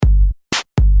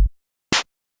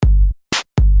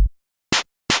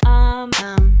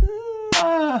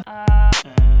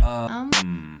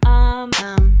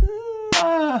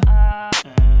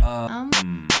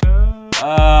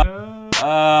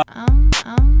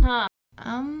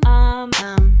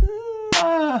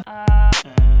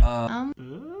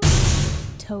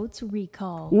Totes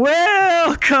Recall.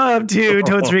 Welcome to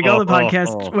Totes Recall, the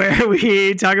podcast where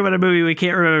we talk about a movie we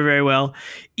can't remember very well,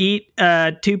 eat 2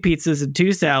 pizzas and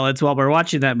 2 salads while we're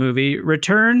watching that movie,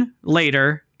 return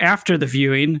later after the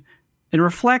viewing, and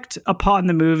reflect upon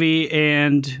the movie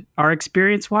and our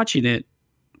experience watching it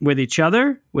with each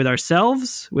other, with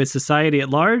ourselves, with society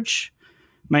at large.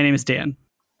 My name is Dan.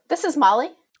 This is Molly.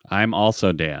 I'm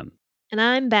also Dan. And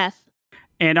I'm Beth.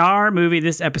 And our movie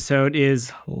this episode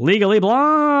is Legally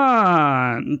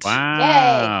Blonde.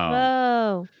 Wow.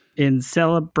 Whoa. In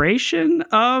celebration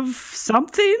of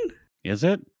something? Is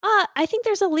it? I think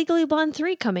there's a Legally Blonde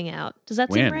 3 coming out. Does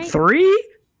that seem When? right? 3?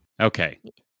 Okay.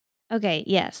 Okay,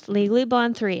 yes. Legally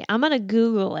Blonde 3. I'm going to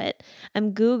Google it.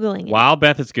 I'm Googling it. While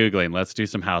Beth is Googling, let's do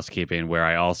some housekeeping where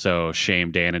I also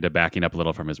shame Dan into backing up a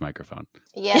little from his microphone.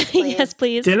 Yes, please. Yes,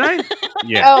 please. Did I?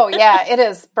 Yeah. Oh, yeah, it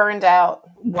is burned out.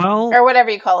 Well, Or whatever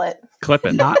you call it. Clip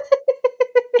it. not.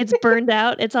 It's burned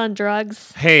out. It's on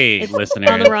drugs. Hey, It's listeners.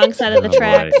 on the wrong side of the Oh, boy.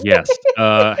 tracks. Yes.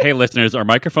 Hey, listeners, our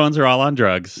microphones are all on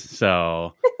drugs.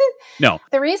 So, no,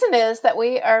 The reason is that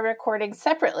we are recording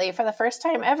separately for the first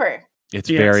time ever. it's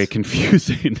Yes. very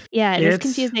confusing. Yeah, it is It's-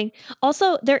 confusing.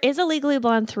 Also, there is a Legally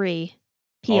Blonde 3.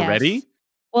 PS. Already?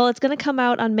 Well, it's going to come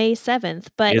out on May 7th,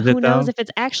 but Is who it, knows though? if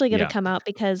it's actually going to Yeah. come out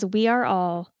because we are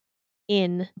all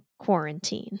in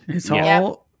quarantine. It's Yeah.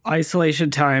 all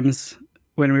isolation times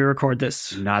when we record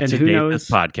this. Not and to who date knows? this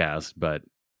podcast, but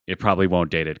it probably won't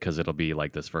date it because it'll be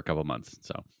like this for a couple months.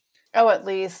 So, Oh, at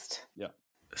least.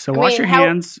 So I wash mean, your how-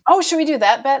 hands. Oh, should we do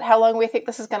that bet? How long we think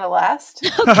this is going to last?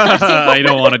 I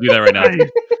don't want to do that right now. Take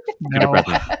a No.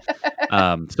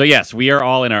 breath. So yes, we are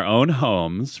all in our own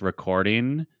homes,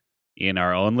 recording in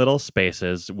our own little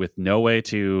spaces with no way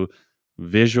to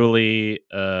visually,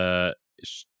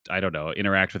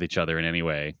 interact with each other in any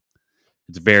way.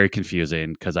 It's very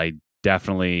confusing because I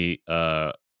definitely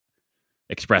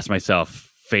express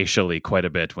myself facially quite a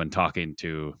bit when talking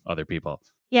to other people.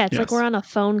 Yeah, it's like Yes. we're on a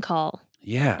phone call,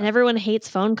 Yeah, and everyone hates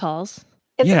phone calls.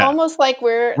 It's Yeah. almost like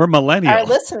we're we're millennials. our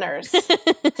listeners. Yeah,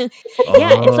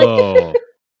 it's like Oh.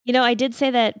 I did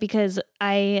say that because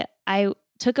I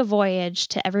took a voyage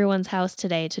to everyone's house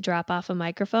today to drop off a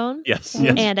microphone. Yes, And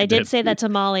yes, And I you did say that to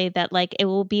Molly that like it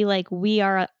will be like we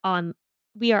are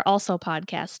also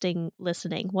podcasting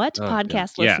listening. What? Oh, God.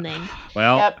 Podcast Yeah. listening.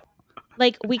 Well, Yep.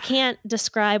 Like we can't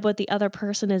describe what the other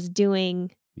person is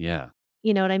doing. yeah.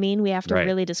 You know what I mean? We have to Right.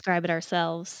 really describe it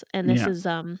ourselves. And Yeah.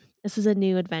 this is a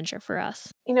new adventure for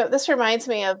us. You know, this reminds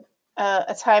me of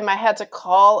a time I had to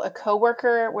call a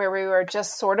coworker where we were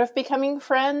just sort of becoming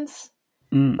friends,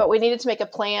 Mm, but we needed to make a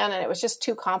plan and it was just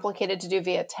too complicated to do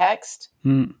via text.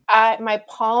 mm. My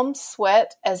palms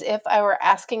sweat as if I were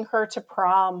asking her to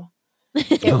prom.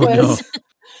 It Oh, was,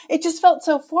 it just felt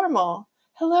so formal.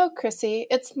 Hello, Chrissy.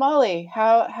 It's Molly.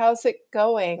 How's it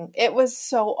going? It was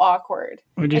so awkward.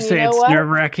 Would you And you say know it's what?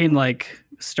 nerve-wracking like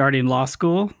starting law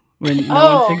school when no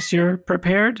Oh. one thinks you're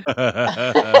prepared?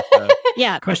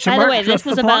 Yeah. Question By mark? the way, this Just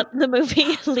is the plot? about the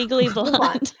movie Legally on.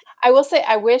 Blonde. I will say,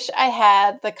 I wish I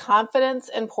had the confidence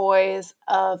and poise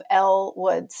of Elle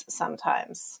Woods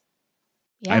sometimes.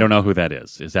 Yeah. I don't know who that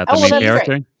is. Is that the Oh, well, main that's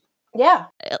character? great. Yeah.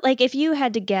 Like if you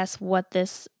had to guess what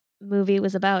this movie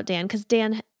was about, Dan, because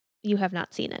Dan, you have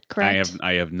not seen it, correct?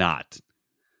 I have not.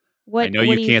 What, I know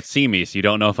what you do can't see me, so you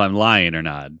don't know if I'm lying or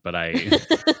not. But I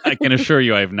can assure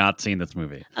you, I have not seen this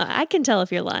movie. I can tell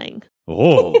if you're lying.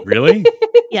 Oh, really?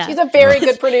 Yeah. She's a very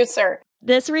good producer.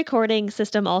 This recording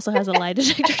system also has a lie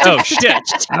detector. Oh, test shit.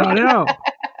 attached to I don't it. know.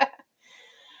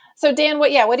 So, Dan, what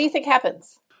do you think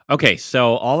happens? Okay,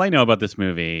 so all I know about this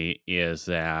movie is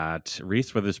that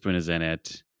Reese Witherspoon is in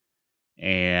it,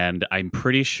 and I'm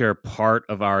pretty sure part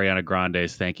of Ariana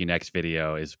Grande's "Thank You Next"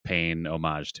 video is paying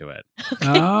homage to it.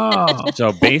 Oh.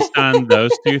 So, based on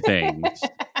those two things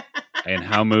and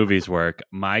how movies work,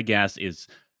 my guess is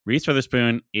Reese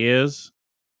Witherspoon is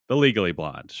the Legally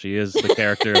Blonde. She is the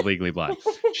character of Legally Blonde.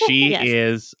 She Yes.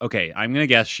 is, okay, I'm going to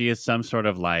guess she is some sort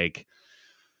of like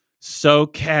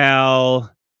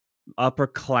SoCal upper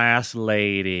class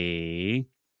lady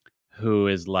who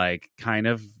is like kind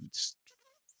of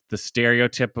the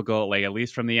stereotypical, like at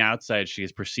least from the outside, she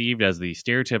is perceived as the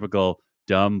stereotypical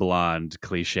dumb blonde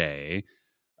cliche.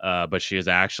 But she is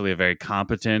actually a very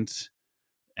competent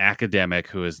academic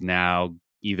who is now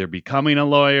either becoming a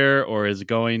lawyer or is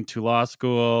going to law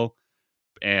school.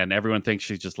 And everyone thinks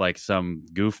she's just like some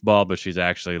goofball, but she's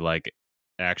actually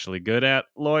good at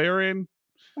lawyering.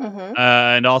 Mm-hmm.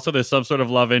 And also there's some sort of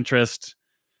love interest.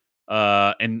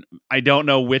 And I don't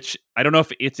know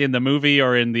if it's in the movie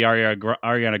or in the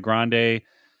Ariana Grande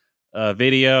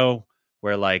video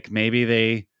where like maybe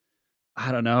they,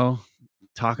 I don't know,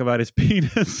 talk about his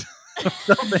penis.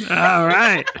 All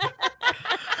right.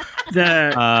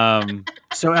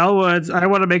 So Elle Woods, I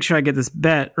want to make sure I get this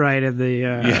bet right in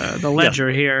the ledger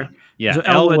here. Yeah, so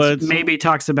Elle Woods maybe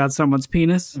talks about someone's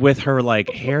penis with her like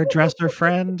hairdresser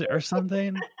friend or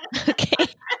something. Okay.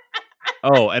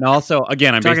 Oh, and also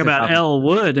again, I'm talking about Elle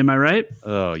Wood. Am I right?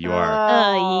 Oh, you are.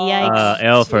 Yikes!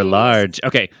 L for large.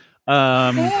 Okay.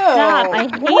 Stop! I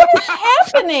hate what is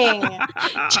happening.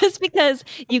 Just because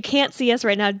you can't see us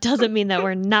right now doesn't mean that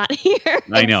we're not here.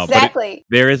 I know, exactly.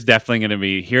 But there is definitely going to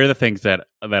be. Here are the things that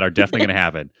are definitely going to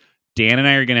happen. Dan and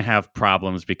I are going to have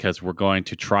problems because we're going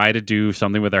to try to do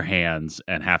something with our hands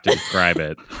and have to describe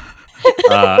it.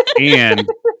 And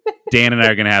Dan and I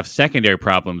are going to have secondary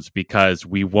problems because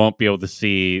we won't be able to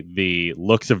see the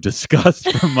looks of disgust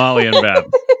from Molly and Beth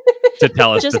to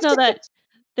tell us. Just know that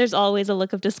there's always a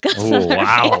look of disgust. Oh,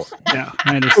 wow. Yeah,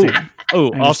 I understand.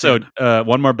 Also,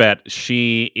 one more bet.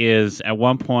 She is at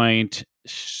one point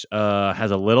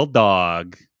has a little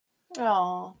dog.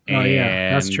 Oh,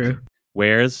 yeah, that's true.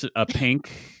 Wears a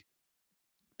pink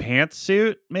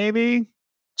pantsuit, maybe?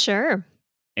 Sure.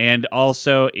 And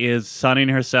also is sunning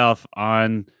herself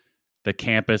on the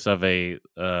campus of a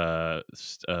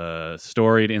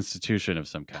storied institution of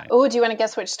some kind. Oh, do you want to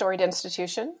guess which storied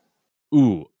institution?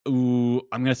 Ooh,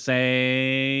 I'm going to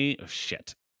say,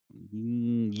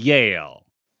 Yale.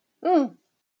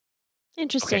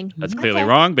 Interesting. Okay, that's clearly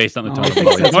wrong based on the tone of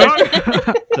Molly's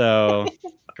voice. So,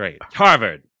 great.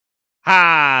 Harvard.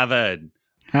 Harvard,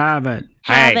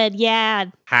 yeah.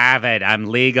 Harvard, I'm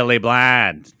legally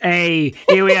blind. Hey,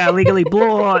 here we are, legally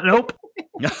blonde. Nope.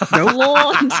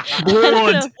 Blonde.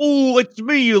 Oh, it's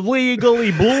me,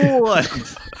 legally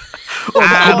blonde.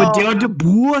 I'm down to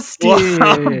Boston.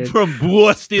 I'm from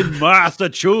Boston,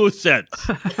 Massachusetts.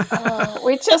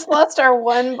 We just lost our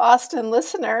one Boston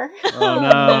listener. Oh,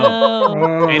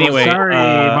 no. Anyway. Sorry,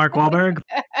 Mark Wahlberg.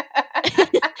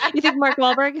 You think Mark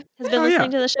Wahlberg has been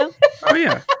listening to the show? Oh,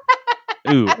 yeah.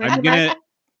 Ooh,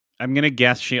 I'm gonna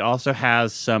guess she also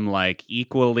has some like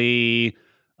equally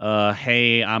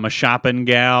hey, I'm a shopping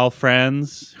gal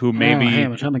friends who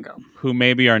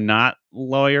maybe are not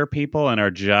lawyer people and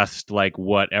are just like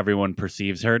what everyone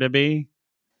perceives her to be.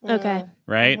 Okay.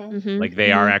 Right? Mm-hmm. Like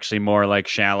they are actually more like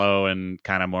shallow and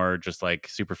kind of more just like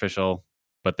superficial,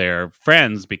 but they're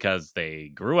friends because they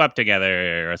grew up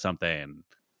together or something.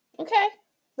 Okay.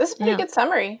 This is a pretty good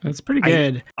summary. That's pretty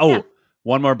good.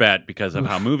 One more bet because of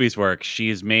how movies work.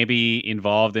 She's maybe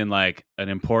involved in like an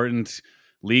important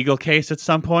legal case at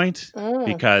some point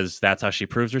because that's how she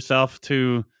proves herself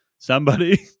to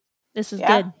somebody. This is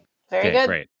good. Very good.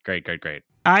 Great.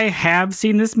 I have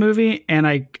seen this movie and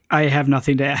I have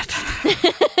nothing to add.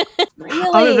 Really?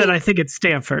 Other than I think it's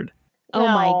Stanford. Oh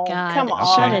No, my God. come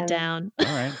on. Shut it down. All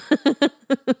right.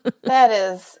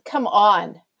 Come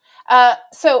on.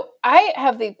 So I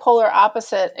have the polar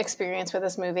opposite experience with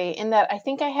this movie in that I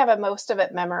think I have most of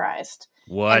it memorized.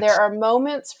 What? And there are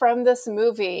moments from this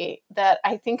movie that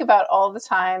I think about all the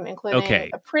time, including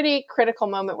a pretty critical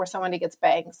moment where somebody gets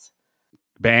bangs.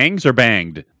 Bangs or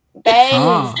banged?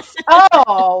 Bangs.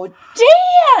 Oh,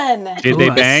 Dan! Did they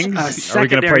bang? A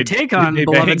secondary take on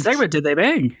Beloved segment. Did they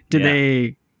bang? Did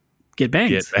they get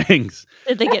bangs? Get bangs.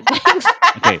 Did they get bangs?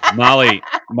 Okay, Molly,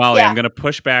 I'm going to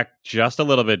push back just a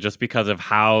little bit just because of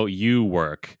how you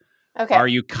work. Okay. Are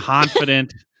you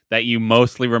confident that you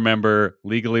mostly remember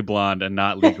Legally Blonde and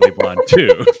not Legally Blonde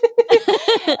 2?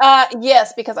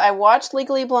 Yes, because I watched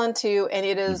Legally Blonde 2 and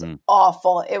it is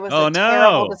awful. It was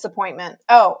terrible disappointment.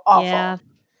 Oh, awful. Yeah.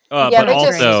 But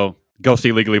also, go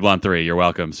see Legally Blonde 3. You're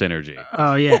welcome. Synergy.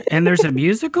 Oh, yeah. And there's a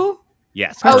musical?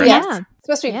 Yes. Oh, correct. yes. It's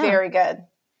supposed to be very good.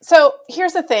 So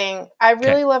here's the thing. I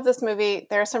really love this movie.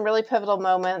 There are some really pivotal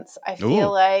moments. I feel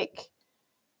like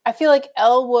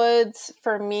Elle Woods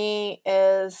for me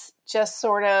is just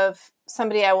sort of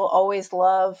somebody I will always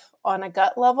love on a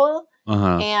gut level.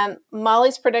 And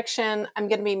Molly's prediction, I'm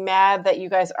going to be mad that you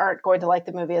guys aren't going to like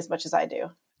the movie as much as I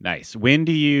do. Nice. When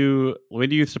do you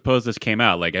suppose this came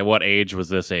out? Like, at what age was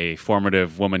this a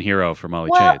formative woman hero for Molly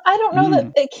Chase? I don't know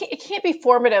that it can't be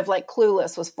formative like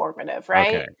Clueless was formative,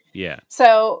 right? Okay. Yeah.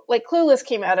 So, like, Clueless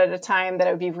came out at a time that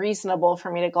it would be reasonable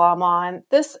for me to glom on.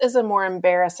 This is a more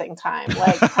embarrassing time.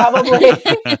 Like,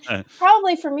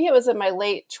 probably for me, it was in my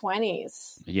late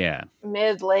 20s. Yeah.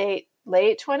 Late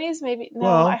 20s, maybe. No,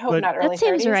 I hope not early 30s.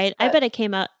 That seems right. I bet it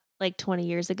came out like 20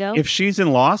 years ago. If she's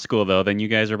in law school, though, then you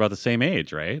guys are about the same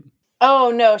age, right?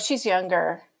 Oh, no, she's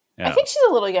younger. Yeah. I think she's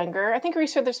a little younger. I think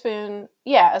Reese Witherspoon,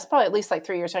 is probably at least like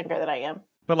 3 years younger than I am.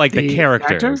 But like the The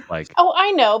character actor? is like. Oh,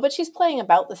 I know, but she's playing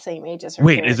about the same age as her.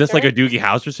 Wait, is this like a character. Doogie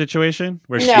Howser situation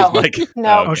where No. she's like,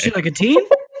 No. Oh, she's like a teen?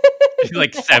 she's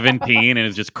like 17 and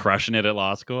is just crushing it at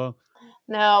law school?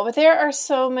 No, but there are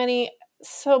so many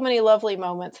lovely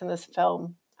moments in this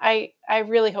film. I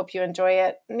really hope you enjoy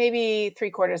it. Maybe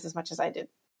 3/4 as much as I did.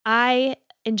 I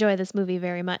enjoy this movie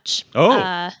very much.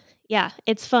 Oh. Yeah,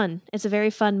 it's fun. It's a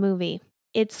very fun movie.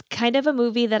 It's kind of a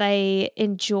movie that I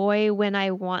enjoy when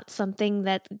I want something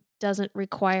that doesn't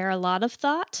require a lot of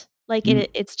thought. Like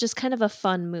it's just kind of a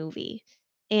fun movie.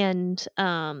 And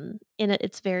in it,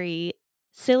 it's very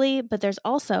silly, but there's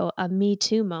also a Me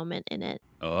Too moment in it.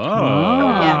 Oh.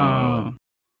 Yeah.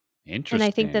 Interesting. And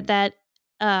I think that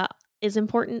is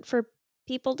important for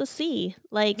people to see.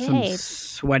 Like, Some hey,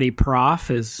 sweaty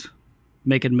prof is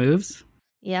making moves.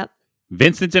 yep,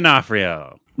 Vincent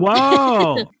D'Onofrio.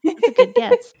 Whoa. that's a good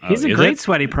guess. He's Oh, a is great it?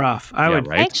 sweaty prof. I Yeah, would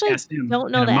right? I actually cast him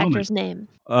don't know in the a moment. actor's name.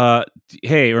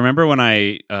 Hey, remember when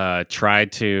I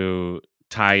tried to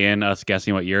tie in us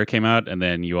guessing what year it came out and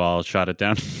then you all shot it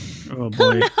down? Oh Oh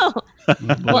boy. no! Oh,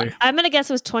 Well, boy. I'm gonna guess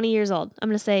it was 20 years old. I'm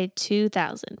gonna say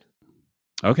 2000.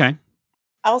 Okay.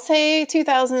 I'll say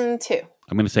 2002.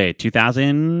 I'm going to say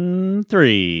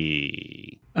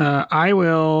 2003. I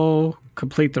will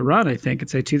complete the run, I think, and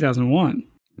say 2001.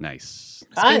 Nice.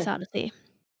 Space Fun. Odyssey.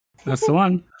 That's the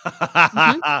one.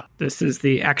 Mm-hmm. This is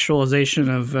the actualization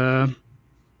of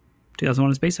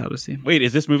 2001: A Space Odyssey. Wait,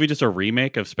 is this movie just a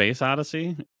remake of Space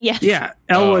Odyssey? Yes. Yeah,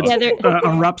 Elwood Yeah, there-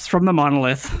 erupts from the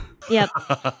monolith. Yep.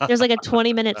 There's like a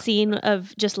 20-minute scene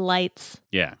of just lights.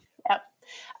 Yeah.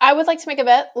 I would like to make a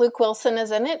bet. Luke Wilson is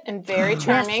in it and very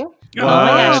charming. Oh my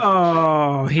gosh.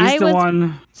 Oh, he's I the was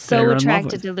one. So they're in love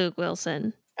attracted with. to Luke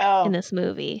Wilson Oh, in this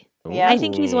movie. Yeah. I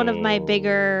think he's one of my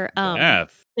bigger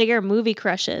Beth. bigger movie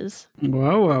crushes.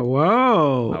 Whoa, whoa,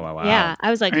 whoa! Wow. Yeah, I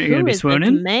was like, Are you who gonna be is this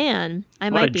swooning? man? I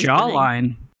What might a be swooning.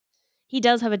 jawline! He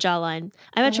does have a jawline.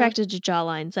 I'm Mhm. attracted to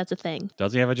jawlines. That's a thing.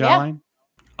 Does he have a Yeah. jawline?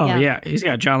 Oh Yeah. yeah, he's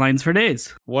got jawlines for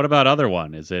days. What about other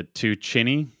one? Is it too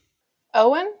chinny?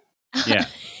 Owen? Yeah.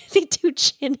 Is he too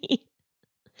chinny?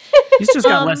 He's just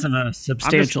got Um, less of a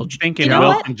substantial. I'm just thinking You know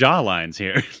Wilson jawlines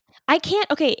here. I can't.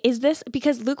 Okay, is this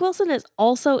because Luke Wilson is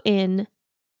also in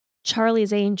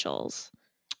Charlie's Angels?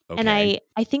 Okay. And I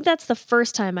think that's the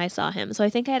first time I saw him. So I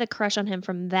think I had a crush on him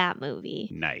from that movie.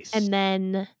 Nice. And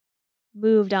then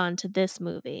moved on to this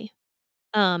movie.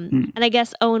 Hmm. And I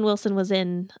guess Owen Wilson was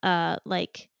in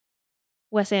like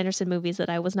Wes Anderson movies that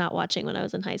I was not watching when I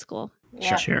was in high school.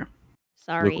 Yeah. Sure.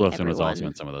 Sorry, Luke Wilson everyone. was also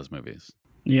in some of those movies.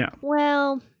 Yeah,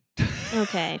 Well,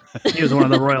 okay. he was one of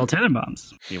the Royal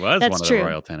Tenenbaums. He was That's one of true. the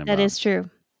Royal Tenenbaums. That is true.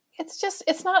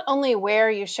 It's not only where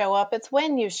you show up, it's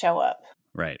when you show up.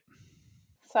 Right.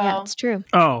 So, Yeah, it's true.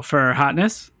 Oh, for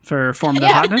hotness, for formative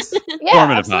Yeah. hotness. yeah,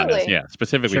 Formative absolutely. hotness. Yeah.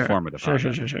 Specifically Sure. formative Sure,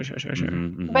 hotness. sure.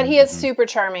 But he is super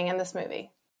charming in this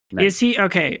movie. Is he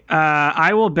okay?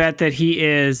 I will bet that he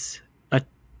is a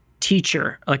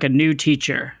teacher, like a new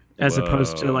teacher, as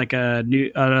opposed to Whoa. like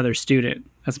another student.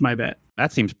 That's my bet.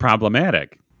 That seems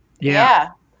problematic. Yeah,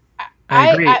 Yeah.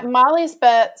 I agree. Molly's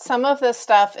bet some of this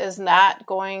stuff is not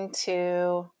going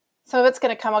to, some of it's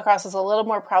going to come across as a little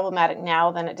more problematic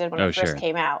now than it did when Oh, it first sure.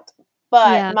 came out.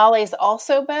 But Yeah. Molly's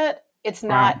also bet it's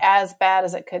not Wow. as bad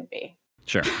as it could be.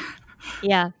 Sure.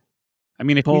 Yeah. I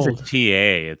mean, if he's a Bold.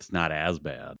 TA, it's not as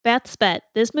bad. Beth's bet.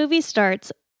 This movie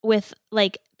starts with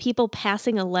like people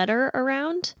passing a letter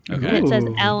around Okay. and it says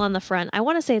Ooh. L on the front. I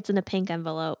want to say it's in a pink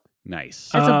envelope. Nice.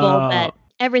 That's a Oh. bold bet.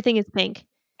 Everything is pink.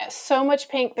 So much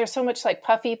pink. There's so much like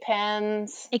puffy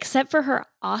pens. Except for her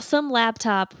awesome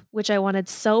laptop, which I wanted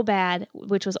so bad,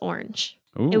 which was orange.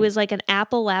 Ooh. It was like an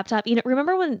Apple laptop. You know,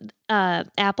 remember when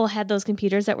Apple had those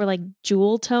computers that were like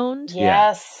jewel toned Yeah.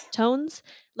 Yes. tones?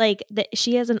 Like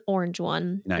she has an orange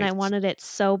one, and I Nice. wanted it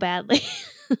so badly.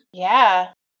 Yeah.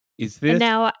 Is And this?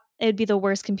 now it'd be the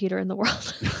worst computer in the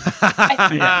world.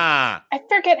 I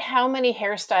forget how many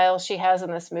hairstyles she has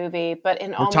in this movie, but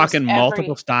in We're almost talking every,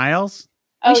 multiple styles.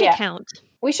 Oh we should yeah, count.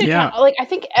 we should Yeah. count. Like I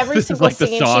think every This is single like the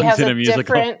scene she songs has in a a musical.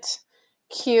 different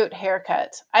cute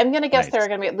haircut. I'm gonna guess Nice. there are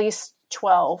gonna be at least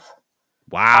 12.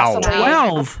 Wow. Possibly.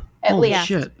 12. At Holy least.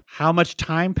 shit. How much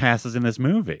time passes in this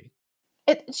movie?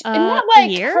 Not A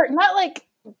like year? not like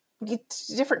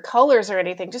different colors or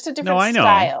anything, just a different I know.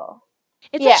 style.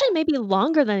 It's Yeah. actually maybe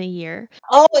longer than a year.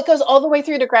 Oh, it goes all the way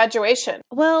through to graduation.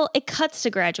 Well, it cuts to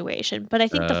graduation, but I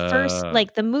think the first, Oh.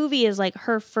 like the movie is like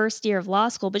her first year of law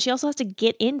school, but she also has to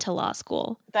get into law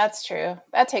school. That's true.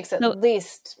 That takes at So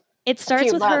least It a starts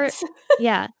few with months. her,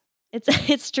 yeah,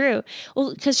 it's true.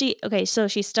 Well, because so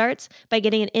she starts by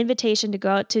getting an invitation to go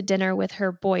out to dinner with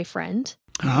her boyfriend.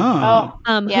 Oh.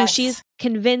 Who yes. she's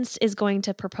convinced is going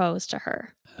to propose to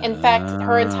her. In fact,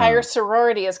 her entire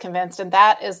sorority is convinced, and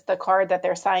that is the card that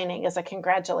they're signing is a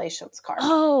congratulations card.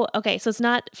 Oh, okay. So it's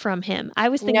not from him. I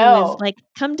was thinking it No. was like,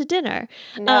 come to dinner.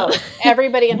 No, it's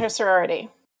everybody in her sorority.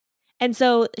 And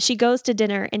so she goes to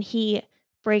dinner and he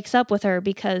breaks up with her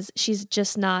because she's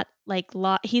just not like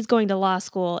he's going to law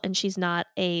school and she's not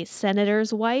a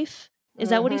senator's wife. Is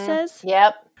that what he says?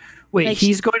 Yep. Wait, Like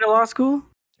he's going to law school?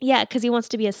 Yeah, because he wants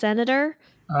to be a senator.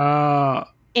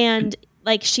 And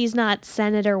like she's not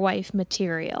senator wife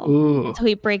material. Ooh. So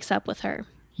he breaks up with her.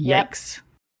 Yikes.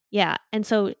 Yeah. And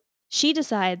so she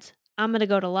decides, I'm going to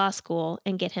go to law school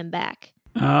and get him back.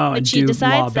 Oh, and she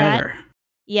decides law better.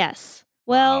 Yes.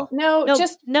 Well, no,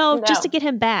 just to get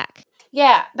him back.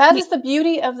 Yeah, that is the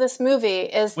beauty of this movie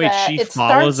is that she it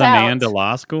follows starts a man out, to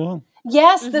law school?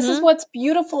 Yes, this is what's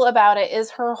beautiful about it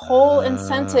is her whole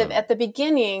incentive at the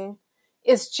beginning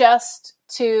is just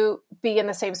to be in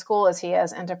the same school as he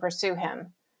is and to pursue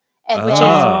him. And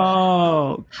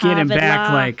get him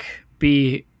back, like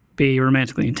be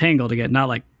romantically entangled again, not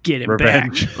like get him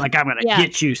Revenge. back. Like I'm gonna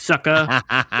get you, sucker.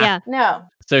 No.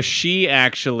 So she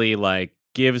actually like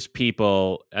gives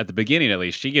people at the beginning, at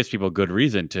least, she gives people good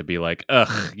reason to be like,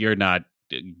 ugh, you're not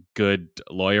good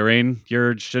lawyering.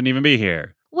 You shouldn't even be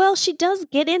here. Well, she does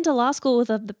get into law school with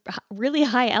a really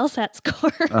high LSAT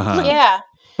score. Yeah.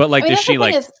 But like, does she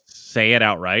like say it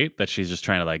outright that she's just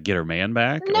trying to like get her man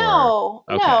back? No,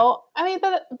 no. I mean,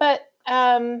 but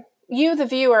you, the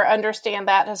viewer, understand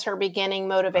that as her beginning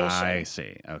motivation. I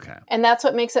see. Okay. And that's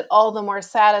what makes it all the more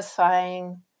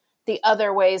satisfying the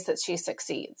other ways that she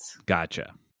succeeds.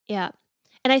 Gotcha. Yeah.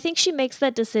 And I think she makes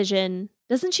that decision.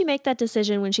 Doesn't she make that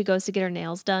decision when she goes to get her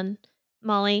nails done,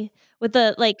 Molly? With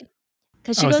the like,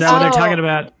 because she goes. Is that what they're talking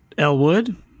about? Elle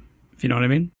Wood? If you know what I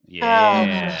mean?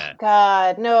 Yeah. Oh,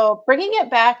 God. No, bringing it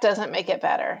back doesn't make it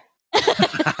better. We'll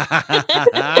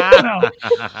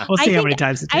see how many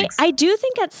times it takes. I do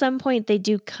think at some point they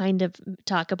do kind of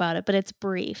talk about it, but it's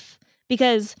brief.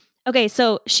 Because, okay,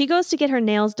 so she goes to get her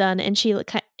nails done and she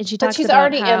talks about But she's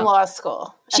already in law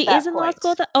school. She is in law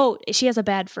school? She has a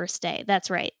bad first day. That's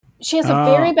right. She has a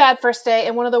very bad first day.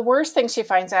 And one of the worst things she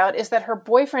finds out is that her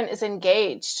boyfriend is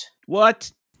engaged.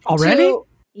 What? Already?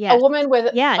 Yeah. A woman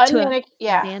with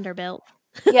Vanderbilt.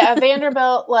 Yeah, a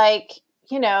Vanderbilt, like,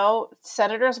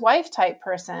 senator's wife type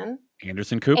person.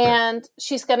 Anderson Cooper. And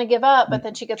she's going to give up, but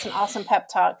then she gets an awesome pep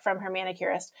talk from her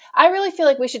manicurist. I really feel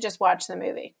like we should just watch the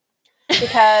movie.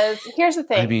 Because here's the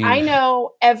thing. I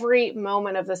know every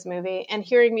moment of this movie, and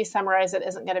hearing me summarize it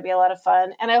isn't going to be a lot of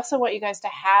fun. And I also want you guys to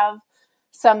have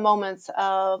some moments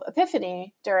of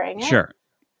epiphany during it. Sure.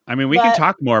 I mean, we can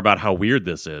talk more about how weird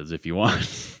this is if you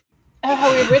want.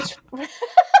 How weird, which...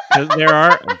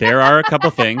 there are a couple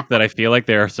things that I feel like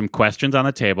there are some questions on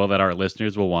the table that our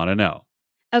listeners will want to know.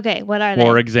 Okay, what are they?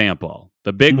 For example,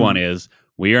 the big one is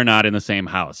we are not in the same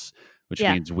house, which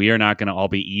means we are not going to all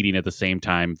be eating at the same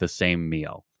time, the same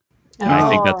meal. And I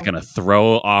think that's going to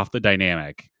throw off the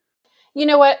dynamic. You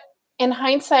know what? In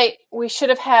hindsight, we should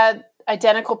have had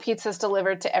identical pizzas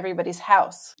delivered to everybody's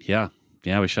house. Yeah,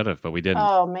 we should have, but we didn't.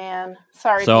 Oh, man.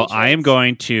 Sorry, So Patriots. I am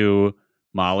going to,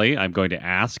 Molly, I'm going to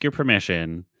ask your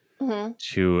permission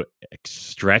to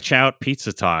stretch out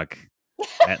pizza talk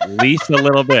at least a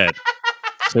little bit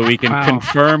so we can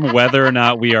confirm whether or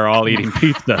not we are all eating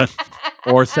pizza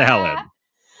or salad.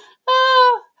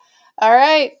 All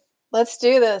right, let's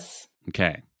do this.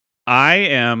 Okay. I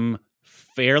am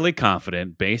fairly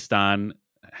confident, based on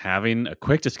having a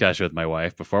quick discussion with my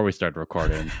wife before we started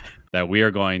recording, that we are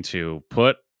going to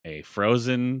put a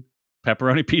frozen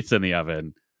pepperoni pizza in the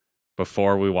oven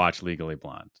before we watch Legally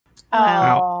Blonde.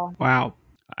 Wow.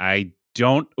 I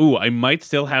might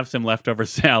still have some leftover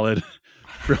salad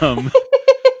from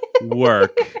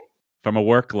work, from a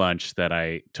work lunch that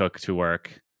I took to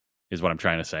work, is what I'm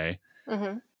trying to say.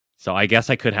 Mm-hmm. So I guess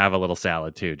I could have a little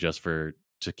salad too, just to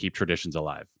keep traditions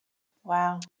alive.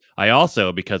 Wow. I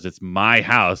also, because it's my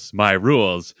house, my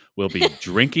rules, will be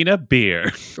drinking a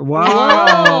beer.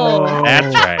 Wow.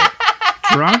 That's right.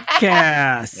 Drunk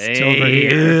cast over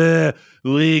here.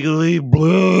 Legally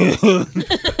Blonde.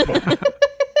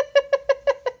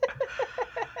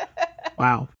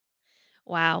 Wow.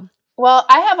 Well,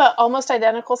 I have an almost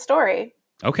identical story.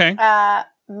 Okay.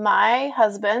 My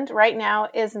husband right now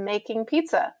is making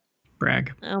pizza.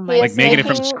 Brag. Oh my! Like making it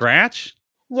from scratch?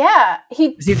 Yeah.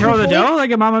 Does he throw the dough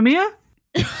like a Mamma Mia?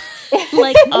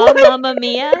 Like a Mamma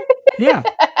Mia? Yeah.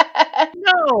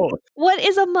 No. What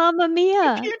is a Mamma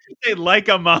Mia? You can't just say like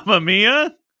a Mamma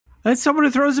Mia. That's someone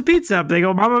who throws a pizza up. They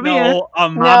go, Mamma Mia. No, a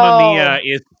Mamma Mia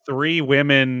is three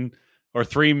women or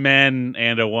 3 men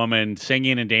and a woman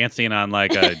singing and dancing on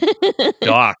like a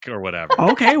dock or whatever?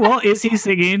 Okay, well, is he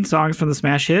singing songs from the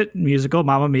smash hit musical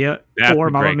Mamma Mia That's or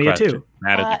a Mamma great Mia question. 2?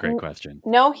 That is a great question.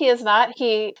 No, he is not.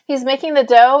 He's making the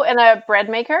dough in a bread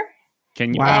maker.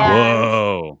 Can you? Wow.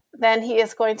 Whoa. Then he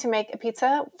is going to make a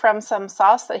pizza from some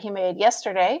sauce that he made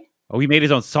yesterday. Oh, he made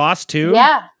his own sauce too?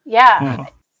 Yeah. Oh,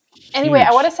 Anyway, I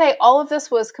Huge. want to say all of this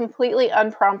was completely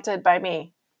unprompted by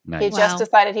me. Nice. He just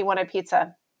decided he wanted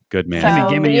pizza. Good man. So-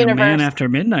 Gimme, the gimme a universe- man after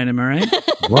midnight, am I right?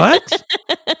 What?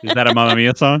 Is that a Mamma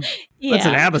Mia song? Yeah. That's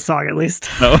an ABBA song, at least.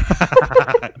 No.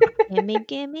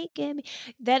 Gimme.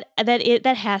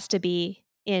 That has to be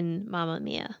in Mamma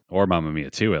Mia. Or Mamma Mia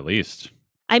 2, at least.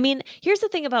 I mean, here's the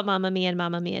thing about Mamma Mia and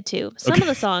Mamma Mia 2. Some of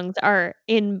the songs are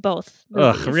in both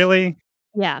movies. Ugh, really?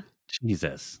 Yeah.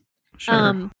 Jesus.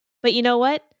 Sure. But you know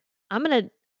what?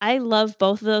 I love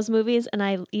both of those movies, and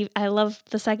I love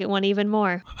the second one even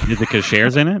more. Is it because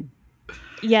Cher's in it?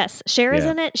 Yes, Cher is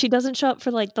Yeah. in it. She doesn't show up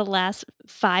for like the last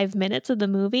 5 minutes of the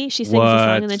movie. She sings a What?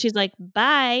 song and then she's like,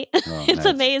 "Bye." Oh, It's nice.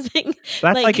 amazing.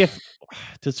 That's like if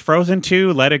does Frozen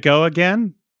 2 Let It Go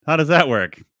again? How does that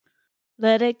work?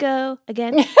 Let it go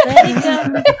again. Let it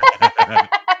go.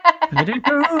 Let it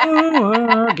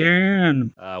go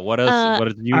again. What else? What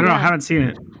is you? I don't know. I Yeah. haven't seen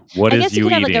it. What I is guess you you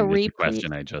could have, eating? like, a is the repeat.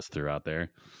 question I just threw out there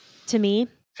To me.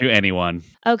 to anyone.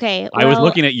 Okay. I was well,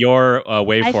 looking at your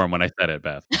waveform when I said it,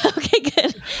 Beth. Okay,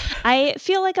 good. I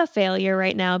feel like a failure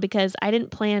right now because I didn't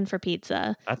plan for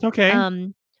pizza. That's okay.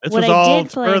 This what was I all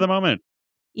did spur plan- of the moment.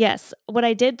 Yes, what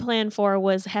I did plan for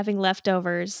was having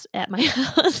leftovers at my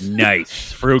house.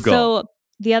 Nice, frugal. So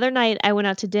the other night I went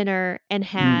out to dinner and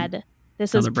had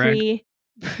this was Another brag.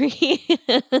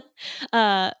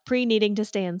 pre needing to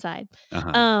stay inside.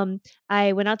 Uh-huh.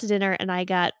 I went out to dinner and I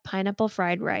got pineapple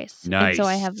fried rice. And so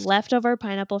I have Nice. leftover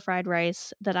pineapple fried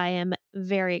rice that I am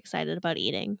very excited about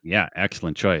eating. Yeah,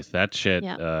 excellent choice. That shit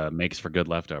Yeah. makes for good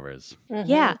leftovers. Mhm.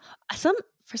 Yeah.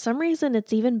 For some reason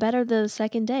it's even better the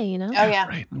second day, you know? Oh, yeah.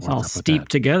 Right. It's what's all up with steeped that?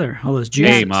 together. All those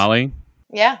juices. Hey, Molly.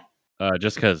 Yeah.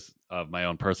 Just because of my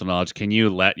own personal knowledge, can you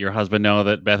let your husband know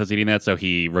that Beth is eating that so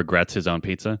he regrets his own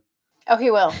pizza? Oh,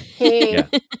 he will. He Yeah.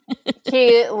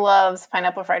 he loves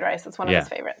pineapple fried rice. It's one of Yeah. his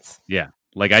favorites. Yeah.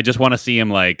 Like, I just want to see him,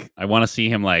 like,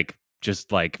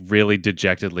 just, like, really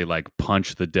dejectedly, like,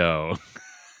 punch the dough.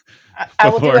 I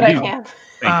will do what I Before can.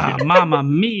 Ah, Mamma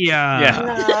Mia.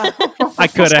 Yeah. No. I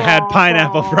could have had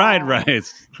pineapple fried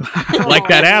rice. Like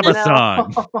that ABBA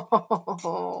song.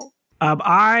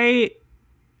 I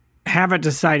haven't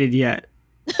decided yet.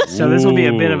 So this will be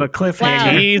a bit of a Wow.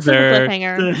 cliffhanger. This is a Teaser.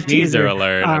 cliffhanger. Teaser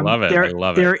alert. I love it. There, I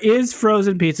love there it. is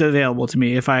frozen pizza available to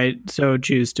me if I so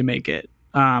choose to make it.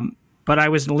 But I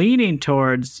was leaning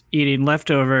towards eating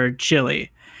leftover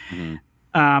chili. Mhm.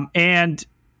 And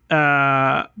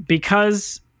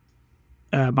because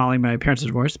Molly, my parents are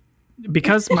divorced,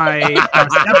 because my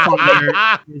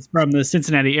stepfather is from the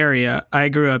Cincinnati area, I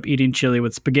grew up eating chili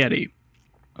with spaghetti,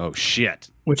 Oh, shit.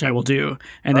 which I will do,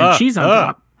 and then cheese on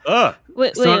top.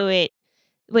 Wait. So-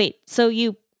 Wait. So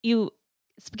you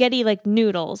spaghetti like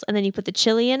noodles and then you put the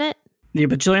chili in it? You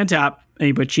put chili on top, and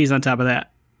you put cheese on top of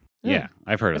that. Yeah,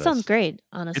 I've heard That of this. sounds great,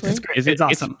 honestly. It's great. Is it, It's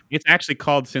awesome. It's actually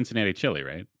called Cincinnati chili,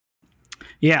 right?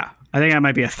 Yeah, I think that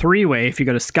might be a 3-way if you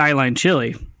go to Skyline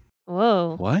Chili.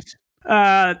 Whoa. What?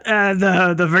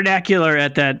 The vernacular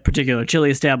at that particular chili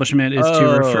establishment is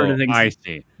to refer to things I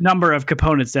see. number of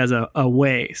components as a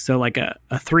way. So like a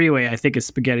 3-way, I think, is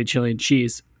spaghetti, chili, and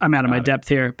cheese. I'm out of my Got it. depth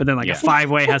here, but then like Yeah. a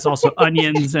 5-way has also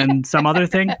onions and some other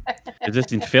thing. Is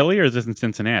this in Philly or is this in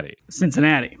Cincinnati?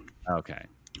 Cincinnati, Okay.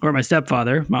 where my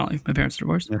stepfather, Molly, my parents are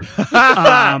divorced,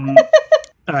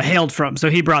 I hailed from. So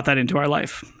he brought that into our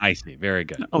life, see. Very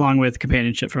good. along with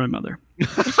companionship from my mother.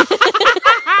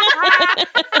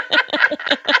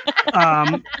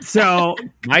 So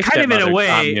My kind of in a stepmother taught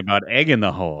way, me about egg in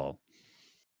the hole.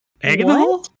 egg in the What?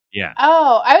 hole. Yeah.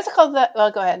 Oh, I was called that.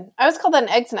 Well, go ahead. I was called that an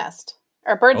egg's nest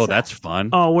or bird's Oh, nest. that's fun.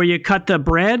 Oh, where you cut the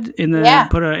bread and then Yeah.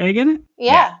 put an egg in it?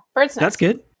 Yeah, bird's nest. That's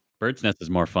good. Bird's nest is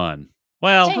more fun.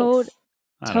 Well, Thanks. Toad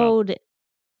I don't know. Toad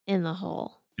in the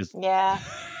hole. Yeah.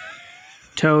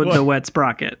 Toad What? the wet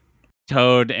sprocket.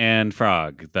 Toad and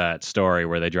Frog, that story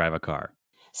where they drive a car.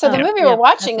 So the Oh, movie yeah, we're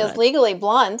watching that's is right. Legally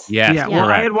Blonde. Yes, Yeah, Yeah. well, I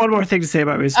correct. had one more thing to say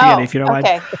about Miss Spaghetti, if you don't mind.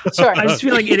 okay, sure. I just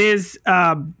feel like it is,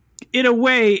 in a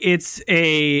way, it's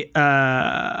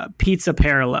a pizza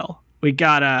parallel. We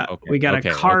got a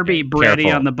carby bready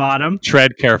Careful. on the bottom.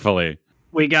 Tread carefully.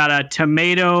 We got a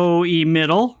tomato-y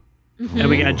middle, and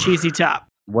we got a cheesy top.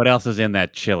 What else is in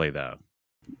that chili, though?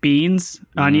 Beans,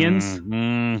 onions.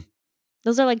 Mhm.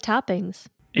 Those are like toppings.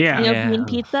 Yeah, You know bean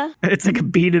pizza? it's like a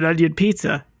bean and onion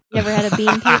pizza. You ever had a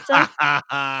bean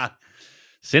pizza?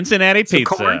 Cincinnati So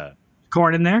pizza.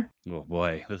 Corn in there? Oh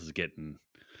boy, this is getting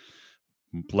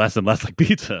less and less like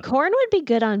pizza. Corn would be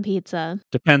good on pizza.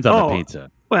 Depends on the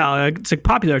pizza. Well, it's a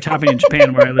popular topping in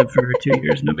Japan where I lived for 2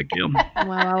 years. No big deal.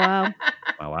 Wow.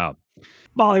 Wow.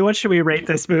 Molly, what should we rate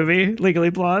this movie, Legally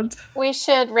Blonde? We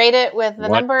should rate it with the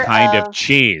number What kind of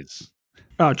cheese?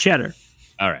 Oh, cheddar.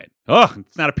 All right. Oh,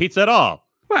 it's not a pizza at all.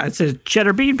 Well, it's a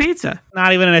cheddar bean pizza.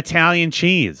 Not even an Italian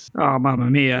cheese. Oh, Mamma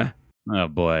Mia. Oh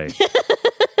boy.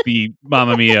 The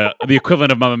Mamma Mia, the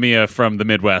equivalent of Mamma Mia from the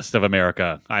Midwest of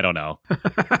America. I don't know.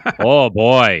 Oh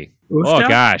boy. Oofta? Oh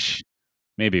gosh.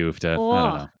 Maybe Oofta. Oh. I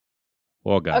don't know.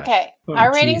 Oh gosh. Okay. Oh,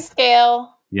 Our rating geez.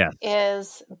 scale Yes.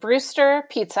 is Brewster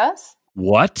Pizzas.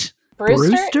 What?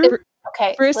 Brewster?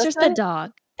 Okay. Brewster's listen. the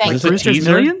dog. Thank Is you. it Brewster's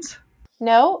teaser? Millions?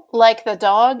 No, like the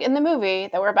dog in the movie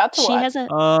that we're about to She watch. has a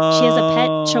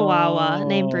pet chihuahua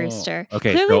named Brewster.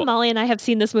 Okay, Clearly, so Molly and I have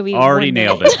seen this movie. already 1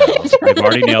 nailed minute. it. I've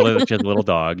already nailed it. She has a little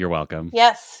dog. You're welcome.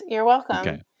 Yes, you're welcome.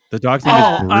 Okay. The dog's name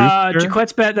is Brewster.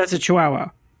 Jaquette's bet that's a chihuahua.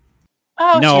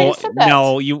 Oh, No, she said that.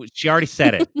 no, she already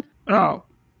said it. Oh,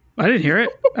 I didn't hear it.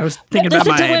 I was thinking about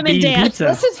Listen to my women, bean Dan. pizza.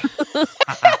 Listen to-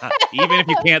 Even if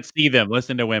you can't see them,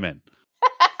 listen to women.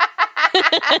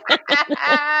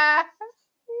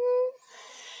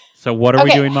 So what are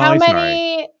we doing, Molly? how Sorry.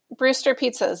 many Brewster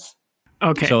pizzas?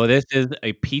 Okay. So this is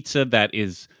a pizza that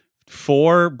is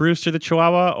for Brewster the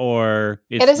Chihuahua, or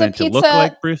it's It is a meant to look pizza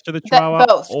like Brewster the Chihuahua?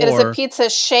 Both. It is a or- pizza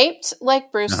shaped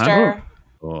like Brewster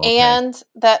Oh, okay. and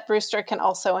that Brewster can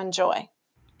also enjoy.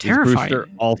 Terrifying. Brewster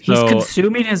also- He's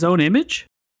consuming his own image?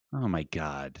 Oh my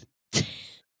God.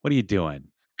 What are you doing?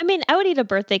 I mean, I would eat a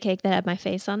birthday cake that had my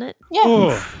face on it. Yeah.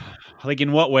 Oh. Like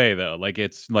in what way though? Like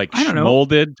it's like I don't know.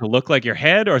 molded to look like your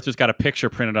head, or it's just got a picture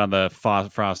printed on the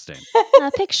frosting?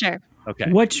 A picture.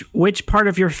 Okay. Which part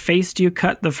of your face do you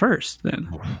cut the first then?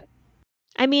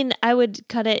 I mean, I would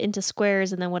cut it into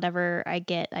squares, and then whatever I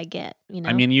get. You know.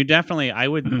 I mean, I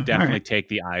would all definitely right. take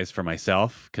the eyes for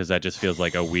myself, because that just feels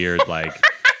like a weird like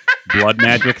blood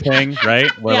magic thing, right?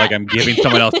 Where Yeah. like I'm giving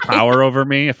someone else power over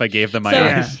me if I gave them my So-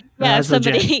 eyes. yeah, that's if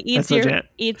somebody legit. eats That's legit.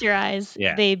 eats your eyes,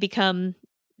 Yeah. they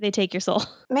take your soul.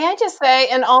 May I just say,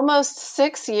 in almost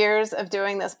 6 years of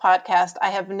doing this podcast,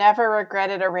 I have never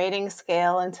regretted a rating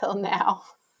scale until now.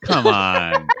 Come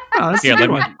on. Oh, that's Here, a good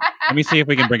let one. me see if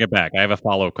we can bring it back. I have a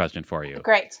follow-up question for you.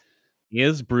 Great.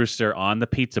 Is Brewster on the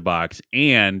pizza box?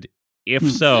 And if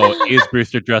so, is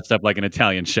Brewster dressed up like an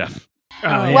Italian chef? Oh,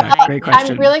 Well, yeah, great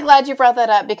question. I'm really glad you brought that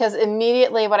up because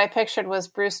immediately what I pictured was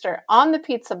Brewster on the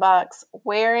pizza box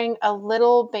wearing a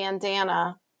little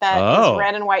bandana that Oh. is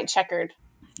red and white checkered.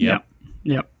 Yep.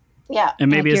 Yeah. And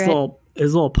maybe Accurate.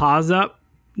 his little paws up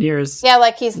near his. Yeah,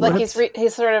 like he's Lips.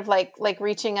 he's sort of like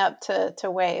reaching up to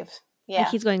wave. Yeah. Like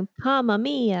he's going, Mamma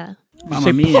Mia. Mamma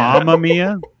Say Mia. Mamma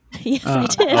Mia? Yes, I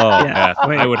did. Oh, Yeah, Beth,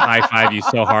 wait. I would high five you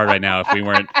so hard right now if we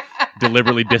weren't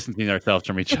deliberately distancing ourselves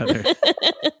from each other.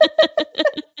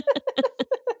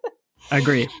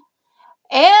 Agree.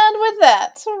 And with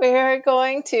that, we're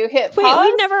going to hit Wait, pause.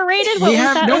 we never rated what We was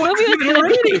have that no movie one's was given a gonna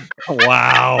be. rating.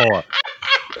 Wow.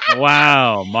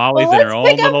 Wow. Molly's Well, in her own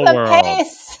let's pick up little the world.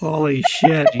 pace. Holy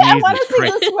shit. I want to Jesus see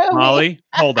Christ. this movie. Molly,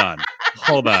 hold on.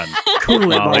 Hold on. Cool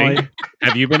it, Molly. Molly.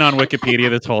 Have you been on Wikipedia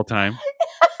this whole time?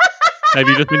 Have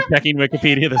you just been checking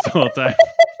Wikipedia this whole time?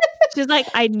 She's like,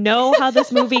 I know how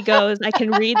this movie goes. I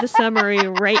can read the summary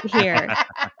right here.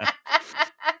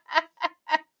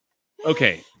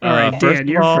 Okay. All right. First Dan, of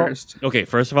you're all- first. Okay.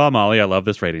 First of all, Molly, I love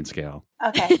this rating scale.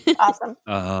 Okay,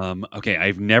 awesome. Okay.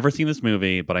 I've never seen this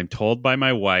movie, but I'm told by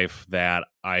my wife that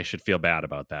I should feel bad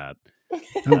about that.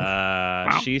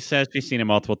 She says she's seen it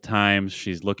multiple times.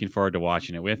 She's looking forward to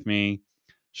watching it with me.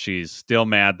 She's still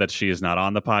mad that she is not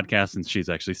on the podcast and she's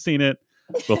actually seen it.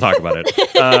 We'll talk about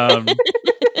it.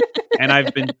 And I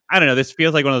don't know, this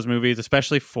feels like one of those movies,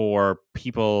 especially for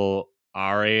people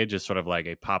our age, is sort of like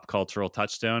a pop cultural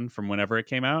touchstone from whenever it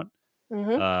came out.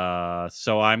 hmm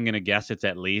So I'm going to guess it's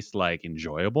at least like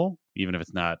enjoyable, even if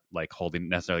it's not like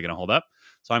necessarily going to hold up.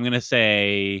 So I'm going to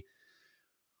say,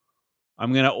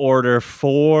 I'm going to order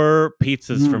 4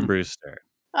 pizzas from Brewster.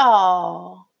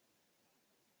 Oh,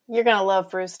 you're gonna love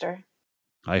Brewster,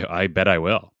 I bet I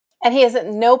will. and he is at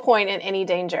no point in any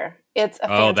danger. It's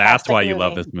a Oh, that's fantastic why you movie.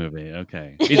 love this movie.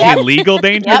 Okay. Is Yep. he in legal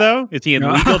danger Yep. though? Is he in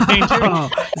legal danger?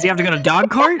 Does he have to go to dog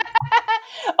court?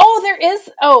 Oh, there is.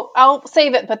 Oh, I'll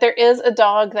save it. But there is a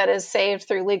dog that is saved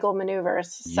through legal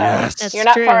maneuvers. So Yes. That's you're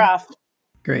not true. far off.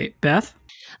 Great. Beth?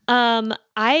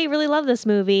 I really love this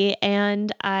movie,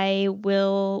 and I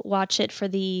will watch it for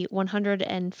the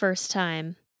 101st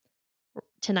time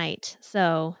tonight.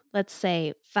 So let's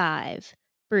say 5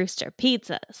 Brewster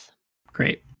pizzas.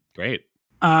 Great. Great.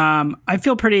 I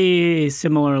feel pretty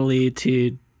similarly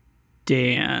to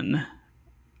Dan.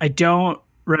 I don't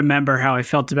remember how I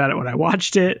felt about it when I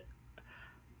watched it,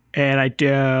 and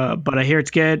but I hear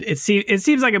it's good. It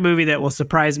seems like a movie that will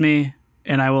surprise me,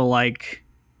 and I will like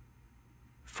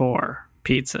 4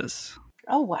 pizzas.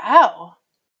 Oh, wow.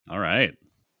 All right.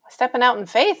 Stepping out in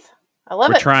faith. I love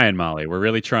We're it. trying, Molly. We're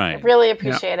really I trying. really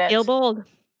appreciate it. Feel bold.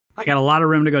 I got a lot of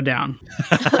room to go down.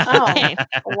 Oh,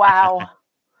 wow.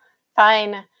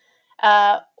 Fine.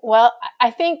 Well,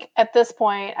 I think at this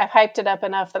point, I've hyped it up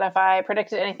enough that if I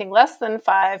predicted anything less than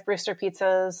 5 Brewster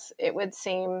pizzas, it would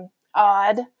seem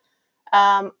odd.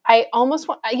 I almost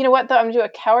want, you know what, though? I'm going to do a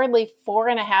cowardly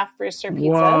 4.5 Brewster pizza.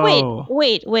 Whoa.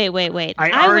 Wait.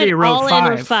 I already went wrote all 5.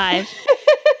 in with 5.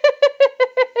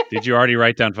 Did you already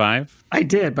write down 5? I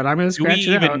did, but I'm going to Do we scratch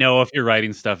it even out. know if you're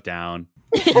writing stuff down?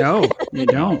 No, you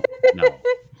don't. No.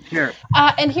 Here.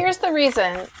 And here's the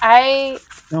reason.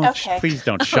 Okay. Please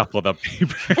don't shuffle the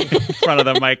paper in front of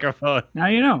the microphone. Now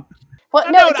you know. Well,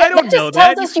 I no, don't know it just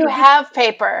that. tells us you have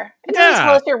paper. It doesn't Yeah.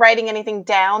 tell us you're writing anything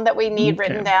down that we need Okay.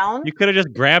 written down. You could have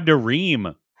just grabbed a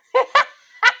ream.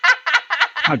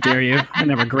 How dare you? I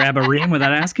never grab a ream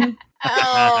without asking.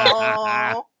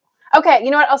 Oh. Okay,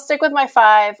 you know what? I'll stick with my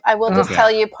 5. I will just Okay.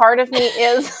 tell you, part of me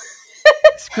is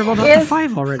Scribbled up the Is-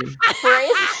 5 already.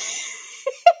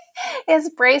 is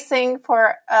bracing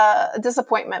for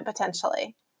disappointment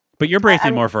potentially. But you're bracing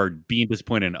I'm- more for being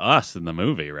disappointed in us in the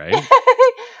movie, right?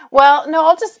 Well, no,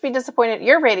 I'll just be disappointed.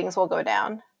 Your ratings will go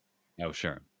down. Oh,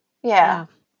 sure. Yeah,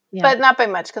 Yeah. but not by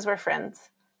much because we're friends.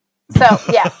 So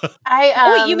yeah,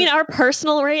 Oh, wait, you mean our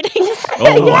personal ratings?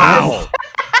 Oh, wow.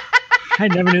 I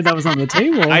never knew that was on the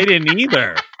table. I didn't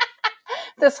either.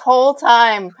 this whole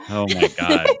time? Oh, my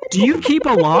God. Do you keep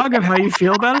a log of how you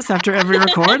feel about us after every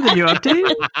record that you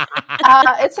update?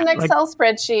 It's an Excel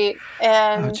spreadsheet,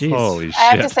 and Oh, geez. Holy I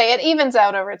have to shit. say it evens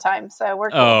out over time. So we're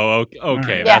cool. Oh,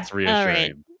 okay. Yeah. That's All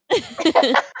reassuring.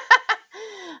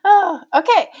 Oh,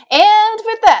 okay. And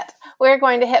with that, we're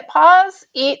going to hit pause,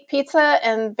 eat pizza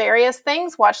and various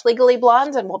things, watch Legally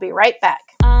Blonde, and we'll be right back.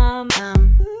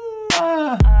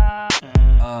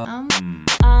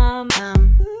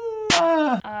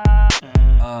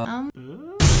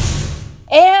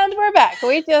 And we're back.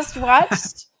 We just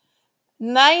watched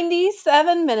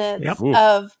 97 minutes Yep. Oof.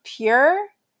 of pure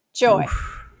joy,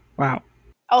 Wow.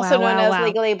 also Wow, known wow, as wow.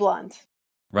 Legally Blonde.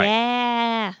 Right.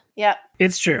 Yeah. Yep.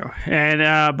 It's true.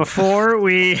 And before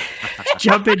we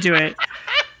jump into it,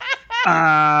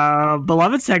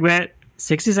 beloved segment,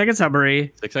 60-second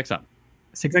summary. 6X up.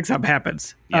 6X up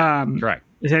happens. Yeah, correct.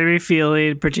 Is anybody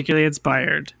feeling particularly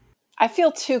inspired? I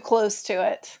feel too close to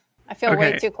it. I feel way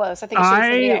Okay. too close. I think it should be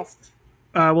somebody else.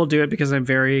 We'll do it because I'm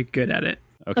very good at it.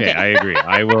 Okay, I agree.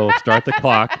 I will start the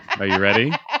clock. Are you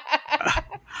ready?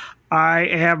 I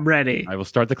am ready. I will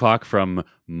start the clock from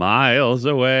miles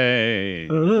away.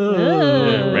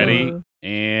 Ooh. Ready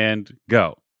and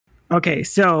go. Okay,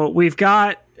 so we've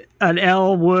got an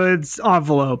Elle Woods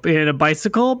envelope in a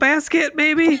bicycle basket,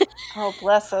 maybe? Oh,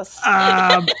 bless us.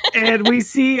 And we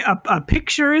see a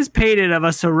picture is painted of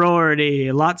a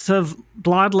sorority. Lots of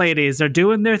blonde ladies are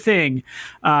doing their thing.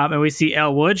 And we see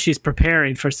Elle Woods. She's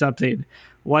preparing for something.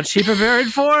 What's she preparing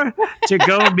for? To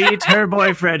go meet her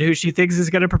boyfriend, who she thinks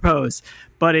is going to propose.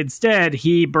 But instead,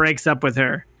 he breaks up with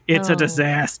her. It's a Oh.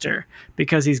 disaster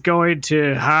because he's going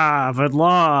to Harvard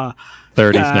Law.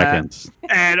 30 seconds.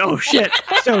 And oh shit.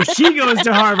 So she goes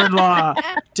to Harvard Law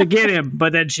to get him,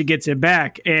 but then she gets him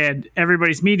back. And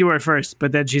everybody's mean to her first,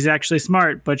 but then she's actually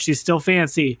smart, but she's still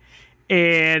fancy.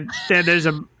 And then there's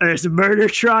a murder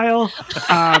trial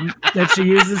that she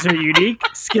uses her unique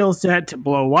skill set to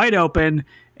blow wide open.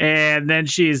 And then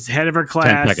she's head of her 10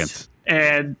 class. seconds.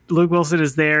 And Luke Wilson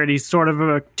is there, and he's sort of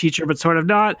a teacher, but sort of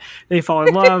not. They fall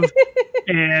in love,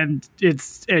 and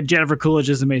Jennifer Coolidge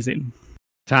is amazing.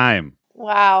 Time.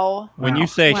 Wow. When Wow. you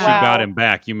say she Wow. got him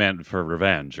back, you meant for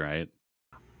revenge, right?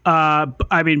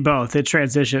 I mean both. It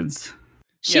transitions.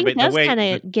 She Yeah, but the does way- kind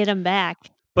of get him back.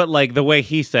 But like the way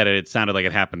he said it, it sounded like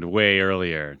it happened way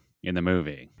earlier in the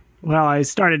movie. Well, I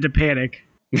started to panic.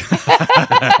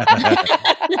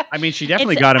 I mean, she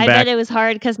definitely got him I back. bet it was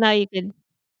hard because now you could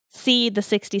see the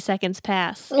 60 seconds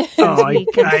pass. Oh, I We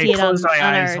can see it closed on my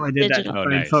eyes our while I did that. digital. Oh,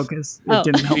 But in nice. focus. It Oh.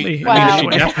 didn't help me. Wow.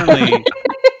 in I any mean, way.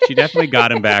 she definitely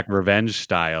got him back revenge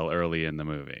style early in the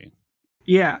movie.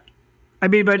 Yeah. I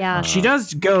mean, but Yeah. she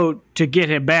does go to get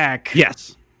him back.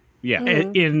 Yes. Yeah.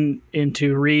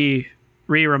 into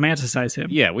re-romanticize him.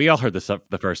 Yeah, we all heard this up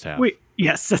the first half.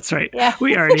 Yes, that's right. Yeah.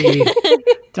 We already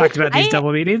talked about these I-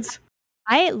 double meetings.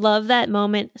 I love that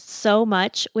moment so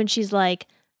much when she's like,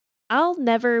 I'll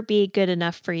never be good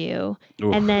enough for you.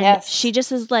 Oof. And then Yes. she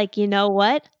just is like, you know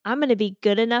what? I'm going to be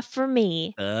good enough for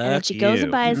me. And then she goes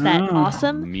and buys that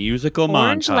awesome musical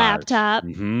orange montage. laptop.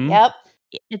 Yep.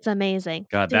 It's amazing.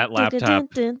 God, that laptop.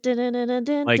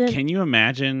 Like, can you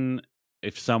imagine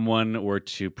if someone were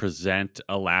to present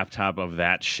a laptop of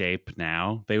that shape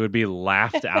now? They would be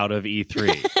laughed out of E3.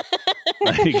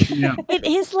 Like, Yeah. It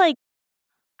is like,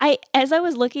 as I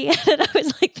was looking at it, I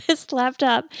was like, this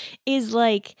laptop is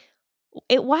like,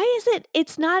 why is it?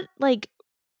 It's not like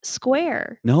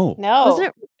square. no. No.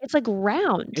 It's like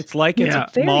round. It's like it's Yeah.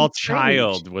 a small Very strange.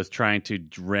 child was trying to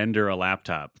render a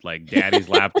laptop, like daddy's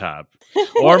laptop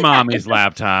or mommy's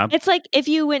laptop. It's like if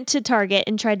you went to Target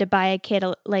and tried to buy a kid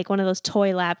like one of those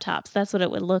toy laptops. That's what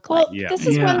it would look Well, like. Yeah. this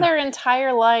is Yeah. when their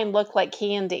entire line looked like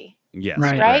candy, Yes.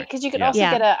 Right. right? Because you could Yeah. also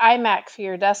Yeah. get an iMac for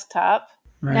your desktop.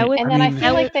 Right. That would- And then I mean,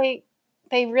 feel that like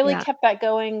they really Yeah. kept that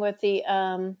going with the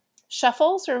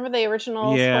shuffles. Remember the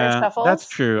original Square Yeah, shuffles? that's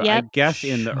true. I Yep. guess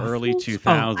in the early Shuffles?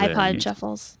 2000s. iPod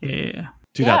shuffles. yeah.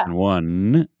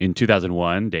 2001. In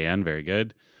 2001, Dan, very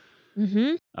good. Mm-hmm.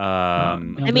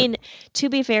 Nailed I it. mean, to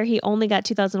be fair, he only got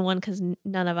 2001 because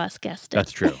none of us guessed it.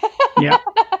 That's true. Yeah.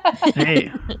 Hey,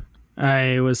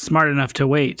 I was smart enough to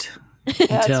wait That's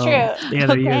until true. the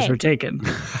other years Okay. were taken.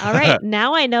 All right,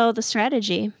 now I know the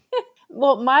strategy.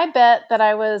 Well, my bet that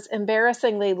I was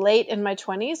embarrassingly late in my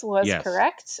 20s was Yes.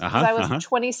 correct. 'Cause Uh-huh, I was uh-huh.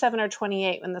 27 or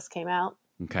 28 when this came out.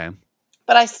 Okay.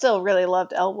 But I still really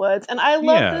loved Elle Woods. And I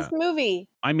love Yeah. this movie.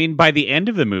 I mean, by the end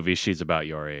of the movie, she's about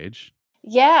your age.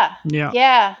 Yeah. Yeah.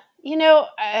 Yeah. You know,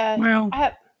 Well,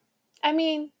 I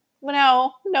mean,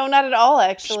 no, not at all, she's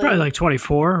actually. probably like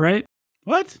 24, right?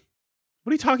 What?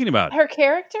 What are you talking about? Her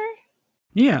character?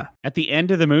 Yeah. At the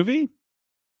end of the movie?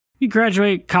 You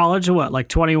graduate college at what, like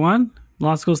 21?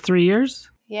 Law school's 3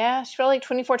 years? Yeah, she's probably like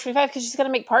 24, 25 because she's going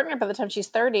to make partner by the time she's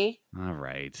 30. All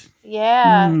right.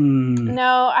 Yeah. Hmm.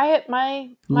 No, I had my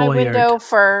Lawyered. window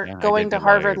for Yeah, I going did to get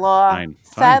Harvard lawyered. Law Fine.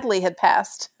 sadly had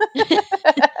passed.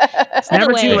 It's By the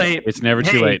never too way- late. It's never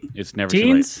too Hey, late. It's never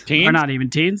Teens? too late. Teens? Or not even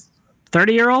teens?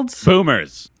 30-year-olds?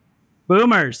 Boomers.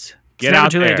 Boomers. Get it's never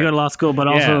out too late to there. go to law school, but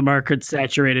also Yeah. the market's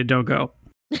saturated. Don't go.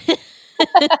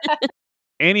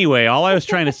 Anyway, all I was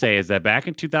trying to say is that back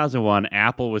in 2001,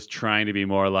 Apple was trying to be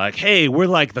more like, hey, we're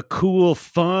like the cool,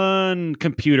 fun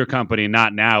computer company,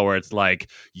 not now where it's like,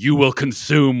 you will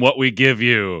consume what we give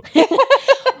you.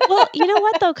 Well, you know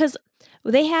what though, because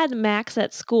they had Macs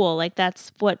at school, like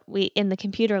that's what we in the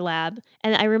computer lab,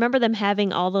 and I remember them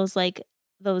having all those like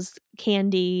those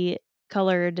candy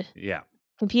colored Yeah.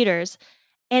 computers,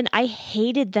 and I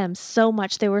hated them so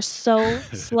much. They were so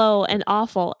slow and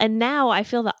awful. And now I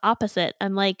feel the opposite.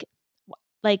 I'm like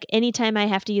anytime I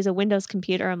have to use a Windows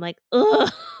computer, I'm like,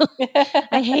 ugh,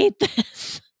 I hate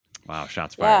this. Wow,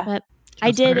 shots Yeah. fired. But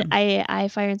I did. fired. I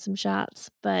fired some shots,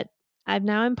 but I'm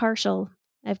now impartial.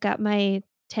 I've got my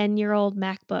 10-year-old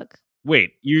MacBook.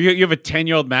 Wait, you have a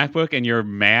 10-year-old MacBook and you're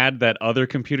mad that other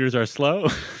computers are slow?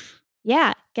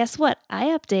 Yeah, guess what? I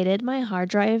updated my hard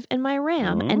drive and my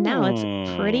RAM, and now it's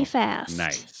pretty Oh, fast.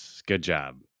 Nice. Good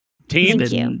job. Thank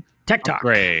Teens? you. Tech Talk.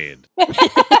 Grade.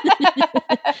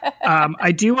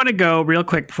 I do want to go real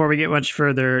quick before we get much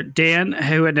further. Dan,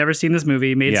 who had never seen this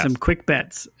movie, made Yes. some quick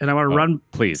bets, and I want to Oh, run,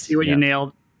 please. see what you Yeah.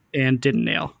 nailed and didn't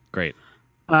nail. Great.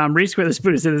 Reese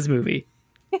Witherspoon is in this movie.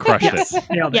 Crushed Yes, it.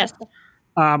 nailed it. Yes,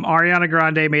 Ariana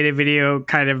Grande made a video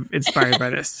kind of inspired by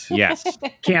this. Yes.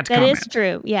 Can't that comment. is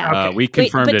true. Yeah. Okay. We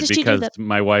confirmed but it did she do because the-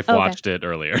 my wife Okay. watched it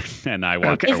earlier and I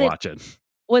watched Okay. her Is it- watch it.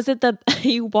 Was it the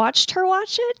you watched her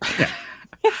watch it? Yeah.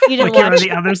 You didn't Like you're on watch.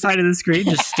 the other side of the screen,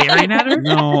 just staring at her,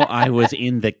 No, I was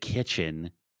in the kitchen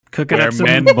cooking where up some.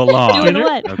 men belong. Doing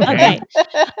what? Okay.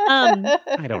 Um,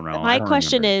 I don't know. I My don't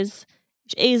question remember. is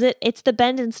it's the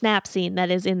bend and snap scene that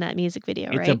is in that music video,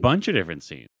 It's right? a bunch of different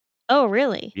scenes. Oh,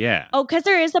 really? Yeah. Oh, because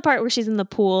there is the part where she's in the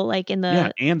pool, like in the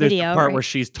Yeah, and there's video, the part right? where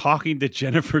she's talking to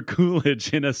Jennifer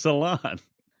Coolidge in a salon.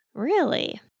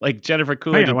 Really? Like Jennifer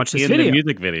Coolidge gotta watch this in video. the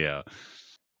music video.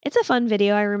 It's a fun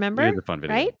video, I remember. It is a fun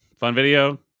video. Right? Fun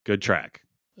video, good track.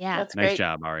 Yeah. That's Nice great.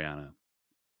 job, Ariana.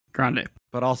 Grande.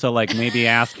 But also, like, maybe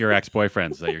ask your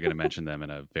ex-boyfriends that you're going to mention them in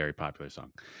a very popular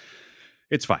song.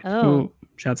 It's fine. Oh. Ooh,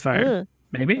 shots fired. Ugh.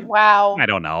 Maybe. Wow. I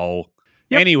don't know.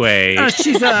 Yep. Anyway,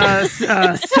 She's a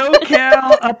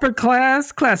SoCal upper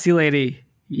class classy lady.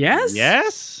 Yes.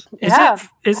 yes. Yeah.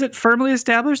 Is it firmly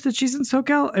established that she's in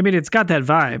SoCal? I mean, it's got that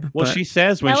vibe. Well, but- she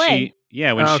says when LA. she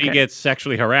Okay. gets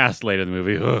sexually harassed later in the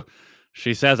movie, "Ugh,"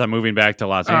 she says, "I'm moving back to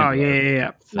Los Oh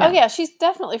Angeles." yeah. Oh, yeah. She's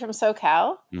definitely from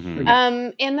SoCal.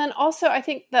 Mhm. And then also, I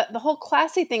think that the whole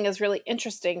classy thing is really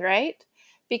interesting, right?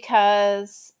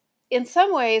 Because in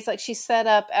some ways, like she's set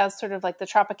up as sort of like the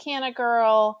Tropicana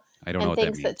girl, I don't know and what that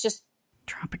things means. that just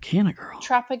Tropicana girl.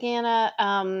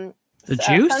 Tropicana, The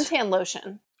juice? suntan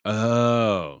lotion.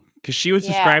 Oh, because she was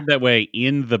Yeah. described that way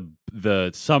in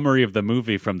the summary of the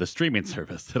movie from the streaming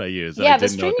service that I use. Yeah, I the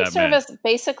didn't know what streaming that meant. service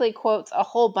basically quotes a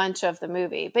whole bunch of the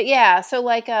movie. But yeah, so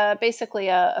like basically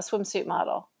a swimsuit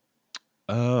model.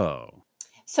 Oh,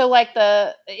 So like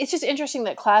it's just interesting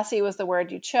that classy was the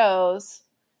word you chose.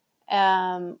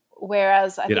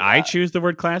 Whereas did I choose the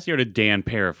word classy or did Dan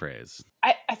paraphrase?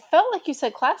 I felt like you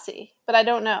said classy, but I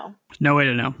don't know. No way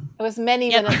to know. It was many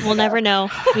Yep, minutes we'll ago. never know.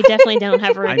 We definitely don't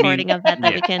have a I mean, recording of that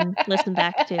yeah. we can listen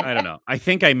back to. I don't know. I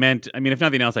think I meant, if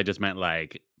nothing else, I just meant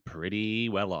like pretty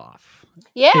well off.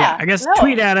 Yeah, I guess no.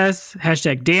 tweet at us,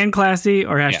 hashtag Dan Classy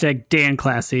or hashtag Dan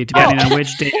Classy, depending on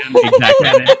which Dan.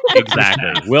 Exactly.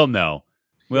 Exactly. We'll know.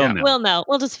 We'll know. We'll know.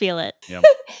 We'll just feel it. Yep.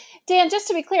 Dan, just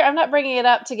to be clear, I'm not bringing it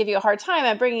up to give you a hard time.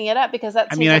 I'm bringing it up because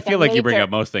that's. I feel like you bring up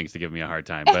most things to give me a hard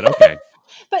time, but okay.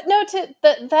 But no,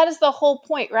 that is the whole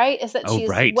point, right? Is that she's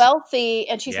wealthy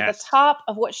and she's at the top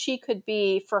of what she could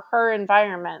be for her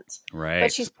environment. Right.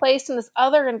 But she's placed in this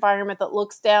other environment that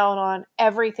looks down on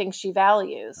everything she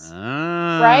values.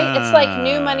 Right? It's like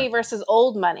new money versus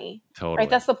old money. Totally. Right?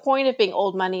 That's the point of being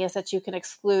old money, is that you can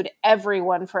exclude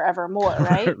everyone forevermore,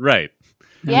 right? And Right.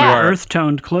 yeah.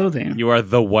 Earth-toned clothing. You are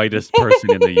the whitest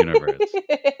person in the universe.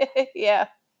 Yeah,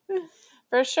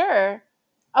 for sure.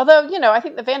 Although, I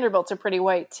think the Vanderbilts are pretty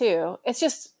white too. It's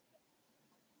just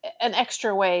an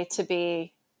extra way to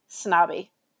be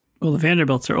snobby. Well, the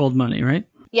Vanderbilts are old money, right?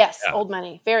 Yes, old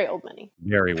money. Very old money.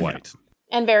 Very white.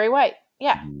 And very white.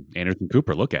 Yeah. Anderson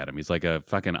Cooper, look at him. He's like a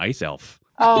fucking ice elf.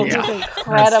 Oh, Yeah, he's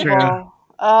incredible.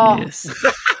 Oh. Yes.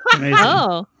 Amazing.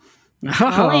 Oh,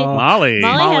 Molly.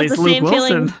 Molly has the Luke same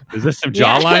Wilson. feeling. Is this some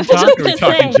Yeah, jawline I was talk? just Are we gonna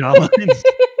talking say. jawlines?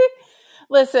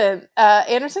 Listen,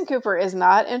 Anderson Cooper is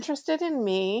not interested in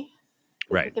me.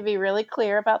 Right. To be really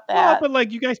clear about Well, that. but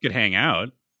like you guys could hang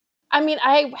out. I mean,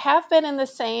 I have been in the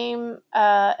same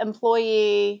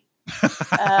employee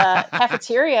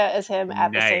cafeteria as him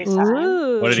at the same Nice. time.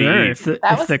 Ooh. What did he Sure. eat? If That the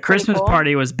was pretty Christmas cool.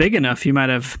 party was big enough, you might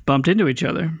have bumped into each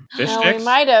other. Fish Well, sticks? we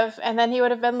might have, and then he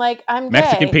would have been like, "I'm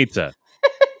Mexican gay. pizza.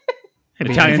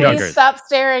 Maybe Italian he, Please Dunkers. stop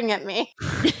staring at me."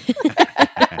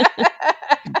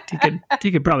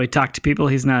 he could probably talk to people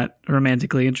he's not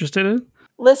romantically interested in.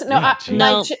 Listen, no, Yeah, geez.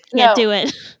 No, can't do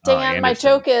it. Dan, my Anderson.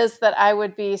 joke is that I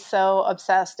would be so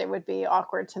obsessed it would be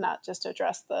awkward to not just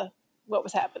address what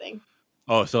was happening.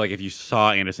 Oh, so like if you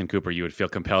saw Anderson Cooper, you would feel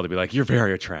compelled to be like, "You're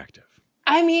very attractive."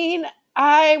 I mean,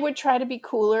 I would try to be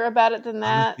cooler about it than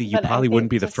that. Honestly, you but I probably wouldn't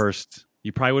think be the just- first.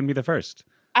 You probably wouldn't be the first.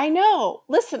 I know.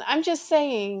 Listen, I'm just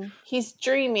saying he's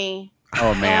dreamy.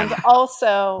 Oh man. And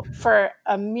also, for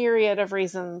a myriad of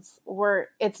reasons,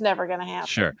 it's never going to happen.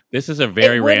 Sure. This is a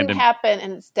very it wouldn't random. happen,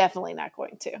 and it's definitely not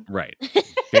going to. Right.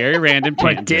 Very random. But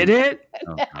tangent. did it?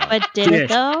 Oh, God. But did it Dish.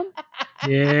 though?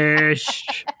 Yes.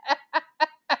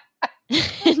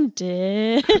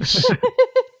 Dish.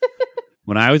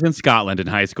 When I was in Scotland in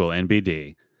high school,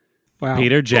 NBD, Wow.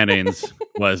 Peter Jennings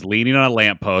was leaning on a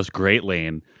lamppost, great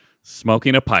lean,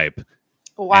 smoking a pipe.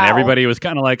 Wow. And everybody was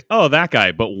kind of like, "Oh, that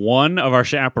guy." But one of our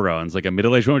chaperones, like a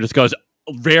middle-aged woman, just goes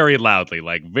very loudly,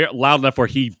 like very loud enough where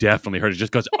he definitely heard it,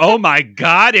 just goes, "Oh my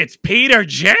God, it's Peter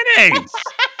Jennings."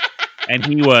 And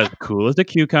he was cool as a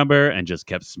cucumber and just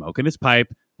kept smoking his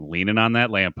pipe, leaning on that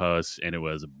lamppost, and it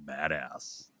was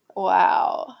badass.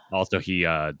 Wow. Also, he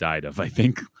died of, I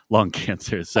think, lung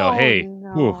cancer. So, Oh, hey,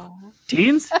 no. whew.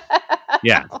 Teens?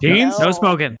 Yeah, teens, No. No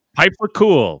smoking. pipes were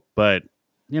cool, but,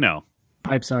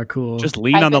 Pipes are cool. just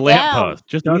lean Pipe on the it down. lamppost.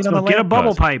 Just Don't lean on the smoke. Get a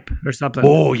bubble lamppost. pipe or something.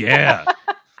 Oh, yeah.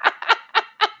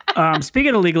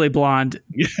 Speaking of Legally Blonde,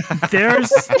 there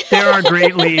are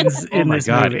great leads Oh in my this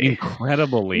God, movie.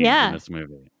 incredible lead Yeah. in this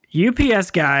movie.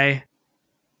 UPS guy,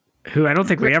 who I don't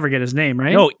think we ever get his name,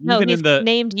 right? No, No, even he's in the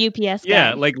named UPS guy.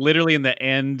 yeah, like literally in the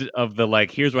end of the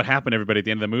like, here's what happened, everybody. At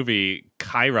the end of the movie,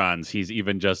 Chiron's, he's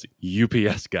even just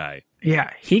UPS guy.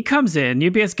 Yeah, he comes in.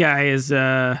 UPS guy is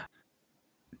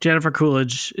Jennifer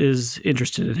Coolidge is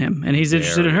interested in him, and he's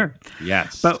interested in her.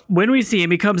 Yes, But when we see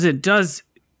him, he comes in, does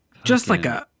just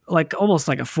Okay. like almost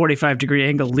like a 45-degree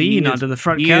angle lean onto the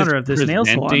front counter of this nail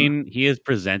salon. He is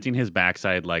presenting his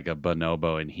backside like a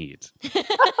bonobo in heat.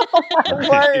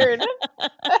 Word.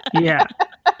 Yeah,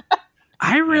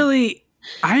 I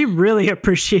really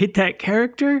appreciate that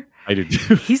character. I do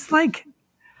too. He's like,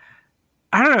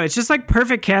 I don't know. It's just like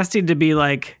perfect casting to be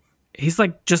like, he's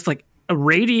like just like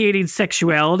radiating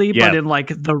sexuality, Yeah. but in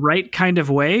like the right kind of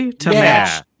way to Yeah.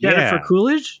 match Jennifer Yeah.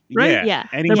 Coolidge, right? Yeah.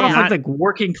 And They're he's both not, like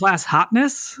working class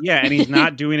hotness. yeah, and he's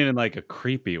not doing it in like a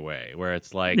creepy way where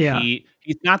it's like Yeah.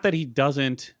 he's not that he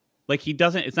doesn't like he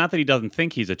doesn't. It's not that he doesn't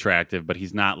think he's attractive, but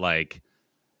he's not like.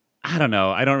 I don't know.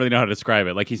 I don't really know how to describe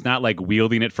it. Like he's not like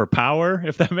wielding it for power,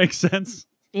 if that makes sense.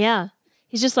 Yeah.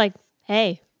 He's just like,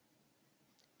 hey.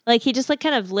 Like he just like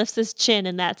kind of lifts his chin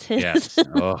and that's his Yes.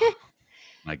 Oh,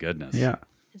 my goodness. Yeah.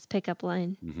 his pickup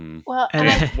line. Mm-hmm.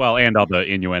 Well, And all the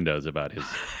innuendos about his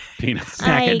penis.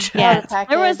 Package. I guess. Package.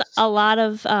 There was a lot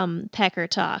of pecker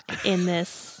talk in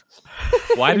this.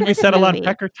 Why did we this settle on movie.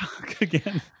 pecker talk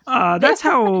again? That's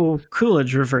how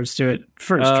Coolidge refers to it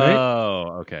first, right?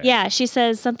 Oh, okay. Yeah, she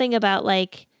says something about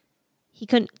like he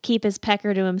couldn't keep his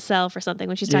pecker to himself or something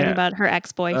when she's talking Yeah. about her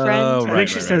ex-boyfriend. Oh, I right, think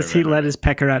she says he let his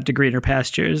pecker out to greener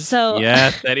pastures. So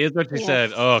Yes, that is what she Yes.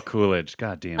 said. Oh, Coolidge.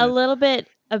 God damn a it. little bit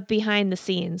of behind the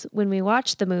scenes. When we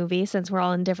watched the movie, since we're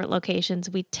all in different locations,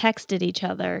 we texted each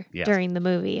other Yes. during the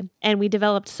movie, and we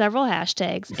developed several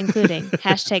hashtags, including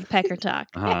hashtag pecker talk.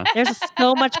 Uh-huh. There's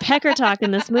so much pecker talk in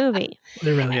this movie.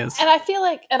 There really is. and I feel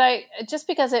like, just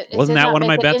because it Wasn't did that not one of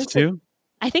my make it bets into- too?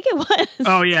 I think it was.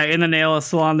 Oh, yeah. In the nail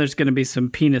salon, there's going to be some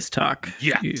penis talk.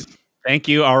 Yes. Thank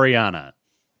you, Ariana.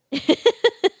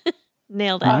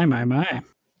 Nailed it. My.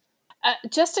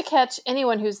 Just to catch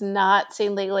anyone who's not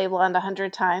seen Legally Blonde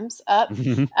 100 times up,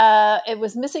 it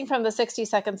was missing from the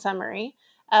 60-second summary.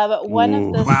 But one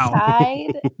of the Wow.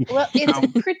 side, well,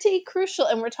 it's pretty crucial,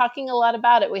 and we're talking a lot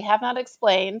about it. We have not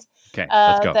explained Okay,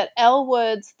 let's go. that Elle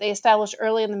Woods, they established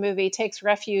early in the movie, takes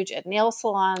refuge at nail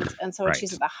salons. And so when Right.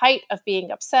 she's at the height of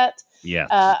being upset Yes.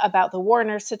 about the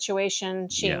Warner situation,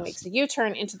 she Yes. makes a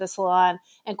U-turn into the salon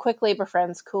and quickly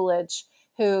befriends Coolidge,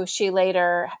 who she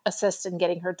later assists in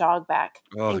getting her dog back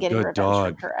Oh, and getting good revenge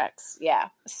dog. from her ex. Yeah.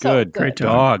 So Good. Great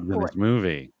dog in this Great.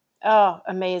 movie. Oh,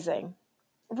 amazing.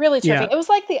 Really terrific. Yeah. It was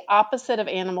like the opposite of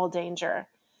Animal Danger.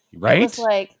 Right? It was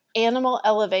like animal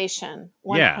elevation,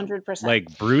 100%.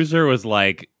 Like Bruiser was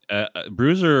like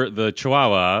Bruiser the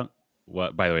Chihuahua.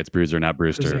 What? By the way, it's Bruiser, not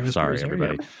Brewster. Bruiser is Sorry, Bruiser,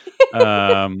 everybody.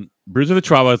 Bruiser the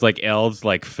Chihuahua is like Elle's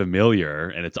like familiar,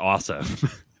 and it's awesome.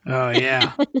 Oh,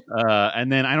 yeah. And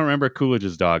then I don't remember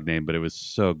Coolidge's dog name, but it was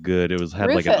so good. It had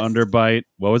like an Rufus. underbite.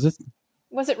 What was it?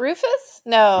 Was it Rufus? I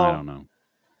No. don't know.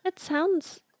 It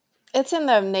sounds It's in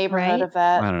the neighborhood Right? of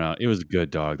that. I don't know. It was a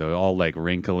good dog though. All like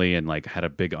wrinkly and like had a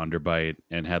big underbite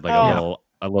and had like Oh.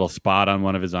 a little spot on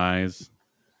one of his eyes.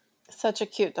 Such a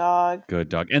cute dog. Good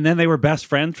dog. And then they were best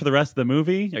friends for the rest of the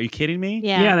movie. Are you kidding me?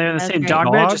 yeah. Yeah, they're in the that's same great.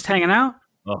 dog bed, Dog? just hanging out.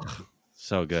 Oh,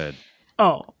 so good.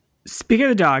 Oh, speaking of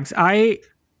the dogs, I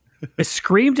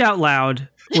screamed out loud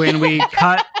when we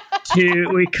cut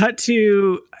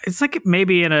to it's like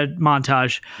maybe in a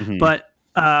montage, Mhm. but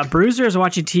Bruiser is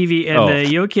watching TV and Oh. the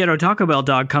Yokiero Taco Bell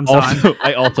dog comes on, Also,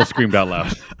 I also screamed out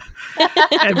loud.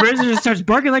 and Bruiser just starts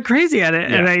barking like crazy at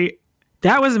it, and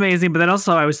that was amazing. But then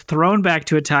also I was thrown back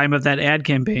to a time of that ad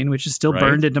campaign, which is still Right.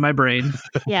 burned into my brain.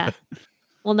 Yeah.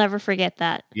 We'll never forget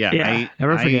that. Yeah, Yeah,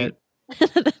 never forget.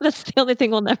 That's the only thing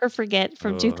we'll never forget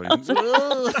from 2000.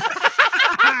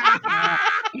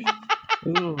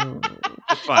 Ooh.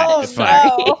 It's fine. Oh, it's fine.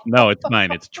 no. No, it's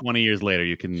fine. It's 20 years later.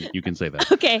 You can say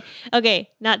that. Okay,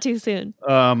 not too soon.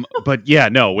 But yeah,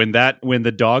 no. When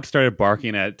the dog started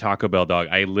barking at Taco Bell dog,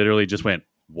 I literally just went,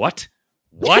 "What?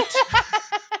 What?"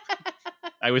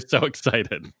 I was so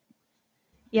excited.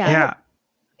 Yeah.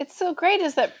 It's so great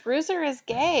is that Bruiser is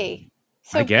gay.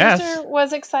 So I guess. Bruiser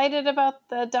was excited about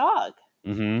the dog.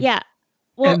 Mm-hmm. Yeah.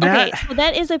 Well, And okay, that- so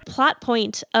that is a plot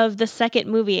point of the second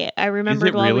movie. I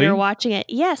remembered while we really? were watching it.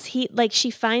 Yes,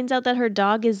 she finds out that her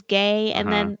dog is gay,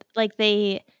 and then like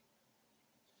they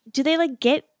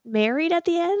get married at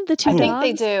the end? The two I dogs.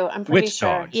 think they do. I'm pretty Which sure.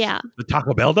 dogs? Yeah. The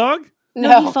Taco Bell dog?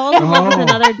 No, he falls in love with Oh.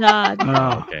 another dog.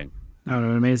 Oh, Okay. that would have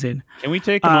been amazing. Can we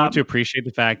take a moment to appreciate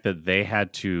the fact that they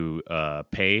had to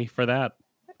pay for that?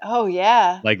 Oh,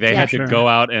 yeah. Like they Yeah. had to Sure. go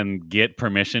out and get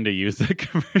permission to use the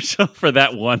commercial for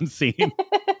that one scene?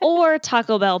 Or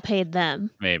Taco Bell paid them.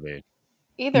 Maybe.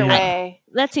 Either Yeah. way.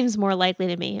 That seems more likely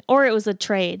to me. Or it was a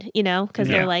trade, because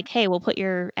Yeah. they're like, hey, we'll put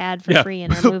your ad for free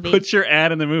in our movie. Put your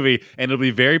ad in the movie, and it'll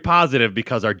be very positive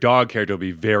because our dog character will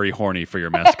be very horny for your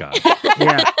mascot.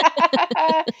 Yeah.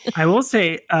 I will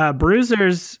say,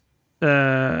 Bruiser's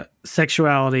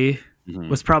sexuality Mhm.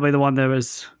 was probably the one that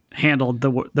was handled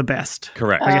the best.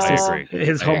 Correct. I guess guess I agree.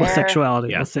 His I agree. homosexuality,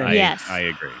 we'll Yes, say. Yes. I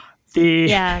agree. The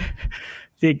Yeah.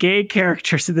 the gay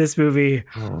characters in this movie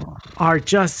are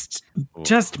just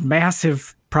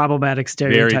massive problematic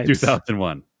Very stereotypes.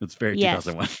 2001. It's very Yes.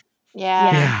 2001.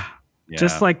 Yeah. Yeah. Yeah.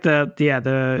 Just like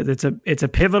it's a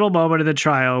pivotal moment in the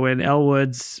trial when Elle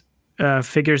Woods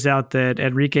figures out that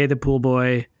Enrique the pool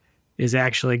boy is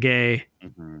actually gay,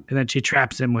 Mhm. and then she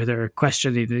traps him with her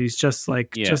questioning. And he's just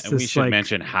like, Yeah, just and we this should like,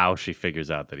 mention how she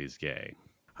figures out that he's gay.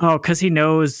 oh, because he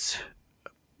knows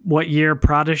what year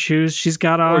Prada shoes she's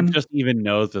got or on. just even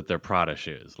knows that they're Prada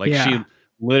shoes. Like Yeah. she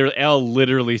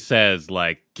literally says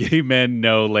like, gay men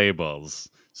know labels,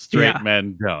 straight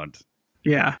men don't.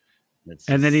 Yeah.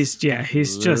 And then he's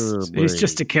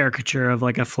just a caricature of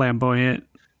like a flamboyant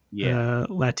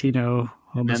Latino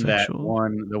homosexual.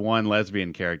 And the one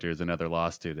lesbian character is another law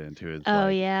student who is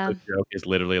the joke is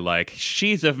literally like,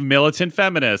 she's a militant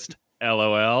feminist.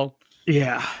 LOL.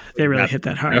 Yeah, they really hit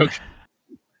that hard. Joke.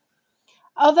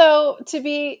 Although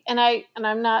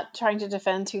I'm not trying to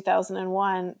defend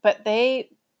 2001, but they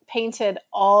painted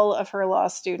all of her law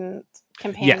student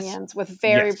companions with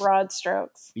very broad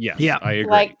strokes. Yes, yeah, I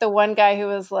agree. Like the one guy who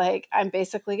was like, I'm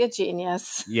basically a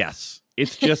genius. Yes.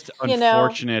 It's just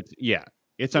unfortunate. Yeah.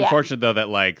 It's unfortunate though that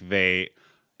like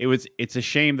it's a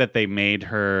shame that they made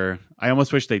her. I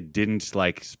almost wish they didn't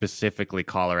like specifically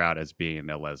call her out as being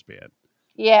a lesbian.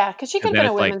 Yeah, because she could have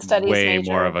been a women's studies way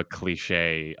major. more of a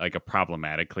cliche, like a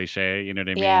problematic cliche. You know what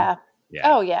I mean? Yeah. Yeah.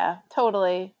 Oh yeah,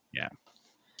 totally. Yeah.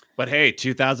 But hey,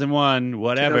 2001,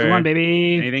 whatever. 2001,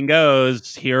 baby. Anything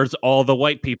goes. Here's all the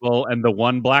white people and the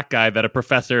one black guy that a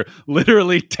professor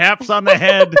literally taps on the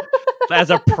head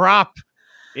as a prop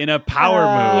in a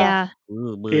power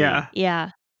move.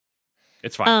 Yeah.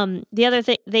 It's fine. The other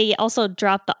thing, they also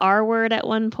dropped the R word at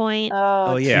one point.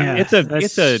 Oh yeah. It's a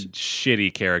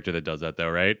shitty character that does that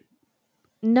though, right?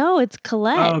 No, it's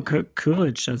Colette. Oh,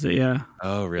 Coolidge does it, yeah.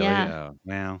 Oh, really? Yeah. Oh,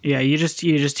 wow. Yeah, you just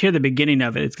hear the beginning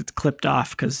of it. It gets clipped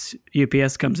off because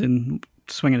UPS comes in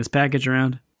swinging his package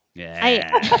around. Yeah.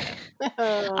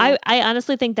 I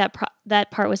honestly think that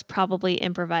that part was probably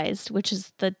improvised, which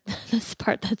is this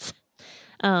part that's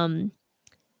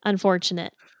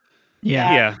unfortunate.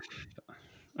 Yeah.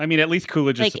 I mean, at least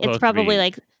Coolidge is supposed to be... It's probably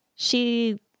like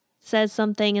she says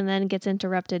something and then gets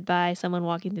interrupted by someone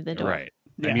walking through the door. Right.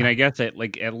 Yeah. I mean, I guess at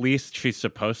least she's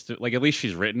supposed to, like, at least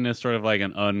she's written as sort of like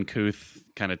an uncouth,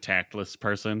 kind of tactless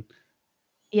person.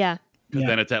 Yeah. Because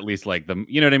then it's at least like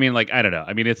you know what I mean? Like, I don't know.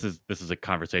 I mean, this is a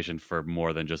conversation for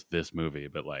more than just this movie,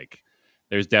 but like,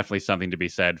 there's definitely something to be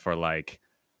said for like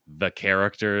the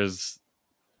character's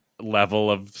level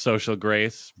of social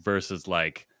grace versus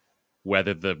like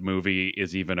whether the movie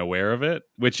is even aware of it,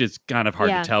 which is kind of hard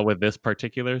to tell with this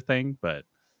particular thing, but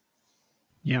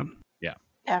yeah.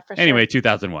 Yeah, for sure. Anyway,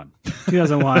 2001.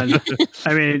 2001.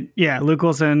 I mean, Luke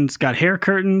Wilson's got hair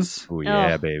curtains. Oh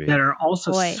yeah, baby. That are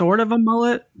also sort of a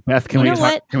mullet. Beth, can we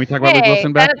talk about Luke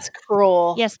Wilson, Beth? That's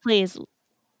cruel. Yes, please.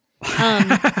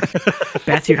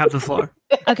 Beth, you have the floor.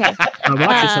 Okay.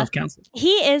 Watch yourself, counsel.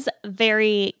 He is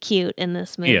very cute in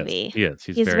this movie. He is.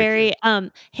 He's very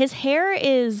cute. His hair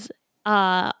is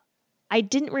I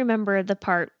didn't remember the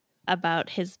part about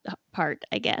his part,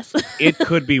 I guess. It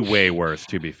could be way worse,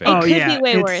 to be fair. It could be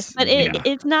way worse, but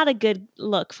it's not a good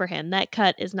look for him. That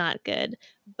cut is not good.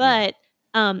 But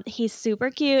he's super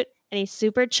cute and he's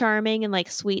super charming and like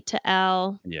sweet to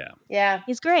Elle. Yeah. Yeah.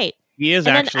 He's great. He is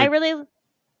and then I really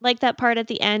like that part at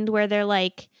the end where they're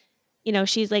like, you know,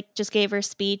 she's like just gave her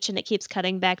speech and it keeps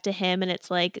cutting back to him and it's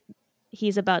like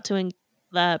he's about to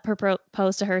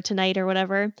propose to her tonight or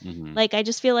whatever. Mm-hmm. Like, I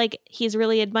just feel like he's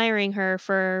really admiring her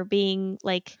for being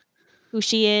like who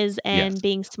she is and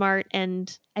being smart.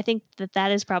 And I think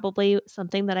that is probably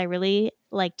something that I really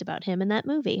liked about him in that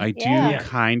movie. I do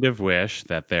kind of wish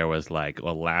that there was like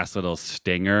a last little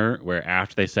stinger where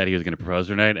after they said he was going to propose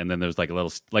tonight, and then there's like a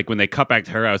little, like when they cut back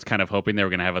to her, I was kind of hoping they were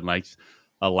going to have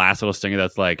a last little stinger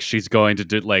that's like, she's going to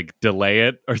delay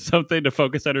it or something to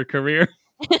focus on her career.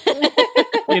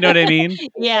 You know what I mean?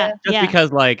 Yeah. Just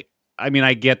because, like, I mean,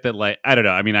 I get that, like, I don't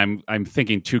know. I mean, I'm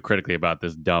thinking too critically about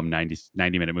this dumb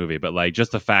 90-minute movie, but like,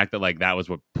 just the fact that like that was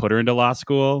what put her into law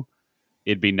school.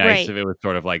 It'd be nice if it was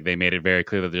sort of like they made it very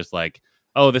clear that they're just like,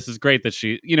 oh, this is great that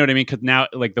she, you know what I mean? Because now,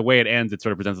 like, the way it ends, it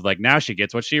sort of presents it like now she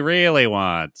gets what she really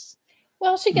wants.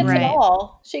 Well, she gets it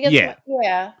all. She gets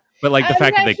But like the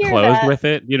fact that they closed with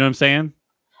it, you know what I'm saying?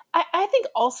 I think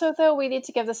also, though, we need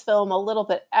to give this film a little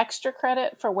bit extra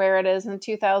credit for where it is in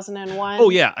 2001. Oh,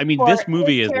 yeah. I mean, this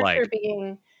movie is like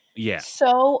being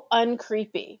so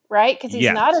uncreepy, right? Because he's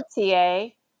not a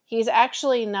TA. He's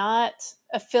actually not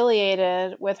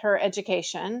affiliated with her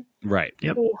education. Right.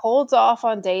 Yep. He holds off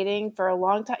on dating for a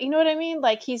long time. You know what I mean?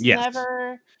 Like, he's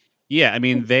never... Yeah, I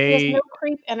mean, he has no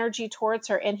creep energy towards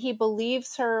her. And he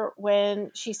believes her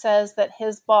when she says that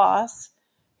his boss...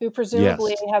 who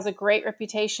presumably has a great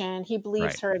reputation, he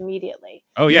believes her immediately.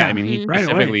 Oh yeah, I mean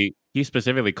he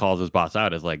specifically calls his boss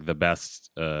out as like the best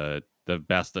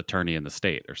attorney in the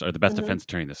state, or the best defense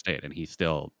attorney in the state, and he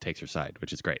still takes her side,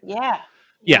 which is great. Yeah.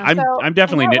 I'm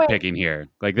definitely nitpicking here.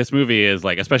 Like this movie is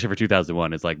like, especially for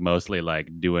 2001, it's like mostly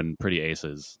like doing pretty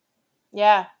aces.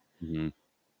 Yeah. Mm-hmm.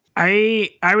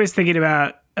 I was thinking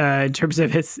about in terms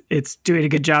of it's doing a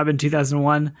good job in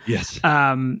 2001. Yes.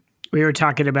 We were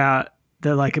talking about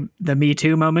the Me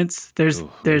Too moments. There's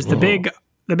the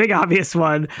big obvious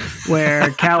one where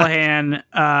Callahan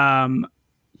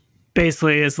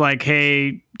basically is like,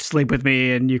 hey, sleep with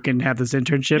me and you can have this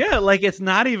internship. Yeah, like it's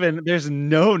not even, there's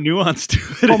no nuance to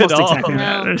it Almost at all. exactly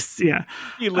that. Yeah.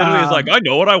 He literally is like, I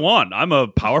know what I want. I'm a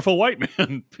powerful white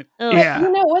man. Yeah.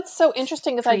 You know what's so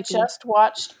interesting is I Creepy. just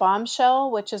watched Bombshell,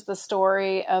 which is the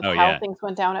story of how things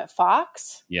went down at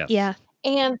Fox. Yes. Yeah.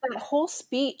 And that whole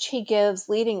speech he gives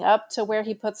leading up to where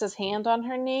he puts his hand on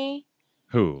her knee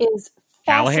Who? is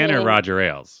Callahan fascinating. or Roger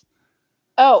Ailes?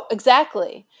 Oh,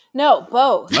 exactly. No,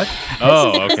 both. What?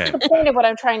 Oh, This okay. is the point of what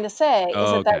I'm trying to say is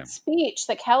Oh, that okay. speech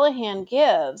that Callahan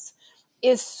gives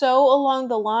is so along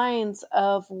the lines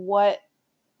of what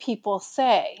people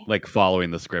say. Like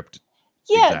following the script.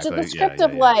 Yeah, Exactly. just the script Yeah,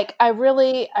 of yeah. like, I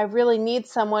really need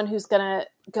someone who's gonna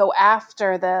go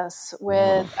after this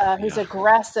with who's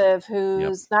aggressive,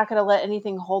 who's not gonna let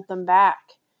anything hold them back.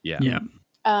 Yeah. Yeah.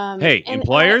 Hey, and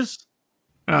employers,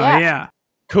 Oh, Yeah. yeah.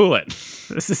 cool it.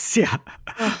 This is,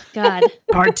 Oh, God.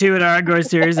 part 2 in our ongoing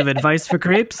series of Advice for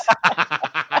Creeps.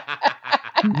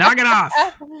 Knock it off.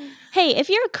 Hey, if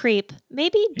you're a creep,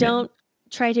 maybe don't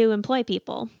try to employ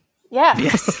people. yeah.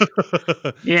 Yes.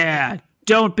 Yeah.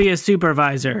 Don't be a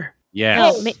supervisor.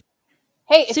 Yes. No,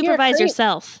 Hey, if you're a supervise creep,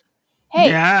 yourself. hey,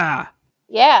 Yeah.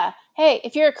 yeah. Hey,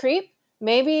 if you're a creep,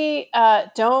 maybe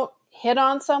don't hit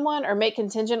on someone or make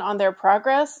contingent on their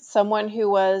progress. Someone who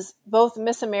was both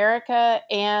Miss America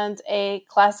and a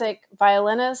classic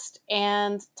violinist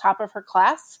and top of her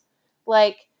class.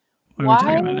 Like, What are we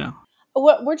talking about now?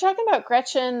 What we're talking about,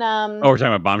 Gretchen. Oh, we're talking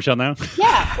about Bombshell now?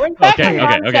 Yeah, we're back Okay, on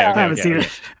okay, Bombshell. I haven't seen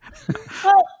it.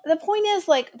 Well, the point is,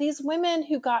 like, these women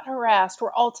who got harassed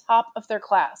were all top of their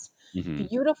class. Mhm.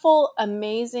 Beautiful,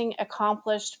 amazing,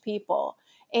 accomplished people.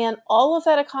 And all of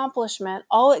that accomplishment,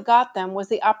 all it got them was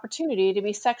the opportunity to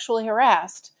be sexually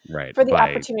harassed Right. for the by-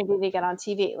 opportunity to get on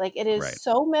TV. Like, it is Right.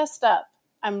 so messed up.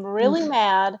 I'm really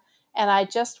mad. And I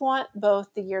just want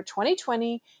both the year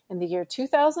 2020 and the year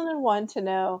 2001 to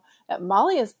know that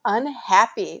Molly is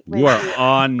unhappy with You are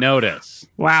on notice.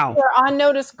 Wow. You're on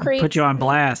notice, creeps. Put you on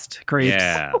blast, creeps.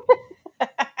 Yeah.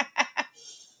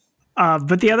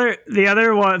 But the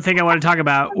other one thing I want to talk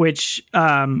about, which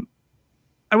I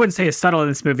wouldn't say is subtle in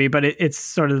this movie, but it's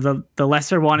sort of the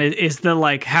lesser one, is the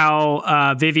like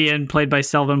how Vivian, played by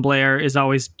Selma Blair, is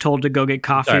always told to go get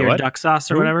coffee Sorry, or what? duck sauce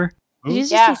or Who? whatever. Did you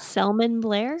just Yeah. say Selman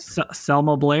Blair?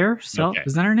 Selma Blair? Okay.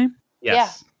 Is that her name?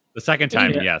 Yes. The second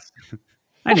time, Yeah. yes.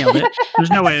 I nailed it. There's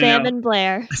no way to know. Salmon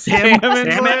Blair. Sam Sam and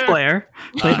and Blair,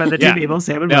 played by the two yeah. people,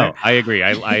 Sam and No, Blair. I agree.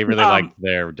 I really Um, liked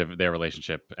their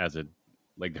relationship as a,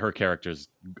 like, her character's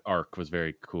arc was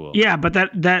very cool. Yeah, but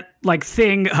that like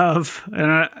thing of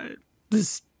this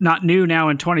is not new now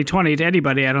in 2020 to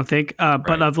anybody, I don't think. But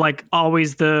Right. of like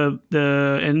always the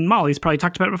and Molly's probably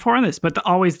talked about it before on this, but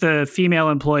always the female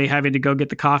employee having to go get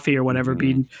the coffee or whatever,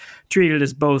 being treated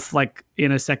as both like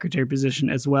in a secretary position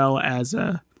as well as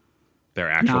a Their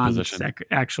actual position.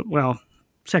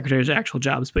 secretary's actual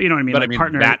jobs, but you know what I mean, But like I mean,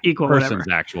 partner, that equal, person's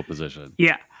whatever. actual position.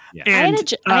 Yeah. Yeah.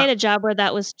 And I had a job where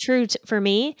that was true for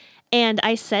me, and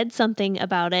I said something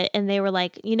about it, and they were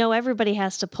like, everybody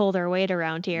has to pull their weight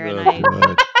around here, and I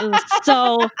was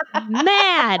so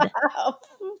mad.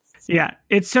 yeah,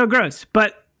 it's so gross.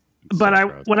 But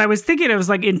gross. what I was thinking, I was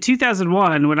like in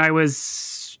 2001 when I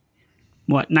was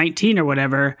 19 or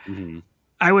whatever, Mhm.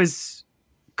 I was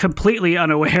completely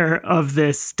unaware of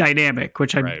this dynamic,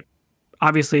 which I Right.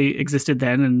 obviously existed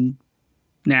then and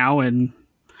now, and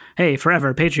hey,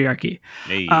 forever patriarchy.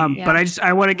 Hey. Yeah. But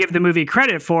I want to give the movie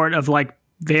credit for it, of like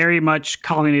very much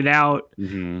calling it out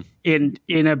Mhm.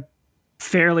 in a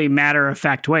fairly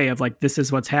matter-of-fact way of like, this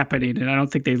is what's happening. And I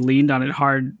don't think they leaned on it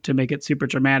hard to make it super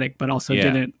dramatic, but also Yeah.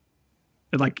 didn't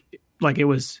like it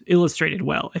was illustrated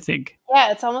well, I think.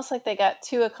 Yeah, it's almost like they got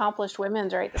two accomplished women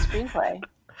to write the screenplay.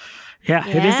 Yeah,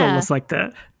 it is Yeah. almost like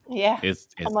that. Yeah, Is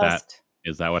almost.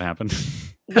 that what happened?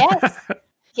 Yes.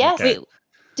 Yes. Okay.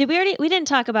 Wait, we didn't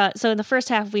talk about, so in the first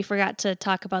half, we forgot to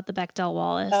talk about the Bechdel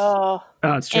Wallace. Oh,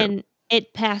 Oh, it's true. And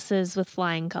it passes with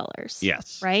flying colors.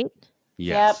 Yes. Right?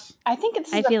 Yes. yep. I think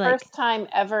this I is the feel like- first time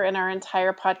ever in our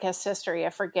entire podcast history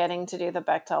of forgetting to do the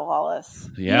Bechdel Wallace.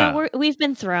 Yeah. We've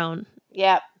been thrown.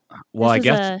 Yep. Well, I This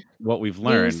is guess a what we've New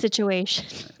learned. situation.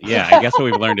 Yeah, I guess what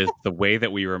we've learned is the way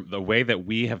that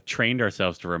we have trained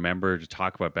ourselves to remember to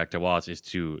talk about Bechdel Wallace is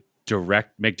to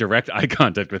make direct eye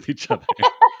contact with each other.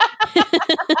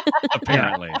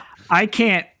 Apparently. I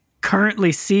can't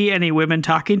currently see any women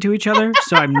talking to each other,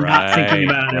 so I'm not thinking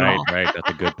about it at all. Right. That's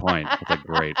a good point. That's a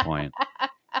great point.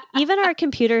 Even our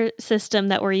computer system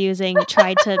that we're using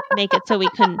tried to make it so we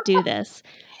couldn't do this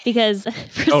because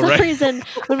for some reason,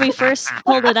 when we first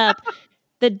pulled it up,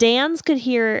 the Dans could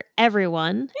hear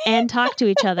everyone and talk to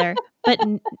each other, but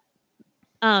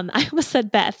I almost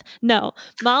said Beth. No,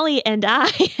 Molly and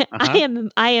I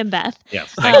am Beth.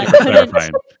 Yes, thank you for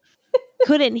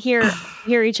couldn't hear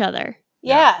each other.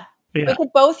 Yeah. We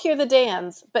could both hear the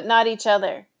Dans, but not each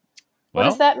other. What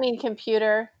does that mean,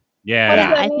 computer? Yeah. What does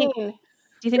that mean?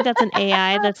 Do you think that's an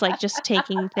AI that's like just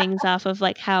taking things off of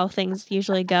like how things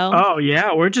usually go? Oh yeah,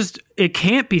 it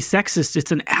can't be sexist.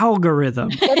 It's an algorithm.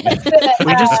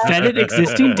 We just fed it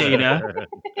existing data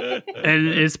and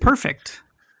it's perfect.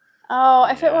 Oh,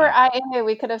 if it were IA,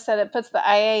 we could have said it puts the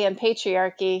IA in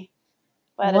patriarchy.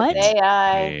 But what? It's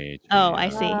AI. Oh, I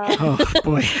see. Oh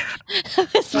boy.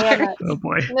 Oh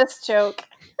boy. This joke.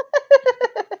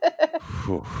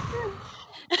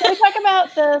 Can we talk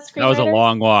about the screenwriter? That was a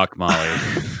long walk, Molly.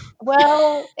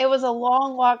 Well, it was a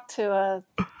long walk to a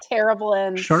terrible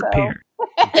end. Short pier.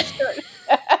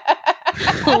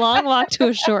 A long walk to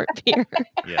a short pier.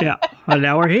 Yeah. Well,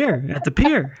 now we're here at the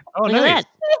pier. Oh, look at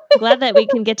that. Glad that we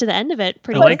can get to the end of it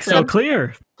pretty quickly. So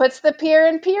clear. Puts the pier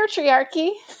in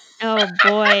patriarchy. Oh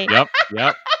boy. Yep.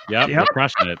 You're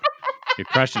crushing it. You're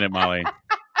crushing it, Molly.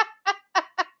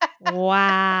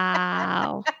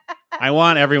 Wow. I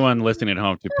want everyone listening at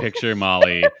home to picture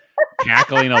Molly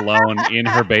cackling alone in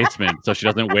her basement so she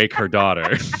doesn't wake her daughter.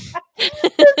 This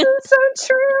is so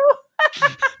true.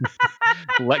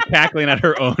 Cackling at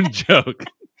her own joke.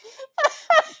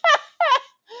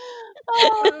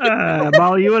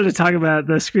 Molly, you wanted to talk about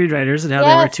the screenwriters and how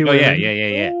they were two women.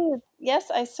 Yeah.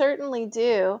 Yes, I certainly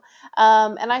do.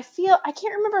 And I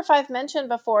can't remember if I've mentioned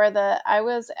before that I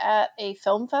was at a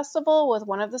film festival with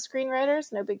one of the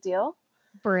screenwriters. No big deal.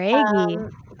 Braggy.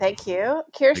 Thank you.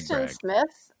 Kirsten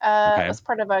Smith was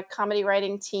part of a comedy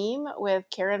writing team with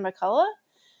Karen McCullough.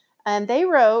 And they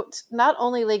wrote not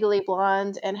only Legally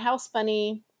Blonde and House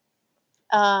Bunny,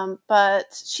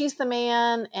 but She's the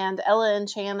Man and Ella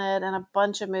Enchanted and a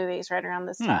bunch of movies right around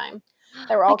this time.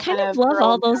 They were all I kind of love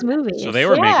all those movies. So they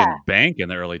were making bank in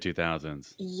the early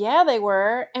 2000s. Yeah, they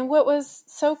were. And what was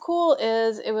so cool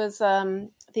is it was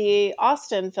the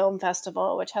Austin Film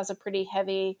Festival, which has a pretty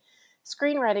heavy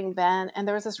screenwriting bent. And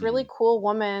there was this really cool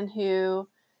woman who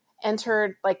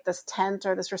entered like this tent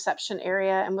or this reception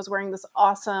area and was wearing this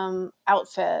awesome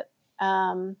outfit.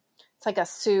 It's like a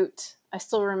suit. I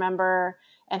still remember,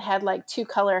 and had like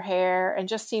 2-color hair and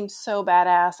just seemed so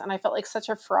badass. And I felt like such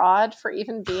a fraud for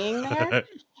even being there.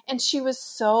 And she was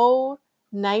so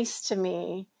nice to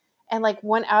me and like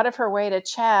went out of her way to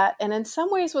chat. And in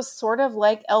some ways was sort of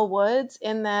like Elle Woods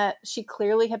in that she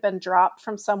clearly had been dropped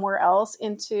from somewhere else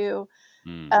into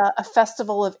a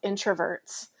festival of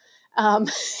introverts. And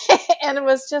it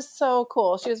was just so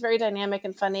cool. She was very dynamic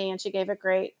and funny, and she gave a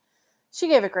great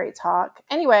talk.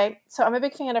 Anyway, so I'm a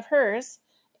big fan of hers.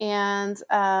 And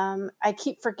I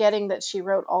keep forgetting that she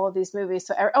wrote all of these movies.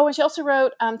 So, and she also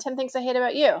wrote 10 Things I Hate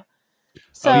About You.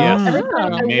 So every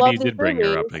time I maybe love you these did bring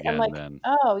movies, her up again. I'm like, then.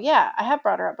 oh yeah, I have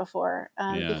brought her up before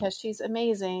because she's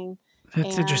amazing.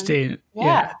 That's interesting.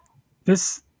 Yeah.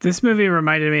 This movie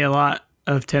reminded me a lot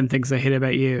of 10 Things I Hate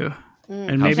About You.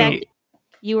 And maybe. In fact,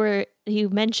 you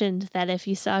mentioned that if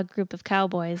you saw a group of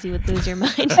cowboys, you would lose your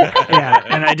mind. Yeah,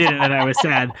 and I didn't, and I was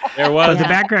sad. But the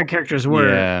background characters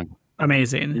were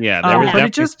amazing. Yeah, there was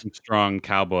definitely some strong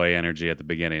cowboy energy at the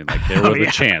beginning. Like there was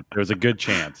a chance. There was a good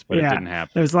chance, but it didn't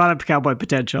happen. There was a lot of cowboy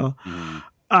potential.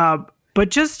 But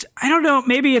just I don't know,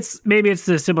 maybe it's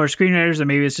the similar screenwriters, or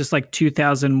maybe it's just like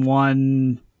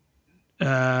 2001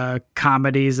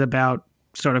 comedies about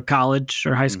sort of college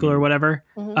or high school or whatever.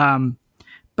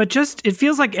 But just it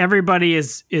feels like everybody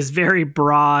is very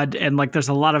broad, and like there's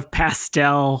a lot of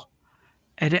pastel,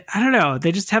 and I don't know,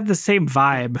 they just have the same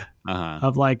vibe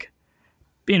of like,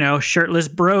 you know, shirtless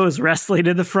bros wrestling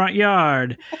in the front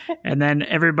yard, and then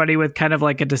everybody with kind of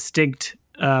like a distinct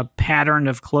pattern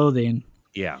of clothing.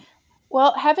 Yeah.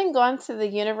 Well, having gone to the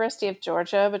University of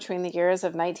Georgia between the years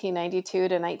of 1992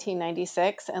 to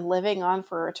 1996 and living on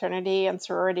Fraternity and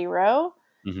Sorority Row,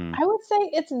 I would say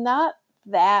it's not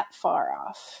that far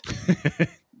off.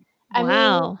 I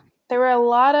mean, there were a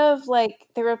lot of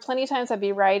there were plenty of times I'd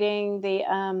be riding the,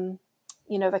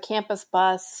 the campus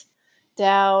bus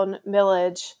down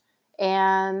Millage,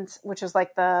 which is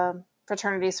like the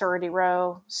Fraternity Sorority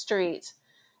Row street.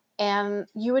 And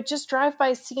you would just drive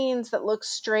by scenes that look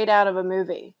straight out of a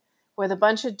movie with a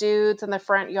bunch of dudes in the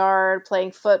front yard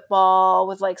playing football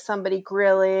with like somebody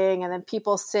grilling and then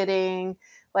people sitting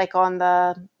like on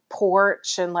the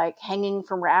porch and like hanging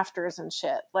from rafters and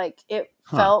shit. Like it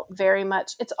felt very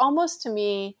much, it's almost to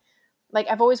me like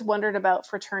I've always wondered about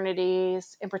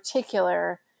fraternities in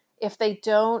particular, if they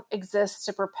don't exist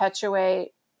to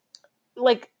perpetuate,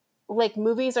 like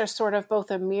movies are sort of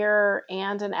both a mirror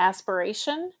and an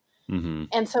aspiration. Mm-hmm.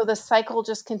 And so the cycle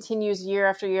just continues year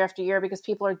after year after year because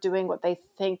people are doing what they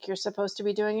think you're supposed to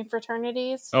be doing in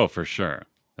fraternities. Oh, for sure.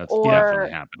 That's or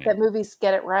definitely happening. That movies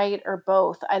get it right or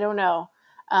both. I don't know.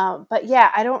 But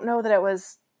yeah, I don't know that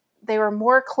they were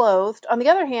more clothed. On the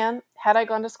other hand, had I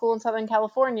gone to school in Southern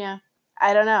California,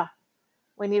 I don't know.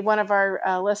 We need one of our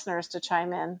listeners to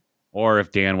chime in. Or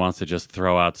if Dan wants to just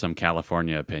throw out some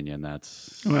California opinion,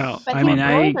 that's... Well, But I mean,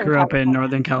 I Northern grew up in California.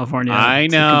 Northern California. I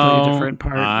It's know. a completely different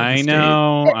part of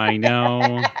I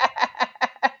know.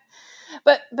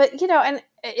 But and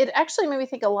it actually made me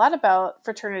think a lot about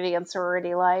fraternity and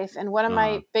sorority life. And one of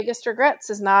my biggest regrets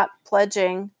is not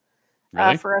pledging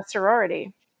Really? for a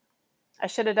sorority. I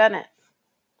should have done it.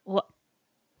 Well,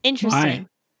 interesting.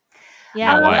 Why?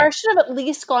 Yeah. Why? Or I should have at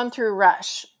least gone through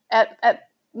Rush. At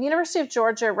University of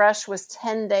Georgia, Rush was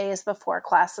 10 days before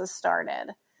classes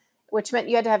started, which meant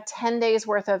you had to have 10 days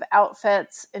worth of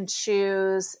outfits and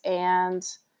shoes and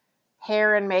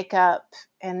hair and makeup.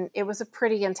 And it was a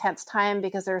pretty intense time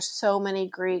because there's so many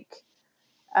Greek,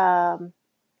 what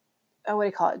do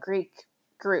you call it? Greek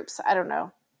groups. I don't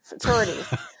know. Sororities.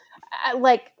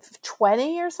 Like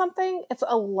 20 or something. It's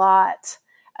a lot.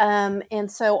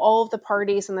 And so all of the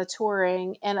parties and the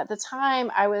touring. And at the time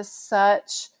I was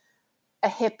such a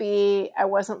hippie. I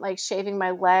wasn't like shaving my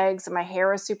legs and my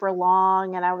hair was super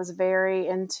long. And I was very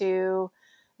into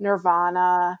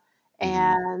Nirvana.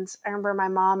 And I remember my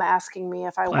mom asking me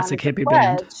if I Classic wanted to hippie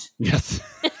pledge. band. Yes.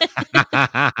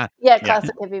 Yeah,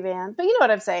 classic hippie band. But you know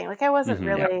what I'm saying? Like I wasn't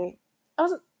Mhm. I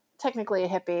wasn't technically a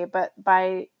hippie, but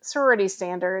by sorority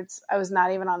standards, I was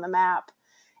not even on the map.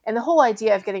 And the whole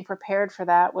idea of getting prepared for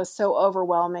that was so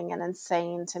overwhelming and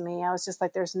insane to me. I was just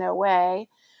like, there's no way.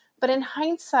 But in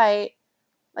hindsight,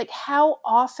 like how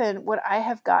often would I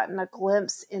have gotten a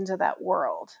glimpse into that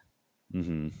world?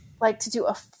 Mm-hmm. Like to do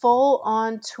a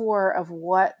full-on tour of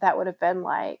what that would have been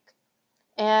like.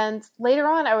 And later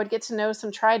on, I would get to know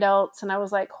some tri-delts, and I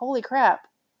was like, holy crap,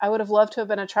 I would have loved to have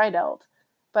been a tri-delt.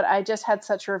 But I just had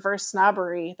such reverse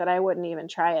snobbery that I wouldn't even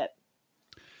try it.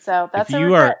 So that's If a you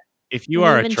regret. are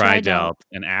a Even tri-delt, tri-delt.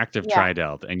 an active Yeah.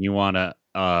 tri-delt, and you want to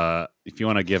if you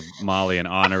want to give Molly an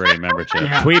honorary membership,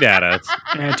 Yeah. tweet at us.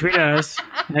 Tweet us.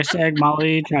 Hashtag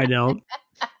Molly Tridelt.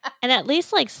 And at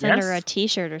least like send her Yes. a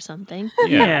t-shirt or something.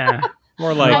 Yeah.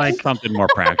 Or like Like- something more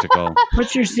practical.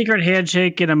 Put your secret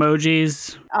handshake in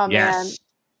emojis. Oh, man. Yes.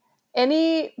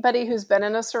 Anybody who's been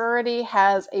in a sorority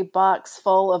has a box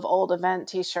full of old event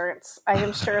t-shirts. I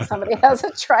am sure somebody has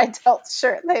a tri-delt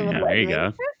shirt they would Yeah, let There you me.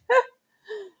 go.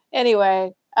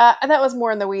 Anyway, that was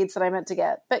more in the weeds than I meant to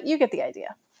get, but you get the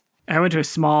idea. I went to a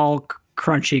small,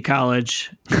 crunchy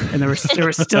college, and there was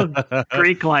still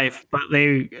Greek life, but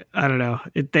I don't know,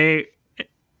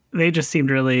 they just seemed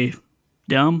really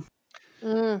dumb.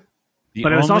 Mm.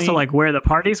 But it was also like where the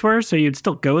parties were, so you'd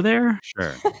still go there.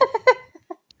 Sure.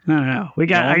 I don't know. I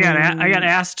got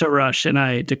asked to Rush, and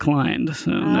I declined,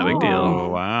 so no big Oh deal.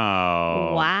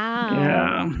 wow. Wow.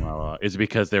 Yeah. Well, is it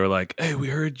because they were like, "Hey, we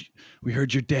heard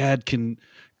your dad can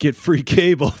get free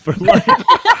cable for life."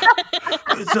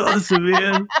 It's awesome,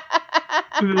 man.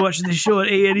 We've been watching the show at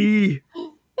A&E.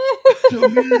 So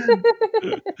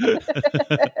good.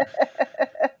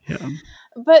 Yeah.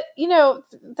 But,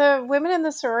 the women in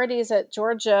the sororities at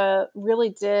Georgia really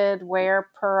did wear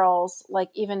pearls, like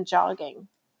even jogging.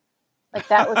 Like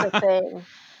that was a thing.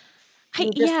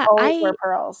 You just always wear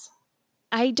pearls.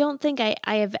 I don't think I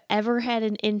have ever had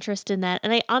an interest in that.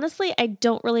 And I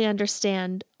don't really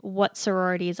understand what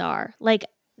sororities are. Like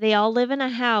they all live in a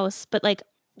house, but like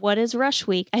what is Rush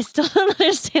Week? I still don't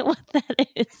understand what that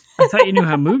is. I thought you knew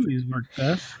how movies work,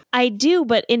 Beth. I do,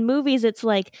 but in movies it's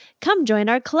like, come join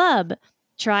our club.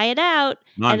 Try it out.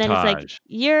 Montage. And then it's like,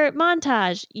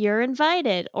 you're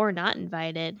invited or not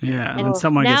invited. Yeah, And and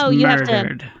someone gets now you have to-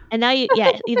 murdered. And now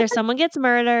either someone gets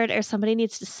murdered or somebody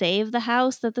needs to save the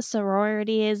house that the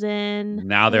sorority is in.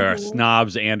 Now there are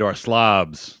snobs and or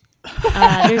slobs.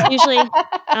 There's usually,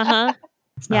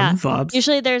 yeah. Slobs.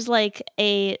 Usually there's like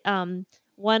a,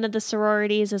 one of the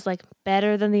sororities is like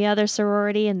better than the other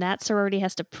sorority, and that sorority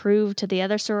has to prove to the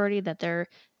other sorority that they're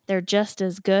just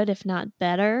as good, if not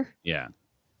better. Yeah.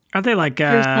 Aren't they like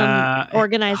There's some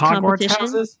organized Hogwarts competition.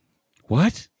 houses?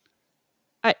 What?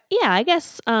 Yeah, I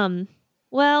guess.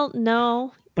 Well,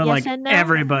 no, But yes like and no.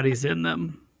 everybody's in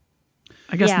them.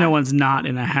 I guess Yeah. no one's not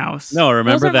in a house. No, Those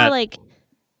remember are that? more like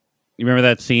You remember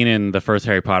that scene in the first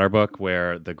Harry Potter book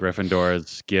where the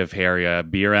Gryffindors give Harry a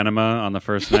beer enema on the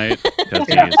first night? 'Cause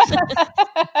he's-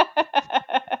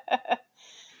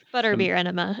 Butterbeer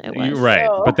enema. It was Right.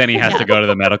 Oh. But then he has Yeah. to go to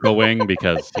the medical wing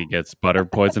because he gets butter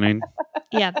poisoning.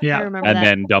 Yeah, Yeah. I remember And that.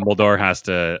 then Dumbledore has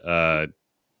to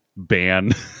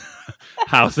ban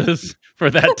houses for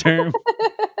that term.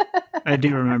 I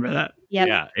do remember that. Yep.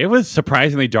 Yeah. It was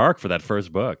surprisingly dark for that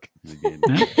first book.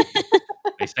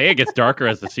 They say it gets darker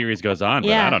as the series goes on, but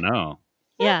Yeah. I don't know.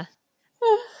 Yeah.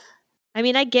 I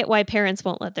mean, I get why parents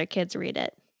won't let their kids read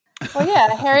it. Well,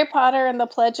 yeah, Harry Potter and the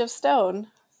Pledge of Stone.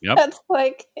 Yep. That's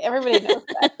like everybody knows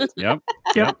that. Yep.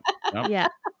 Yep. Yeah.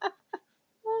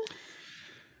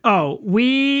 Oh,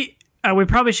 we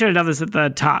probably should have done this at the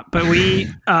top, but we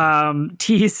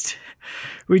teased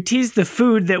the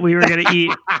food that we were going to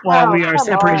eat while we are come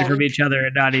separated on. from each other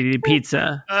and not eating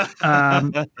pizza. I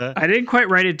didn't quite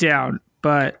write it down,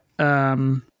 but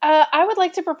I would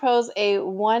like to propose a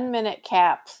 1-minute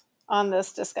cap on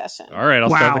this discussion. All right, I'll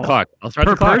start the Wow. clock. I'll start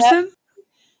per the clock. person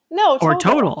No, or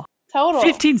total? Total.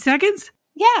 15 seconds?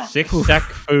 Yeah. 6 sec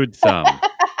food sum.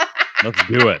 Let's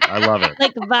do it. I love it.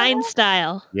 Like Vine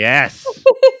style. Yes.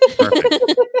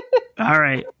 Perfect. All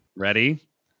right. Ready?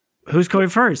 Who's going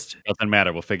first? Doesn't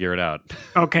matter. We'll figure it out.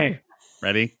 Okay.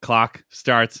 Ready? Clock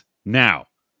starts now.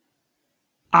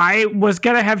 I was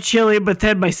going to have chili, but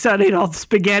then my son ate all the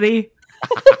spaghetti.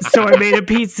 So I made a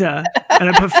pizza and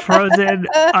I put frozen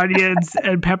onions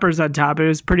and peppers on top. It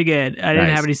was pretty good. I didn't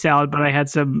Nice. have any salad, but I had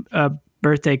some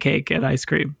birthday cake and ice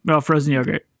cream. Well, frozen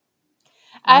yogurt.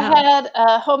 I Wow. had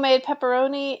a homemade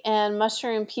pepperoni and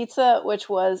mushroom pizza, which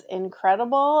was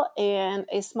incredible, and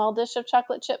a small dish of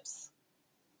chocolate chips.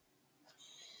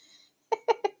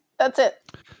 That's it.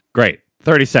 Great.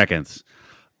 30 seconds.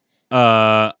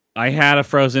 I had a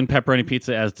frozen pepperoni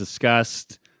pizza as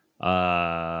discussed.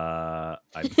 I'm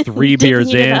 3 Didn't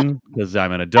beers heat it up. in because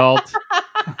I'm an adult.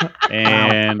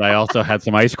 And I also had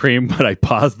some ice cream, but I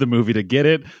paused the movie to get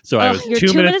it. So I Oh, was you're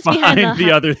 2 minutes behind the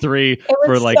the other 3 It was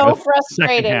for like so the second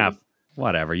frustrating. half.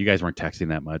 Whatever. You guys weren't texting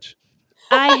that much.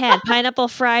 I had pineapple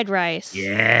fried rice.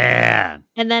 Yeah.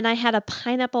 And then I had a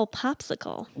pineapple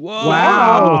popsicle. Whoa.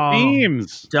 Wow.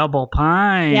 Themes. Double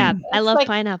pine. Yeah, I It's love like-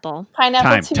 pineapple.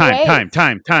 Pineapple two ways.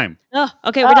 Time. Oh,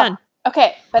 okay, we're done.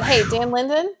 Okay, but hey, Dan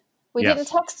Linden, we Yes. didn't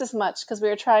text as much because we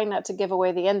were trying not to give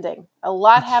away the ending. A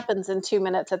lot happens in 2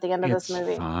 minutes at the end of this It's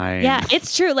movie. fine. Yeah,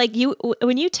 it's true. Like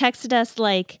when you texted us,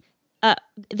 like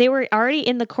they were already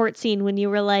in the court scene when you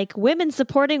were like, "Women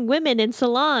supporting women in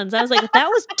salons." I was like, that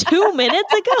was 2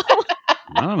 minutes ago.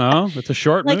 I don't know. It's a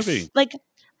short like movie. like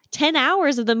 10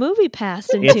 hours of the movie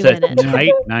passed in It's 2 a minutes.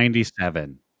 tight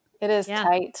 97. It is Yeah.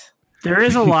 tight. There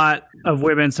is a lot of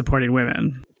women supporting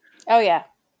women. Oh, yeah.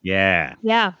 Yeah.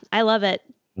 Yeah, I love it.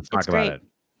 Let's talk It's about great.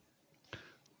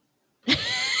 it.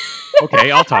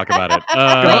 Okay, I'll talk about it.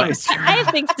 Guys. I have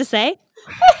things to say.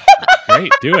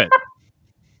 Great, do it.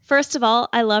 First of all,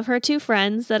 I love her 2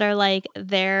 friends that are like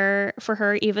there for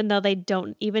her even though they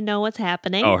don't even know what's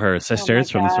happening. Oh, her sisters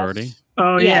from the gosh. sorority.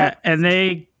 Oh, Yeah. yeah.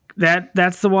 And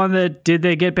that's the one that did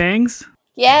they get bangs?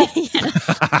 Yes.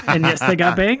 And yes, they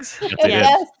got bangs. Yes, they did.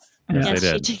 Yes. Yeah. Yes, they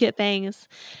she did. did get bangs.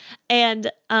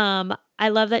 And I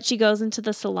love that she goes into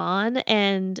the salon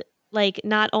and like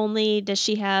not only does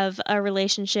she have a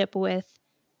relationship with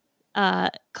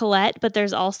Colette, but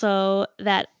there's also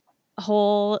that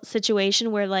whole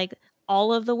situation where like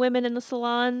all of the women in the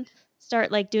salon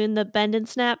start like doing the bend and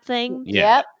snap thing.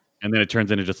 Yeah. Yep. And then it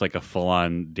turns into just like a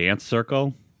full-on dance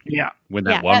circle Yeah. when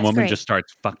that Yeah, one that's woman great. just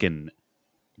starts fucking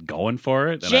going for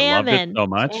it. And I loved it Jamming. so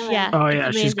much. Jamming. Yeah. Oh, it's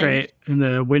yeah. She's amazing. great. In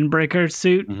the windbreaker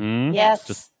suit. Mm-hmm.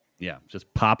 Yes.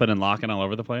 Just popping and locking all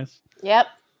over the place. Yep.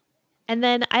 And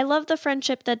then I love the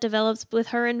friendship that develops with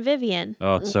her and Vivian.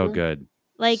 Oh, it's so Mhm. good.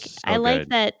 Like So I like good.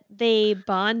 that they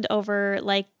bond over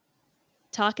like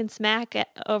talking smack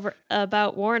over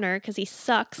about Warner because he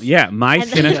sucks. Yeah, my And then-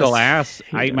 cynical Yes. ass.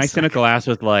 He My does suck. cynical ass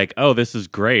was like, "Oh, this is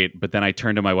great," but then I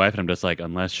turned to my wife and I'm just like,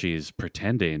 "Unless she's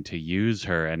pretending to use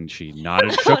her," and she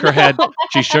nodded, shook her head.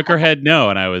 She shook her head no,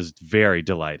 and I was very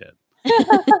delighted Yeah.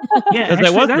 because that actually,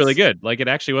 was that's- really good. Like it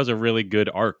actually was a really good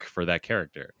arc for that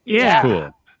character. Yeah. Cool.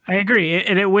 I agree.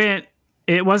 And it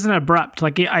wasn't abrupt.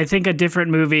 Like, I think a different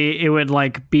movie, it would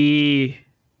like be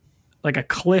like a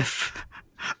cliff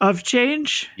of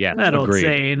change. Yeah, That old agreed.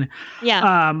 saying.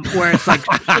 Yeah. Where it's like,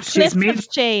 she's Cliffs mean. of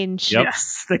change. Yep.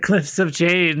 Yes, the cliffs of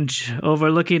change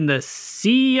overlooking the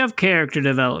sea of character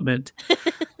development.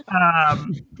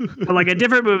 But like a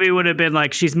different movie would have been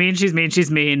like, she's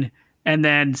mean. And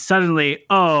then suddenly,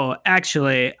 oh,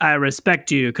 actually, I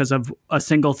respect you because of a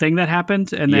single thing that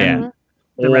happened. And then,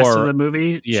 Yeah. the rest of the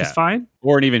movie, she's fine.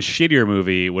 Or an even shittier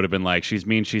movie would have been like, she's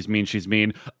mean, she's mean, she's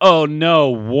mean. Oh no,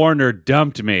 Warner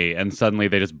dumped me. And suddenly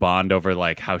they just bond over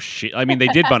like how I mean, they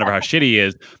did bond over how shitty he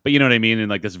is, but you know what I mean? And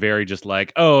like this very just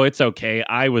like, oh, it's okay.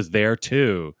 I was there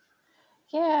too.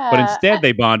 Yeah. But instead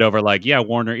they bond over like, yeah,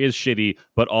 Warner is shitty,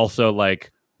 but also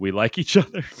like we like each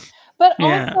other. But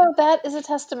also that is a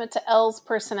testament to Elle's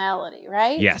personality,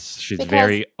 right? Yes, she's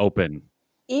very open.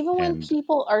 Even when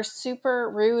people are super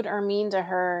rude or mean to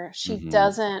her, she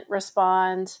doesn't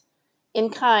respond in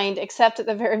kind, except at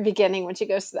the very beginning when she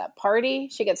goes to that party.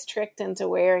 She gets tricked into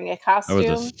wearing a costume.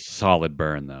 It was a solid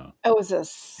burn, though. It was a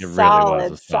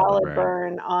solid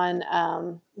burn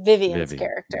on Vivian's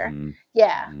character.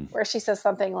 Yeah, where she says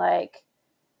something like,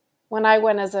 when I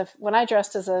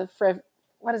dressed as a frigid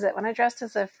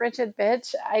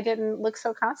bitch, I didn't look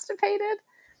so constipated.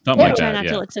 Something like that. Try not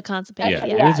to look so constipated.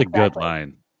 Yeah, it was a good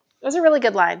line. It was a really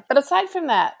good line. But aside from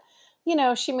that,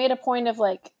 she made a point of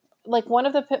like one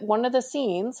of the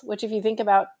scenes, which if you think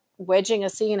about wedging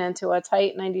a scene into a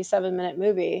tight 97-minute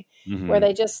movie, where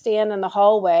they just stand in the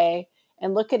hallway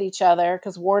and look at each other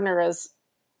because Warner has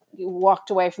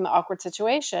walked away from the awkward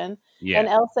situation, and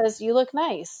Elle says, "You look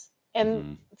nice,"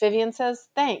 and Vivian says,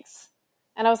 "Thanks,"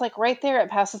 and I was like, right there, it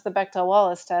passes the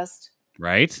Bechdel-Wallace test,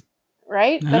 right?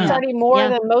 That's already more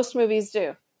than most movies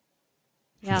do.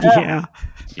 Yeah.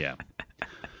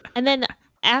 And then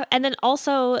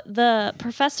also the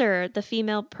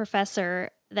female professor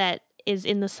that is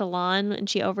in the salon, and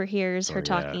she overhears her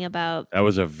talking about. That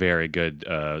was a very good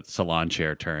salon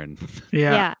chair turn.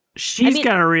 Yeah. She's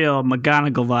got a real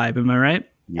McGonagall vibe. Am I right?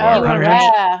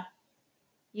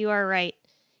 You are right.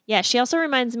 Yeah. She also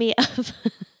reminds me of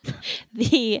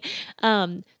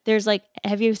there's like,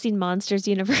 have you seen Monsters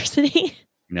University?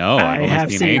 No, I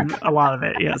have seen a lot of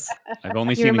it. Yes, I've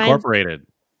only seen Incorporated.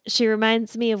 She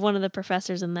reminds me of one of the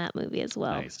professors in that movie as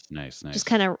well. Nice. Just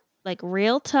kind of like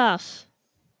real tough.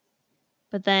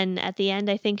 But then at the end,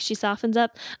 I think she softens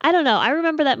up. I don't know. I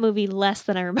remember that movie less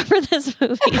than I remember this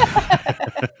movie.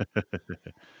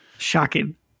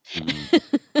 Shocking.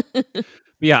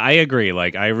 Yeah, I agree.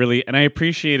 Like, I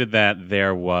appreciated that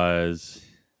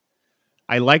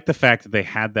I like the fact that they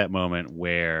had that moment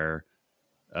where,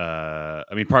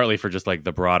 partly for just like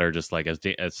the broader, just like as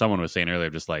someone was saying earlier,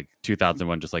 just like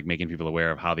 2001, just like making people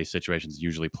aware of how these situations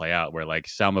usually play out, where like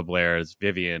Selma Blair's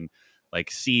Vivian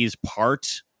like sees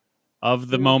part of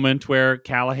the moment where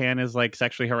Callahan is like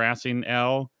sexually harassing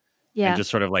Elle, and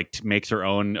just sort of like makes her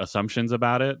own assumptions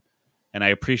about it. And I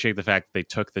appreciate the fact that they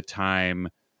took the time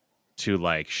to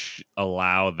like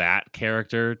allow that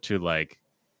character to like,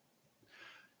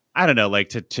 I don't know, like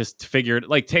to just figure it,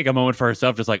 like take a moment for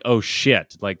herself, just like, oh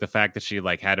shit, like the fact that she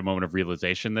like had a moment of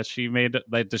realization that she made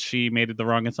the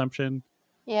wrong assumption.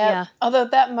 Yeah. Although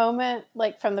that moment,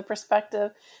 like from the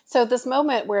perspective, so this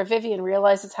moment where Vivian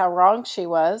realizes how wrong she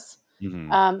was,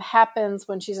 happens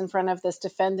when she's in front of this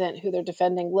defendant who they're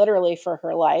defending literally for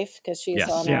her life because she's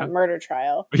on a murder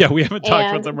trial. Yeah, we haven't talked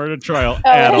about the murder trial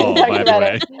at all, by the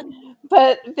way.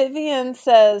 But Vivian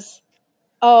says,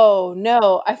 "Oh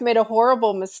no, I've made a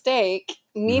horrible mistake,"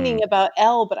 meaning about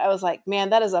Elle. But I was like, man,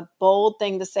 that is a bold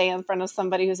thing to say in front of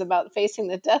somebody who's about facing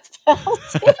the death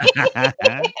penalty.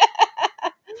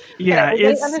 Yeah,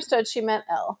 they understood she meant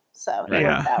Elle. So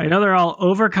I know they're all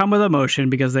overcome with emotion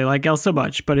because they like Elle so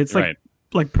much, but it's like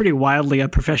pretty wildly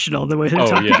unprofessional the way they're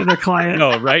talking to their client.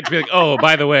 No, right? Be like, oh,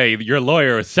 by the way, your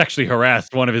lawyer sexually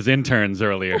harassed one of his interns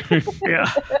earlier.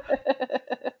 Yeah.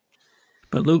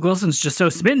 But Luke Wilson's just so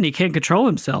smitten he can't control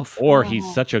himself. Or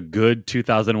he's such a good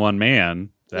 2001 man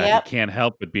that he can't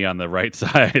help but be on the right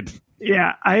side.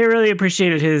 Yeah, I really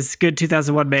appreciated his good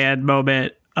 2001 man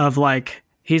moment of like,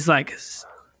 he's like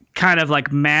kind of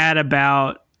like mad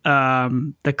about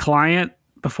the client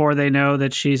before they know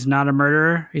that she's not a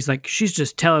murderer. He's like, she's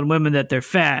just telling women that they're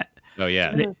fat. Oh,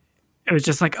 yeah. It was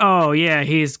just like, oh, yeah,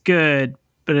 he's good.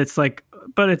 But it's like,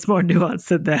 but it's more nuanced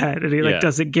than that. And he like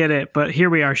doesn't get it. But here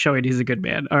we are showing he's a good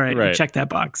man. All right. Check that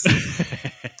box.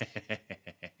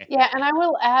 Yeah, and I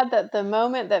will add that the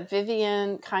moment that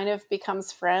Vivian kind of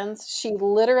becomes friends, she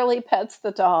literally pets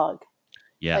the dog.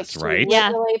 Yes, like, right?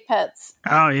 Literally pets.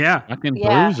 Oh, yeah. Fucking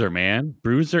Bruiser, man.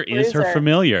 Bruiser is her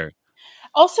familiar.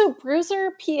 Also,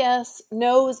 Bruiser, P.S.,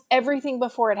 knows everything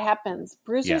before it happens.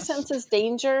 Bruiser senses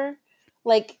danger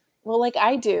like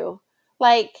I do.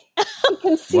 Like, you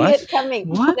can see it coming.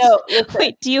 What? No, listen,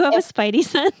 wait, do you have a spidey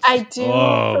sense? I do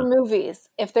for movies.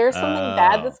 If there's something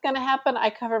bad that's going to happen, I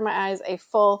cover my eyes a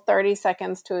full 30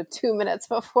 seconds to 2 minutes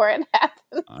before it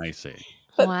happens. I see.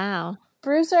 But wow.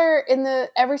 Bruiser,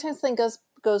 every time something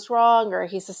goes wrong or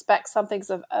he suspects something's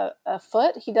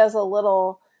afoot, he does a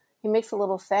little he makes a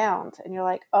little sound, and you're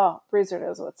like, oh, Bruiser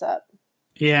knows what's up.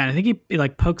 Yeah, I think he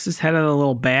like pokes his head out of a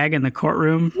little bag in the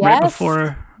courtroom right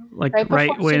before she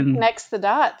when connects the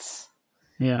dots.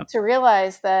 Yeah. To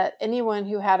realize that anyone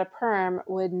who had a perm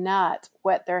would not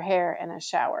wet their hair in a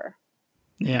shower.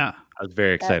 Yeah. I was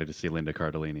very excited to see Linda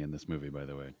Cardellini in this movie, by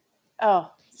the way.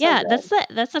 Oh, so yeah, good.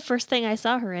 that's the first thing I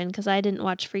saw her in because I didn't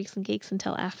watch Freaks and Geeks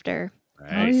until after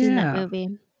Right. seeing that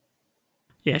movie.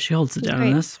 Yeah, she holds it down great.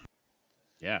 in this.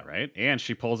 Yeah, right. And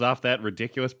she pulls off that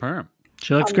ridiculous perm.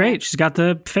 She looks great. She's got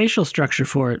the facial structure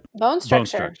for it. Bone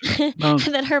structure. And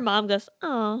then her mom goes,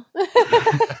 "Oh,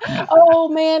 oh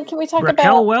man, can we talk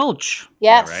Raquel about Welch?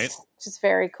 Yes, Yeah, right? which is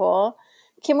very cool.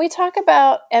 Can we talk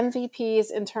about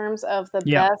MVPs in terms of the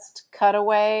best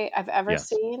cutaway I've ever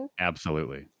seen?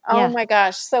 Absolutely. Oh Yeah. my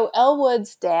gosh! So Elle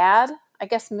Woods' dad, I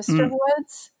guess Mr.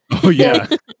 Woods, Oh yeah.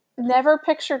 never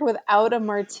pictured without a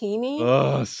martini.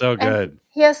 Oh, so good. And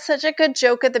he has such a good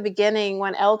joke at the beginning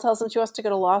when Elle tells him she wants to go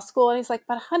to law school, and he's like,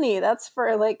 "But honey, that's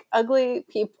for like ugly,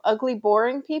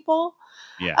 boring people."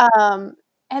 Yeah.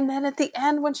 And then at the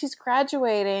end, when she's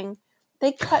graduating,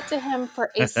 they cut to him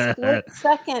for a split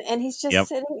second, and he's just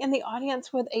sitting in the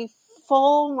audience with a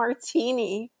full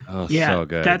martini. Oh, Yeah, so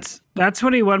good. that's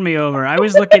what he won me over. I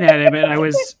was looking at him, and I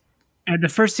was at the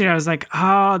first scene. I was like,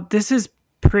 "Oh, this is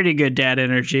pretty good dad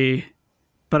energy,"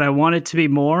 but I want it to be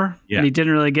more. Yeah. And he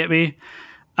didn't really get me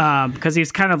because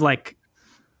he's kind of like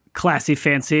classy,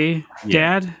 fancy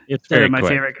dad. It's They're very my quick.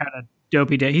 favorite kind of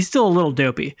dopey dad. He's still a little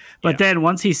dopey, but then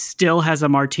once he still has a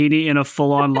martini in a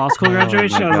full-on law school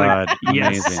graduation, I was like,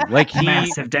 "Yes, amazing. Like he,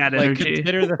 massive dad like energy."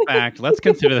 let's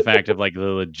consider the fact of like the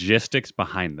logistics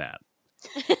behind that,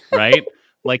 right?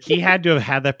 Like he had to have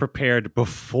had that prepared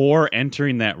before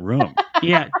entering that room.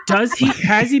 Yeah. Has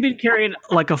he been carrying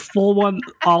like a full one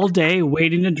all day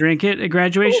waiting to drink it at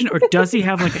graduation? Or does he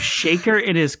have like a shaker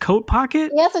in his coat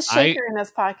pocket? He has a shaker in his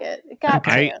pocket. It got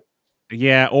to.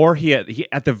 Yeah, or he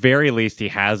at the very least he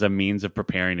has a means of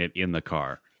preparing it in the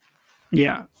car.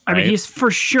 Yeah. I mean, he's for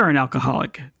sure an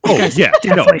alcoholic. Oh, yeah.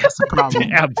 Definitely has a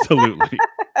problem. Absolutely.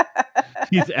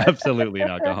 He's absolutely an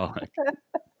alcoholic.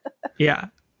 Yeah.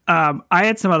 I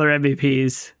had some other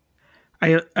MVPs.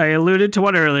 I alluded to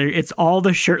one earlier. It's all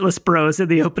the shirtless bros in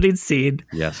the opening scene.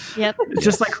 Yes. yep." It's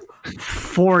just like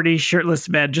 40 shirtless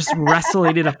men just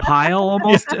wrestling in a pile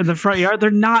almost in the front yard. They're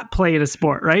not playing a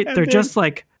sport, right? They're just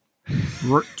like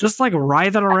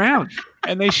writhing around.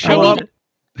 And they show up.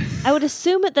 I would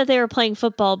assume that they were playing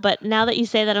football, but now that you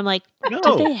say that, I'm like, No.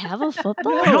 did they have a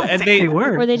football? I don't and think they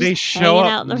were. Or they They just show hanging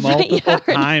up out in the front multiple yard?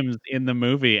 times in the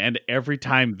movie, and every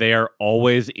time they are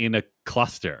always in a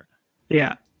cluster.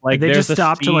 Yeah. Like they there's just a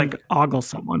stop to scene- like ogle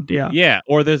someone. Yeah. Yeah,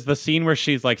 or there's the scene where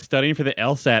she's like studying for the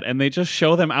LSAT, and they just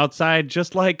show them outside,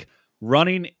 just like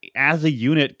running as a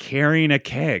unit, carrying a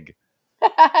keg.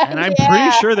 And I'm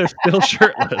pretty sure they're still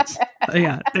shirtless.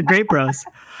 Yeah, the great bros.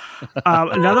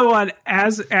 Another one,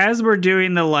 as we're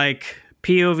doing the like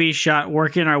POV shot,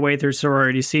 working our way through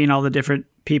sorority, seeing all the different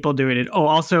people doing it. Oh,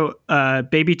 also,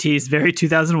 Baby T is very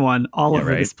 2001, all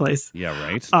over this place. Yeah,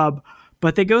 right.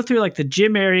 But they go through like the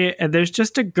gym area, and there's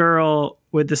just a girl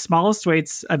with the smallest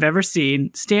weights I've ever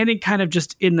seen, standing kind of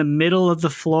just in the middle of the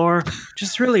floor,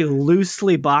 just really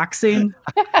loosely boxing.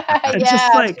 And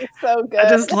just like, so good. I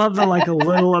just love the like a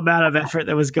little amount of effort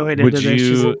that was going into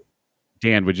this.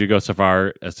 Dan, would you go so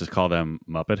far as to call them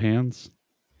Muppet hands?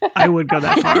 I would go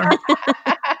that far.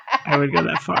 I would go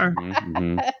that far.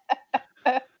 Mm-hmm.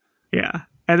 Yeah.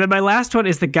 And then my last one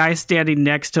is the guy standing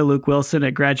next to Luke Wilson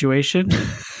at graduation,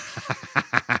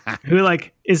 who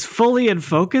like is fully in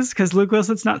focus because Luke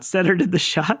Wilson's not centered in the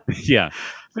shot. Yeah.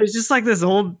 But it's just like this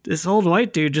old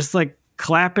white dude just like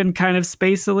clapping kind of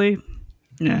spacily.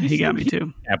 Yeah, he got me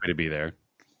too. Happy to be there.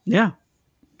 Yeah.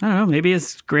 I don't know. Maybe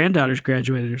his granddaughter's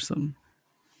graduated or something.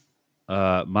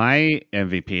 My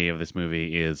MVP of this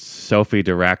movie is Sophie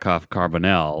Durakoff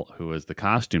Carbonell, who is the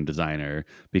costume designer,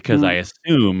 because I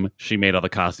assume she made all the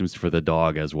costumes for the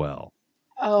dog as well.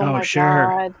 Oh my sure.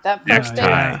 God. That Next first day of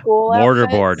time, school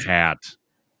mortarboard outfits. hat.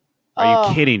 Are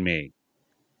you kidding me?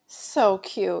 So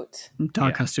cute.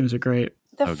 Dog costumes are great.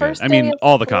 The Okay. first I day mean, of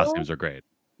all the school- costumes are great.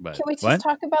 But Can we just what?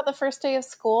 talk about the first day of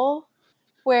school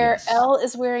where Yes. Elle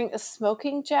is wearing a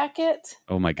smoking jacket?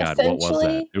 Oh my God, what was that?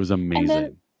 essentially, It was And amazing.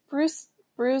 then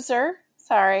Bruiser,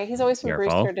 sorry, he's always been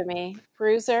Careful. Brewster to me.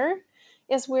 Bruiser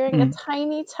is wearing a Mm.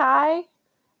 tiny tie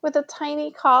with a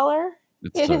tiny collar.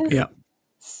 It's It so is good. Yeah.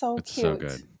 so It's cute. so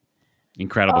good.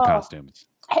 Incredible Oh. costumes.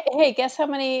 Hey, guess how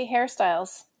many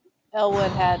hairstyles Elle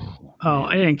Wood had? Oh,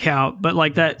 I didn't count, but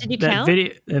like that. Did you that count?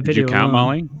 video. That Did video you count, alone.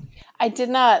 Molly? I did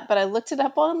not, but I looked it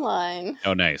up online.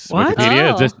 Oh, nice. What?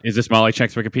 Wikipedia? Oh. Is this Molly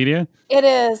Checks Wikipedia? It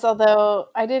is, although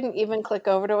I didn't even click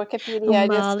over to Wikipedia. I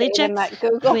just Molly stayed in checks that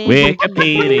Google.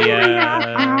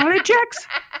 Wikipedia. Molly checks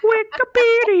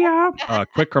Wikipedia.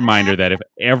 Quick reminder that if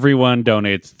everyone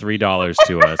donates $3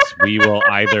 to us, we will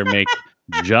either make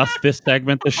just this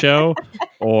segment the show,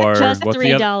 or Just what's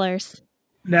the other? $3.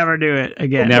 Never do it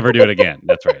again. Never do it again.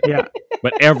 That's right. Yeah.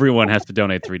 But everyone has to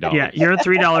donate $3. Yeah. Your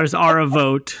 $3 are a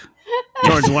vote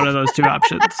towards one of those two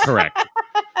options. Correct.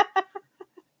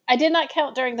 I did not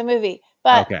count during the movie,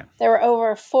 but Okay. there were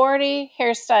over 40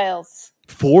 hairstyles.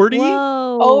 40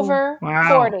 Whoa. Over Wow.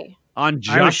 40. on I was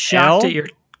just shocked L? at your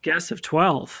guess of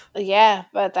 12. Yeah,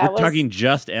 but that We're was talking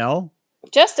just L?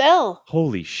 just Elle.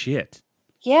 Holy shit.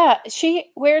 Yeah,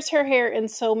 she wears her hair in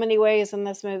so many ways in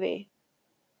this movie.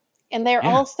 And they're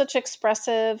Yeah. all such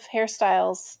expressive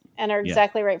hairstyles and are Yeah.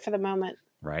 exactly right for the moment.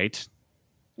 Right?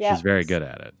 Yeah. She's very good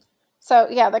at it. So,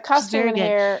 yeah, the costume very and good.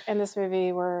 hair in this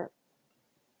movie were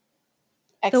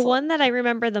The excellent. one that I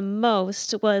remember the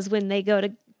most was when they go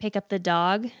to pick up the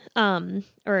dog,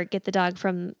 or get the dog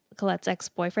from Colette's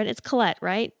ex-boyfriend. It's Colette,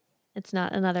 right? It's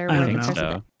not another I don't working know. person.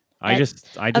 So I That-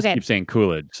 just okay. keep saying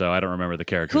Coolidge, so I don't remember the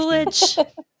character. Coolidge,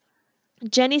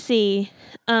 Jenny C.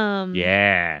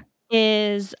 Yeah.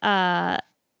 Is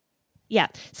yeah.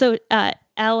 So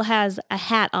Elle has a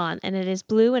hat on, and it is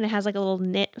blue, and it has like a little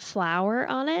knit flower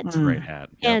on it. Mm. Great hat.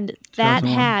 Yep. And that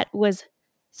 2001. hat was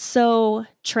so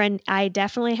trend. I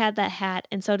definitely had that hat,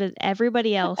 and so did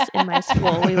everybody else in my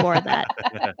school. We wore that.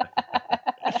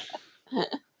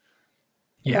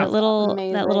 Yeah. That little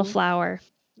Amazing. flower.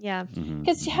 Yeah. Mhm,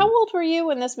 Because mhm. how old were you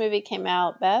when this movie came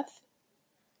out, Beth?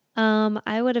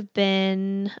 I would have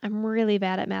been. I'm really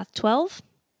bad at math. 12.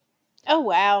 Oh,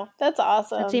 wow. That's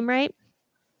awesome. That seem right?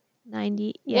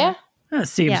 90. Yeah. That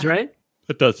seems Yeah. right.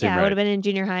 It does seem Yeah, I would right. have been in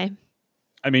junior high.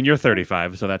 I mean, you're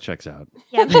 35, so that checks out.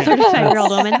 Yeah, I'm a 35-year-old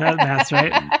woman. That's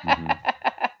right. Mhm.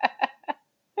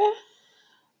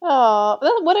 Oh,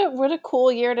 what a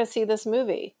cool year to see this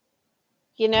movie.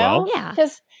 You know? 12? Yeah.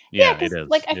 Because Yeah, because it is.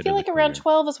 like I It feel is like a around cool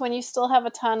 12 is when you still have a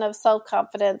ton of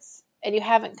self-confidence and you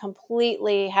haven't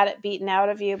completely had it beaten out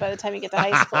of you by the time you get to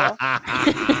high school.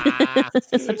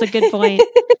 That's a good point.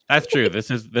 That's true.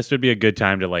 This would be a good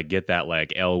time to like get that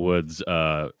like Elwood's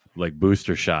like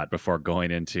booster shot before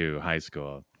going into high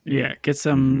school. Yeah. Get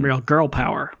some real girl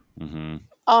power. Mm-hmm.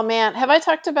 Oh man, have I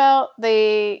talked about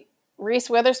the Reese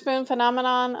Witherspoon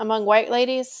phenomenon among white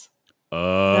ladies?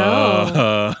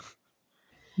 No.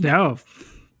 No.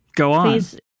 Go on.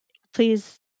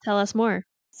 Please tell us more.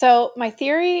 So my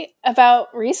theory about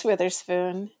Reese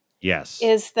Witherspoon Yes.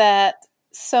 is that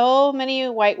so many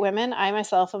white women, I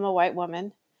myself am a white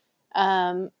woman,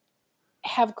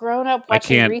 have grown up I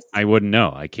watching can't. Reese. I wouldn't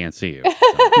know. I can't see you.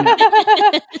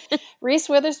 So. Reese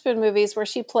Witherspoon movies where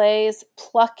she plays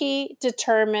plucky,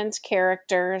 determined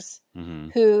characters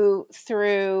Mhm. who,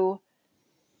 through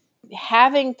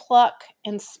having pluck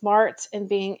and smarts and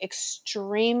being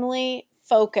extremely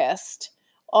focused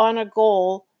on a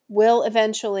goal, will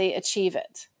eventually achieve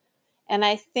it. And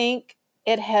I think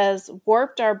it has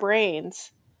warped our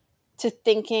brains to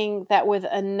thinking that with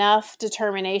enough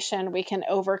determination we can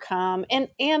overcome and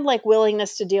like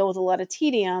willingness to deal with a lot of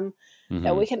tedium,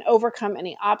 that Mhm. we can overcome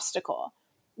any obstacle,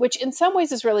 which in some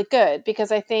ways is really good because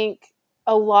I think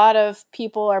a lot of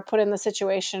people are put in the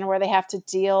situation where they have to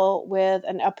deal with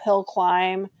an uphill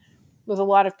climb with a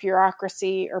lot of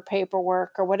bureaucracy or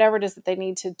paperwork or whatever it is that they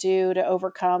need to do to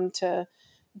overcome to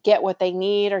get what they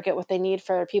need or get what they need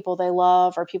for people they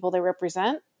love or people they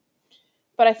represent.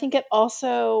 But I think it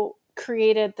also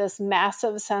created this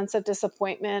massive sense of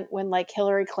disappointment when like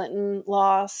Hillary Clinton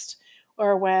lost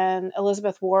or when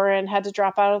Elizabeth Warren had to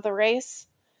drop out of the race,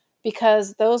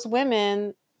 because those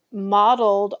women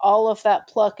modeled all of that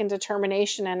pluck and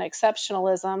determination and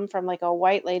exceptionalism from like a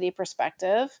white lady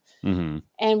perspective. Mhm.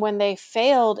 And when they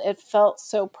failed, it felt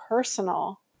so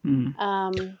personal.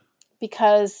 Mm.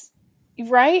 Because,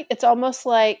 right? It's almost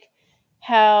like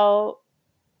how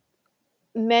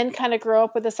men kind of grow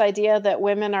up with this idea that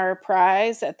women are a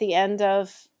prize at the end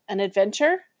of an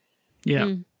adventure. Yeah.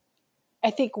 Mm.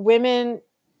 I think women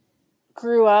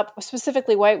grew up,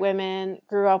 specifically white women,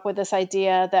 grew up with this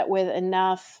idea that with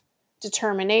enough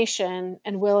determination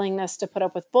and willingness to put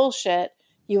up with bullshit,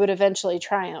 you would eventually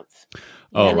triumph.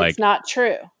 Oh, and like it's not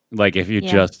true. like if you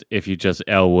Yeah. just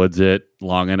Elwoods it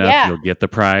long enough, Yeah. you'll get the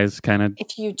prize, kind of.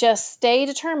 If you just stay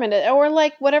determined, or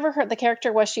like whatever the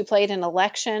character was she played in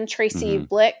Election, Tracy Mhm.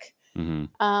 Blick. Mm-hmm.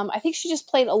 I think she just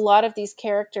played a lot of these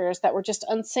characters that were just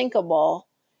unsinkable.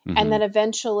 Mm-hmm. And then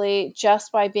eventually,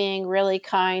 just by being really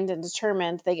kind and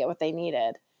determined, they get what they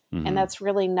needed. Mm-hmm. And that's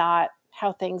really not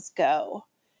how things go.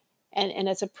 And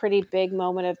it's a pretty big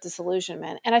moment of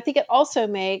disillusionment. And I think it also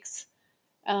makes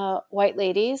white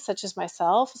ladies, such as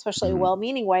myself, especially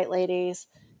well-meaning white ladies,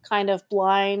 kind of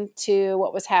blind to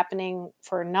what was happening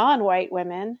for non-white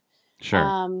women.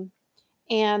 Sure.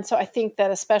 And so I think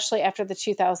that especially after the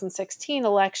 2016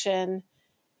 election,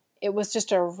 it was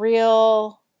just a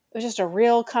real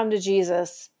come to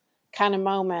Jesus kind of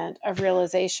moment of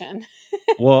realization.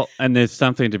 Well, and there's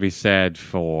something to be said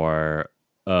for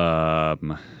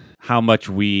how much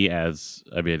we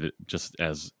just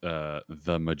as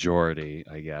the majority,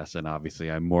 I guess, and obviously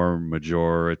I'm more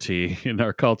majority in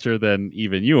our culture than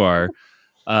even you are,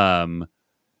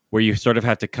 where you sort of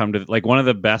have to come to, like, one of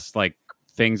the best, like,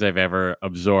 things I've ever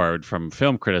absorbed from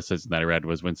film criticism that I read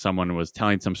was when someone was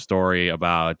telling some story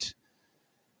about,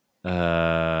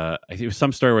 I think it was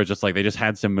some story where just like they just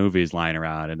had some movies lying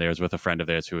around, and they was with a friend of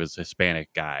theirs who was a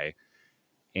Hispanic guy,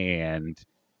 and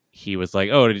he was like,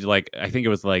 "Oh, did you like?" I think it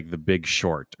was like The Big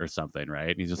Short or something, right?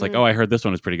 And he's just like, "Oh, I heard this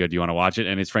one was pretty good. Do you want to watch it?"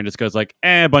 And his friend just goes like,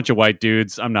 a bunch of white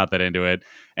dudes. I'm not that into it."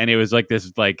 And it was like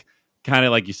this, like, kind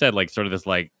of like you said, like sort of this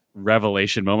like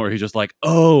revelation moment where he's just like,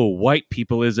 "Oh, white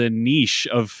people is a niche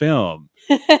of film."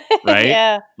 Right?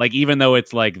 Yeah. Like, even though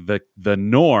it's like the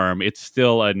norm, it's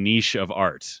still a niche of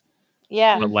art.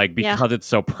 Yeah. But like, because it's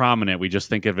so prominent, we just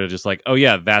think of it just like, oh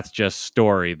yeah, that's just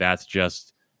story, that's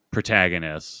just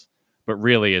protagonists. But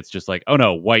really, it's just like, oh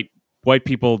no, white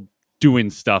people doing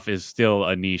stuff is still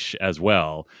a niche as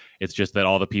well. It's just that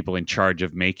all the people in charge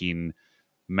of making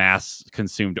mass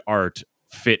consumed art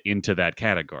fit into that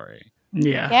category.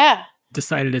 Yeah.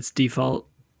 Decided its default.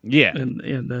 Yeah. In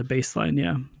the baseline.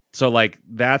 Yeah. So like,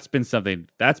 that's been something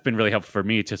that's been really helpful for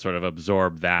me to sort of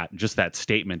absorb that, just that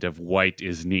statement of white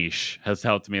is niche has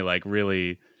helped me like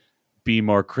really be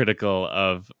more critical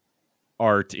of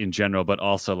art in general, but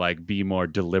also like be more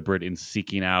deliberate in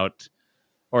seeking out,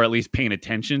 or at least paying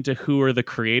attention to who are the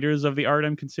creators of the art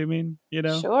I'm consuming, you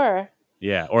know? Sure.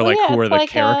 Yeah. Or like, who are the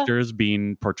characters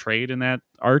being portrayed in that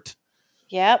art?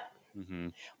 Yep. Mm-hmm.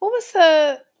 What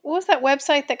was that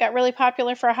website that got really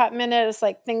popular for a hot minute? It's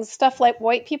like stuff like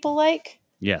white people like.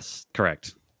 Yes,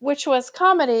 correct. Which was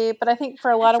comedy, but I think for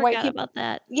a lot of white people about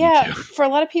that. Yeah, for a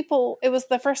lot of people, it was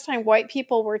the first time white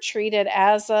people were treated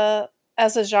as a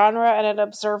genre and an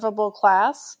observable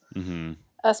class,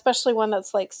 especially one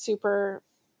that's like super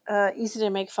easy to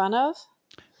make fun of.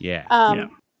 Yeah.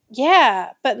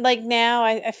 Yeah, but like now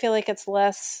I feel like it's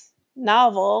less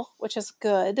novel, which is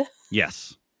good.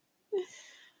 Yes.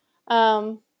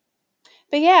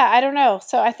 But yeah, I don't know.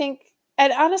 So I think,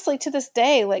 and honestly, to this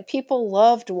day, like people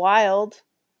loved Wild.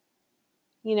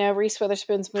 You know, Reese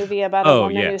Witherspoon's movie about a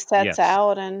woman who sets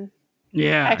out, and I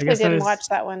actually didn't watch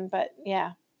that one, but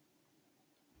yeah.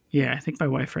 Yeah, I think my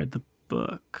wife read the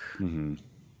book. Mm-hmm.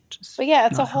 But yeah,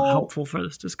 it's a whole helpful for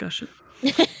this discussion.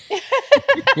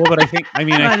 Well, but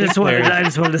I just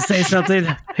wanted to say something.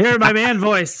 Hear my man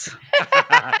voice.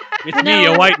 It's me,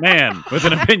 a white man with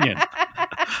an opinion.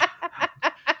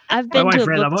 I've been to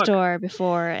a bookstore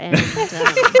before, and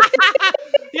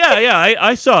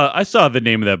I saw the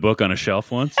name of that book on a shelf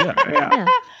once. Yeah.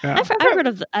 I've heard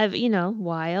of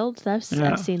Wild. I've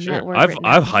seen that word.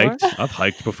 I've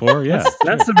hiked before. Yeah,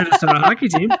 that's the Minnesota hockey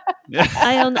team.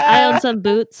 I own some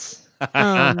boots.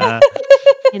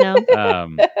 You know.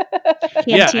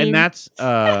 And that's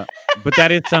but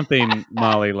that is something,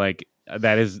 Molly. Like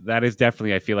that is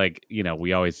definitely. I feel like, you know,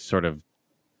 we always sort of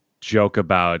joke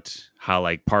about how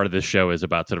like part of the show is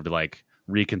about sort of like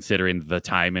reconsidering the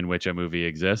time in which a movie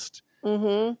exists.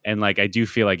 Mm-hmm. And like, I do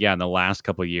feel like, in the last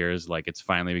couple of years, like it's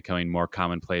finally becoming more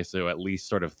commonplace to at least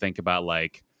sort of think about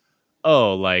like,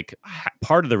 oh, like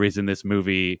part of the reason this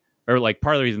movie, or like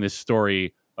part of the reason this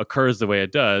story occurs the way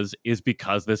it does is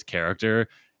because this character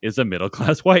is a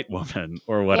middle-class white woman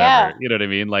or whatever. Yeah. You know what I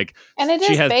mean? Like, and it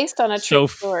is based on a true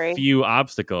story. Few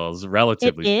obstacles,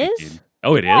 relatively speaking. Is?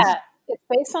 Oh, it is? It's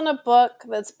based on a book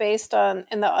that's based on,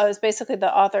 it was basically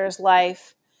the author's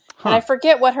life. Huh. And I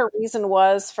forget what her reason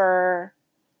was for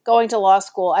going to law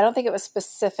school. I don't think it was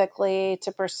specifically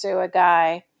to pursue a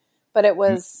guy, but it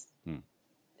was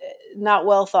not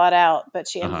well thought out. But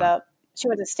she ended up, she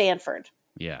went to Stanford.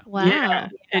 Yeah. Wow. Yeah.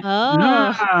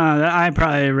 I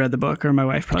probably read the book, or my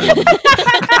wife probably read the book.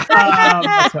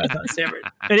 That's what I thought, Stanford.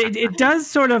 But it does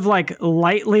sort of like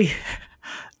really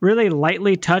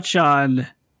lightly touch on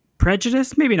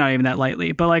prejudice, maybe not even that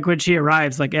lightly, but like when she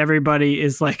arrives, like everybody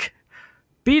is like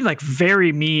being like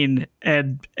very mean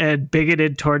and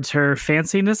bigoted towards her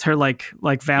fanciness, her like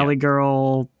Valley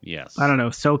Girl, I don't know,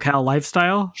 SoCal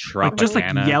lifestyle, like just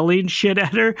like yelling shit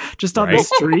at her just on the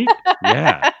street.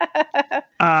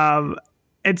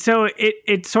 And so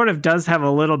it sort of does have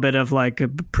a little bit of like a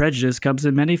prejudice comes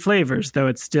in many flavors, though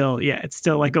it's still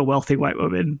like a wealthy white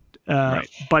woman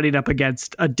butting up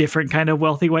against a different kind of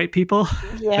wealthy white people.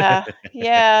 Yeah.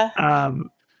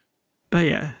 But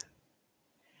yeah.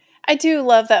 I do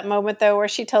love that moment though, where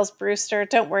she tells Brewster,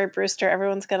 "Don't worry, Brewster,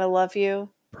 everyone's going to love you."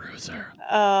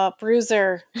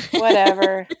 Bruiser,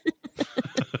 whatever.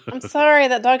 I'm sorry,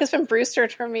 that dog has been Brewster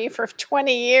for me for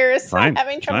 20 years. So I'm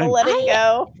having trouble letting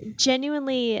go.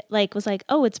 Genuinely was like,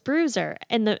 oh, it's Bruiser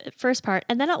in the first part.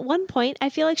 And then at one point, I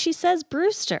feel like she says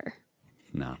Brewster.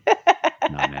 No,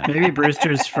 man. Maybe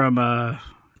Brewster's from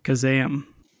Kazam.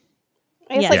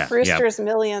 It's like Brewster's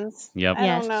Millions. Yep. I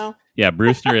don't know. Yeah,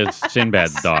 Brewster is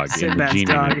Sinbad's dog in the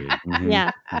Genie movie. Mm-hmm.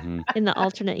 Yeah, in the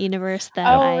alternate universe that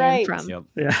I am from. Yep,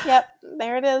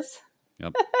 there it is.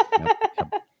 Yep.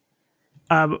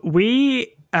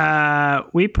 We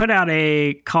put out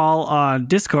a call on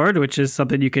Discord, which is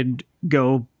something you could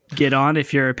go get on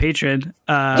if you're a patron.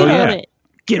 Get on it.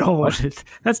 Get on it.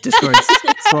 That's Discord's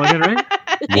slogan, right?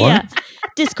 What? Yeah,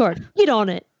 Discord. Get on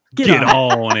it. Get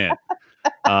on it.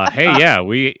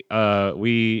 We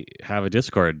have a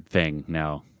Discord thing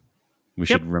now. We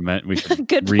should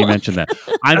re-mention that.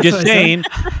 I'm just saying,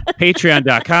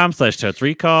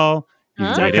 patreon.com/TotesRecall. You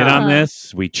can get in on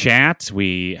this. We chat.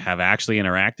 We have actually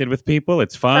interacted with people.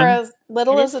 It's fun. For as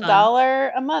little as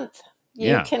 $1 a month,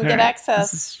 you can get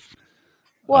access.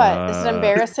 What? Is it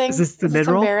embarrassing? Is this the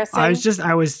mid-roll?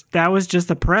 That was just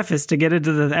the preface to get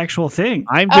into the actual thing.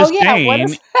 I'm just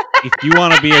saying, if you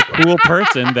want to be a cool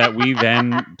person that we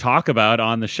then talk about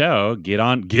on the show, get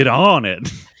on it. Get on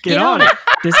it.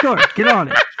 Discord, get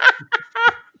on it.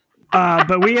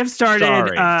 But we have started.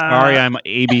 Sorry, I'm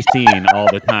ABCing all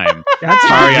the time. That's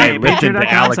sorry, I listened to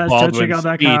Alec Baldwin's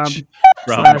speech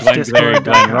from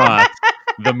Glenn Ross,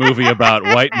 the movie about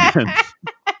white men.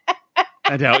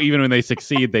 And how even when they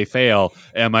succeed, they fail.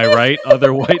 Am I right,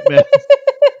 other white men?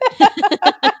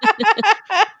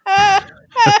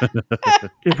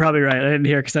 You're probably right. I didn't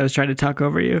hear because I was trying to talk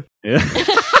over you. Yeah.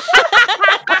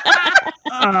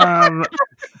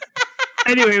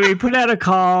 Anyway, we put out a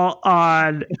call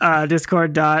on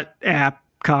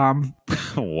discord.app.com.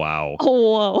 Wow.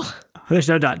 Whoa. There's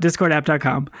no dot.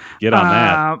 Discordapp.com. Get on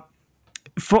that.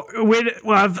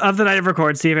 Of the night of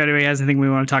record, see if anybody has anything we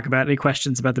want to talk about, any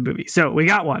questions about the movie. So we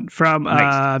got one from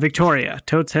Victoria,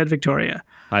 Totes Head Victoria.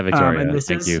 Hi, Victoria.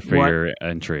 Thank you for your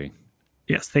entry.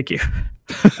 Yes, thank you.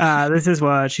 This is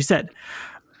what she said.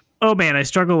 Oh man, I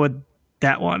struggle with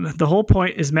that one. The whole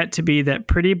point is meant to be that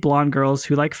pretty blonde girls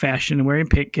who like fashion and wearing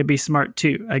pink can be smart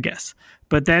too, I guess.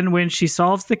 But then when she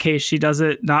solves the case, she does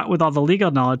it not with all the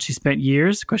legal knowledge she spent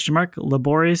years,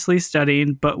 laboriously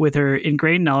studying, but with her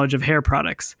ingrained knowledge of hair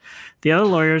products. The other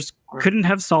lawyers couldn't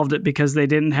have solved it because they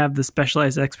didn't have the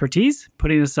specialized expertise,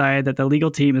 putting aside that the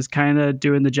legal team is kind of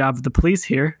doing the job of the police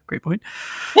here. Great point.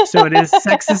 So it is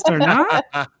sexist or not?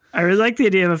 I really like the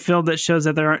idea of a film that shows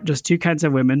that there aren't just two kinds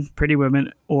of women, pretty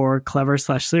women or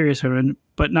clever/serious women,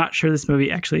 but not sure this movie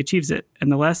actually achieves it.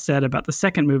 And the less said about the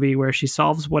second movie where she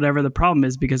solves whatever the problem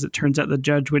is because it turns out the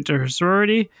judge went to her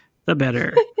sorority, the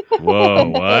better. Whoa,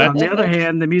 what? On the other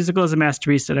hand, the musical is a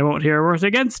masterpiece and I won't hear a word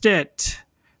against it.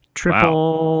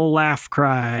 Triple laugh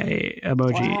cry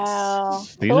emojis. Wow.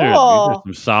 These are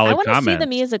some solid comments. I want to see the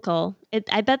musical.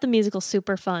 I bet the musical's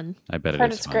super fun. I bet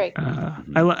it's great.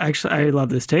 I love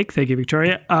this take. Thank you,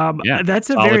 Victoria. That's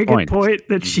a very good point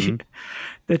that she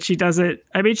doesn't.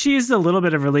 I mean, she uses a little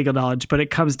bit of her legal knowledge, but it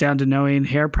comes down to knowing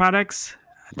hair products.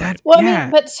 I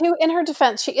mean, but in her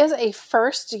defense, she is a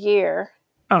first year.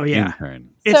 Oh, yeah. Intern.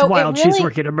 It's wild. She's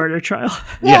working a murder trial.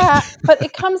 Yeah, but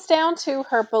it comes down to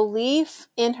her belief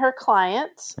in her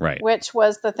client, right? Which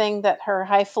was the thing that her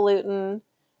highfalutin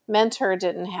mentor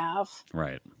didn't have.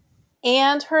 Right.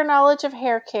 And her knowledge of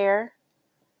hair care,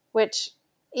 which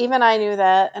even I knew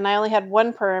that, and I only had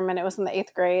one perm, and it was in the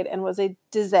 8th grade, and was a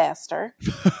disaster.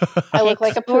 I look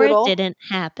like a poodle. It didn't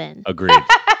happen. Agreed.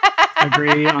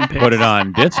 Agree on pics. Put it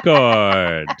on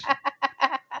Discord.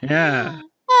 Yeah.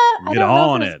 Get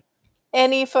on it.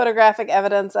 Any photographic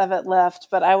evidence of it left,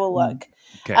 but I will look.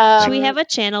 Okay. Should we have a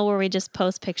channel where we just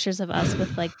post pictures of us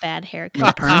with like bad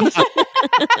haircuts?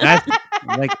 That's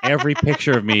like every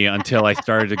picture of me until I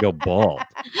started to go bald.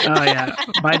 Oh yeah,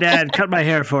 my dad cut my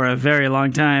hair for a very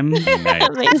long time. Nice.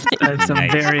 Amazing. I have some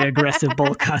very aggressive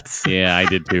bowl cuts. Yeah, I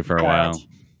did too for a while.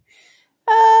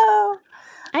 Oh.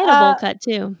 I had a bowl cut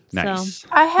too. Nice. So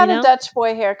I had a Dutch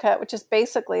boy haircut, which is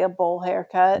basically a bowl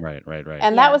haircut. Right.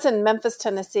 And that was in Memphis,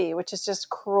 Tennessee, which is just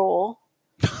cruel.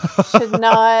 Should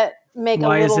not make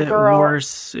Why a little is it girl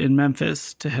worse in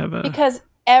Memphis to have a because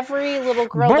every little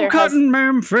girl bowl there cut has in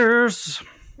Memphis?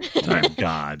 Oh,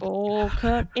 God. Bowl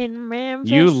cut in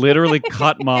Memphis. You literally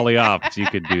cut Molly off so you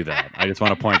could do that. I just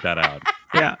want to point that out.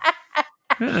 Yeah.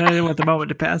 I didn't want the moment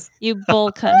to pass. You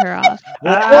bowl cut her off.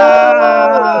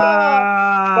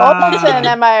 Bolton,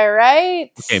 am I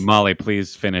right? Okay, Molly,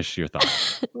 please finish your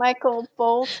thought. Michael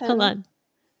Bolton. Hold on.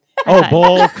 Oh,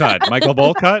 bowl cut. Michael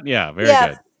Bowl cut? Yeah, very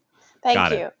Yes. good. Thank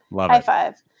Got you. it. Love High it.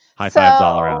 five. High fives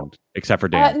all So, around, except for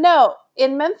Dan. No,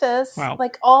 in Memphis, Wow.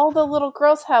 like all the little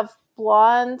girls have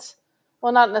blonde,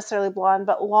 well, not necessarily blonde,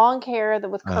 but long hair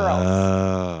with curls.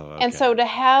 Oh, And so to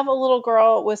have a little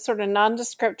girl with sort of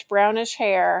nondescript brownish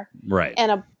hair right.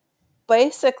 and a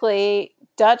basically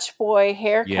Dutch boy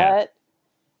haircut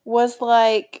was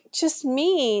like just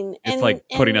mean. It's like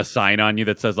putting a sign on you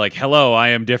that says like, hello, I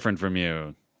am different from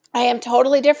you. I am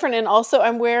totally different. And also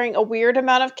I'm wearing a weird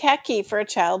amount of khaki for a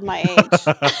child my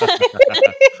age.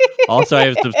 Also, I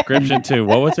have a subscription to,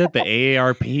 what was it? The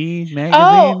AARP magazine?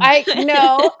 Oh, I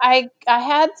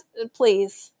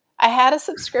had a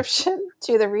subscription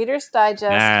to the Reader's Digest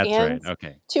That's and right.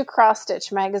 Okay. to Cross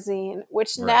Stitch magazine,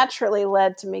 which naturally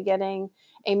led to me getting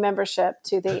a membership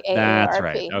to the AARP. That's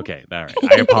right. Okay. All right.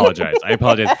 I apologize. I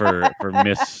apologize for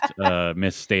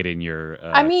misstating your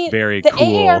very the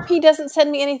cool. AARP doesn't send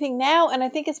me anything now, and I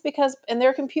think it's because in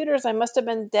their computers I must have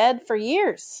been dead for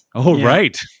years. Oh, Yeah.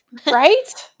 right.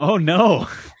 Right? Oh, no.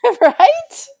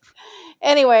 Right?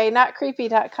 Anyway,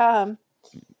 notcreepy.com.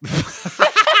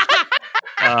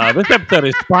 This episode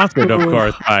is sponsored, of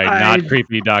course, by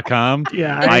notcreepy.com.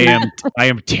 Yeah. I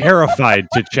am terrified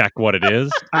to check what it is.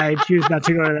 I choose not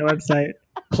to go to that website.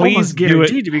 Please Almost do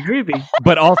guaranteed it, to be creepy.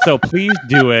 but also please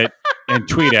do it and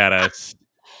tweet at us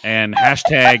and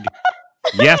hashtag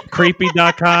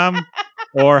yescreepy.com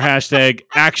or hashtag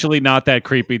actually not that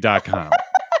creepy.com.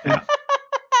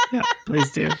 Yeah, please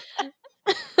do.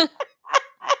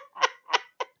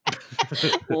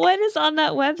 What is on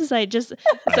that website? Just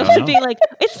don't someone know. being like,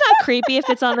 it's not creepy if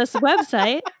it's on this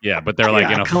website. Yeah, but they're like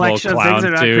in a full collection of things that clown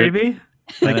are not suit. creepy.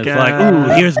 And it's like,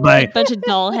 ooh, A bunch of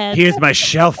doll heads. here's my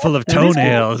shelf full of That is cool.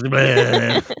 toenails.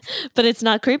 But it's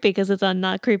not creepy because it's on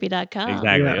notcreepy.com.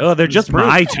 Exactly. Yeah. Oh, they're just It's proof.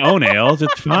 my toenails.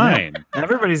 It's fine.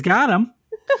 Everybody's got them.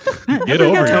 Get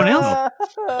over toenails.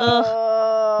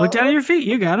 Ugh. Look down at your feet.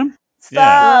 You got them.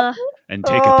 Stop. And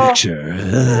take a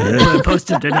picture. Post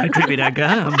them to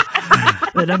notcreepy.com.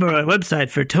 The number one website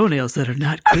for toenails that are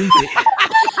not creepy.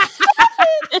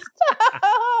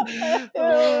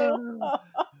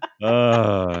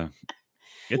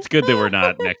 It's good that we're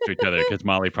not next to each other because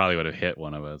Molly probably would have hit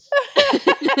one of us.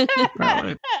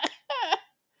 Probably.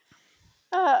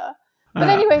 But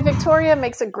anyway, Victoria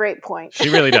makes a great point. She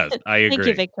really does. I agree. Thank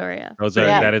you, Victoria. Those are,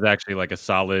 Yeah. That is actually like a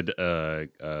solid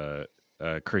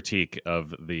critique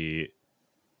of the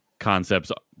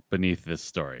concepts beneath this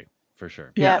story, for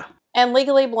sure. Yeah. And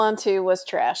Legally Blonde 2 was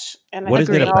trash. And What I is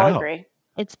think it we all about? agree.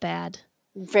 It's bad.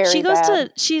 Very She goes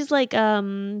bad. she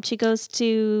goes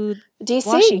to DC.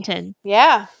 Washington.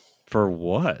 Yeah. For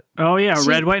what? Oh, yeah. She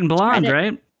Red, white, and blonde, tried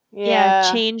right? Yeah,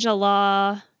 change a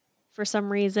law for some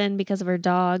reason because of her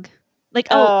dog. Like,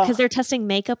 Oh. because they're testing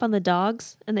makeup on the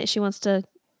dogs and that she wants to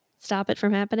stop it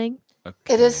from happening.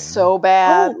 It is so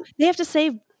bad. Oh, they have to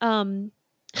save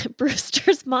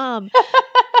Brewster's mom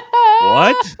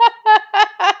What?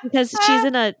 because she's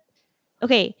in a.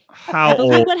 Okay, How I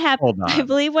believe old? what happens. Hold on. I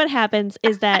believe what happens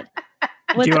is that Do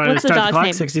you want to what's the start the dog's clock?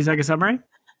 name? 60-second summary? Ooh,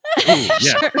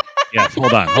 yes. Yes.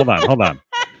 Hold on.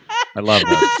 I love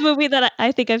this. This movie that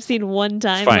I think I've seen one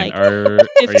time, Fine. like Are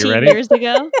 15 you ready? years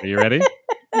ago. Are you ready?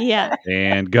 Yeah.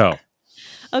 And go.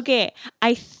 Okay,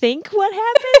 I think what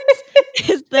happens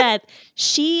is that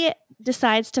she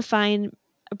decides to find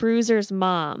Bruiser's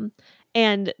mom,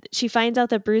 and she finds out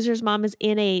that Bruiser's mom is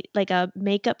in a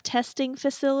makeup testing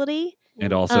facility.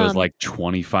 And also is like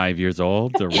 25 years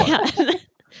old or what? Yeah.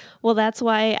 Well, that's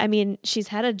why. I mean, she's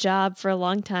had a job for a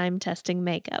long time testing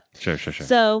makeup. Sure.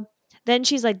 So then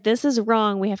she's like, "This is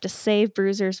wrong. We have to save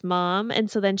Bruiser's mom." And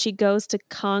so then she goes to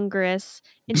Congress,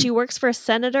 and she works for a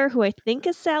senator who I think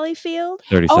is Sally Field.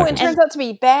 30 Oh, seconds. it turns out to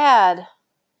be bad.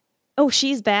 Oh,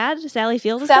 she's bad. Sally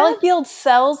Field is Sally bad? Field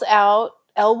sells out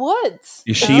Elle Woods.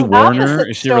 Is It's she the Warner? opposite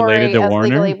Is she related to story as Warner?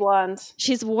 Legally Blonde.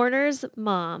 She's Warner's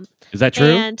mom. Is that true?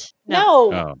 And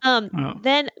No. Oh. Oh.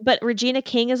 Then, but Regina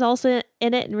King is also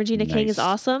in it, and Regina King is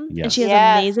Nice. And Yes. she has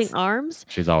Yes. amazing arms.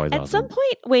 She's always At awesome. some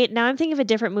point, wait, now I'm thinking of a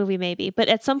different movie, maybe. But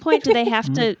at some point, do they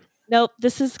have to? Nope,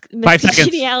 this is 5 seconds.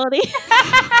 Congeniality.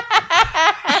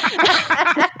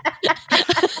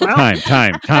 Time.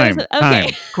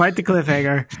 Okay. Quite the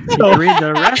cliffhanger. You So- can read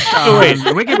the rest So on wait,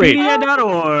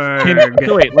 wikipedia.org.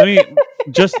 So wait, let me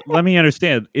Just let me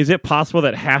understand. Is it possible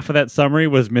that half of that summary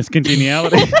was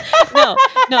miscongeniality?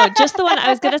 No, just the one I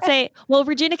was going to say. Well,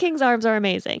 Regina King's arms are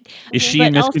amazing. Is she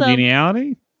in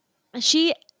miscongeniality? I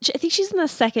think she's in the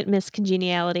second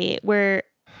miscongeniality where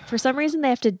for some reason they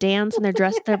have to dance and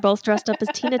they're both dressed up as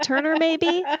Tina Turner,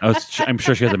 maybe. I'm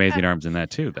sure she has amazing arms in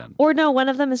that too, then. Or no, one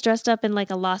of them is dressed up in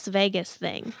like a Las Vegas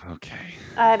thing. Okay.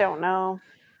 I don't know.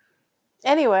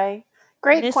 Anyway,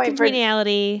 great point for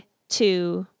miscongeniality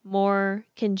to more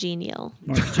congenial.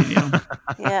 More congenial.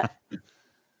 Yeah.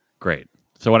 Great.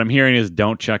 So what I'm hearing is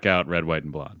don't check out Red, White,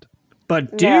 and Blonde.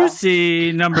 But do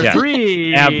see number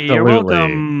 3. Absolutely. You're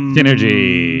welcome.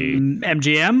 Synergy.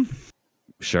 MGM.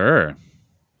 Sure.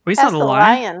 We saw the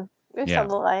lion. We saw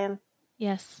the lion.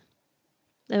 Yes.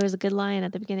 There was a good lion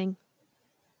at the beginning.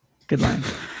 Good lion.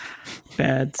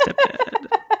 Bad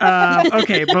stepdad.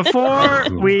 Okay, before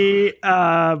we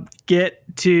get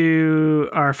to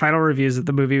our final reviews of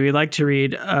the movie, we'd like to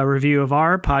read a review of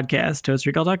our podcast,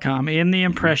 toadsrecall.com, in the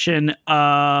impression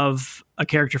of a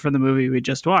character from the movie we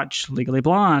just watched, Legally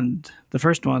Blonde, the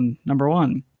first one, number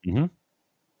 1.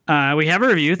 Mm-hmm. We have a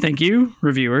review. Thank you,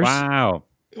 reviewers. Wow.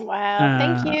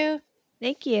 Thank you.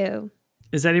 Thank you.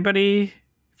 Is anybody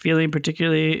feeling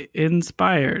particularly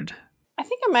inspired? I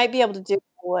think I might be able to do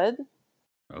Elwood.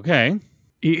 Okay.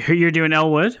 You're doing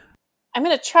Elwood? I'm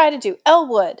going to try to do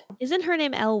Elwood. Isn't her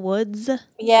name Elle Woods?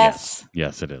 Yes.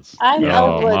 Yes, it is. I'm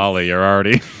Elwood. Molly, you're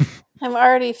already... I'm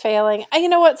already failing. You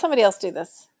know what? Somebody else do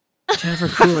this. Jennifer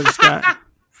Coolidge got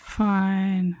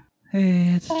fine.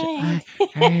 Hey,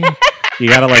 you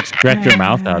gotta like stretch your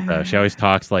mouth out though. She always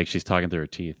talks like she's talking through her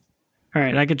teeth. All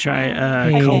right, I could try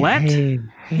Colette.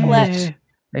 Colette.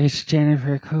 It's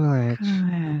Jennifer Coolidge.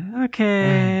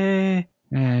 Okay.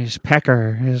 It's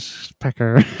Pecker. It's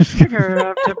Pecker. Pick her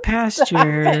up to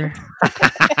pasture. All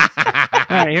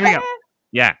right, here we go.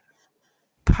 Yeah.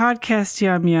 Podcast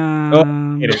Yum Yum.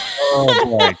 Oh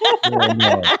boy.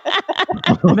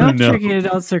 Oh, no. Milk drinking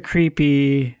adults are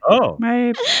creepy. Oh.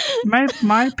 My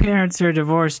parents are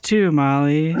divorced too,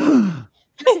 Molly.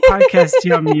 Podcast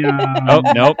Yum Yum. Oh,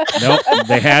 nope.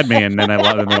 They had me and then they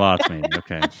lost me.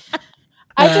 Okay.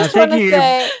 I just want to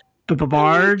say...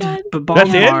 Babard.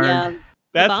 That's it? Babard.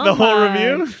 That's the whole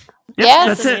review? Yep,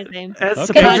 Yes. that's it. That's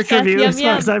the Okay. perfect Podcast review Yum as far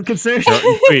Yum. as I'm concerned.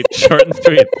 Short and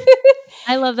sweet.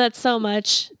 I love that so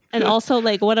much. And also,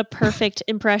 like, what a perfect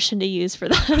impression to use for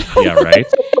that. Yeah, right?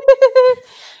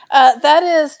 That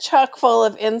is chock full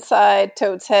of inside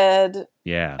Toad's Head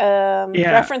Yeah.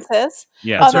 references.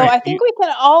 Yeah. Although right. I think we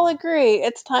can all agree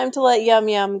it's time to let Yum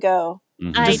Yum go.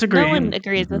 Mhm. Disagree. No one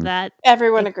agrees with that.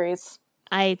 Everyone agrees.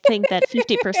 I think that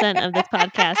 50% of this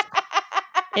podcast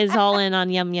is all in on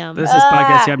Yum Yum. This is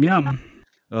Podcast Yum Yum.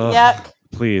 Ugh, Yuck.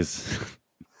 Please.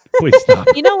 Please stop.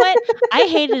 You know what? I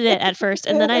hated it at first,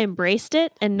 and then I embraced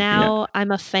it, and now I'm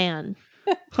a fan.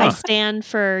 I stand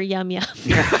for Yum Yum.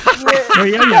 Where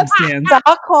Yum Yum stands.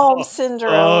 Stockholm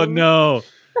syndrome. Oh, no.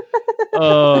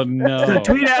 Oh, So no.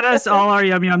 tweet at us all our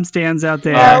Yum Yum stands out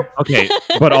there. Okay,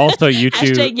 but also you two...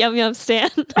 Hashtag Yum Yum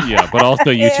stand. Yeah, but also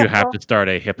you two have to start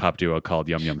a hip-hop duo called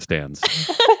Yum Yum Stands.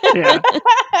 Yeah.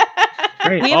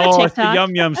 Great. We have a Oh, it's the TikTok.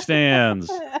 Yum Yum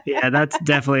Stands. Yeah, that's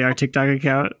definitely our TikTok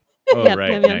account. Oh, Yep,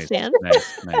 right. Yum Yum Nice, Stands.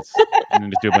 nice. And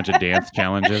then just do a bunch of dance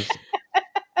challenges.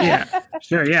 Yeah,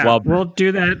 sure. Yeah, Well- we'll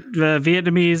do that. The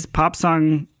Vietnamese pop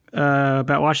song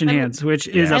about washing hands, which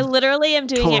is I a literally am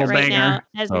doing total it right now banger.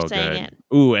 as we're Oh, saying good. it.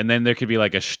 Ooh, and then there could be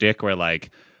like a shtick where like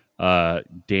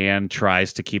Dan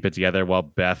tries to keep it together while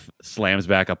Beth slams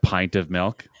back a pint of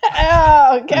milk.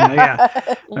 Oh, God. yeah.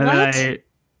 And What? then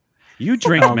You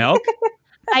drink milk?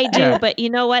 I do, Yeah. but you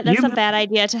know what? That's You- a bad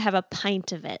idea to have a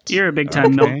pint of it. you're a big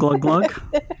time Okay. milk glug glug.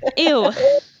 Ew.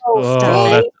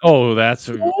 That's all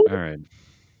right.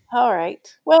 All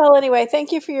right. Well, anyway,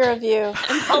 thank you for your review.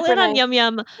 All in on Yum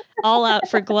Yum, all out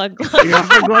for Glug Glug. You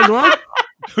want for glug glug?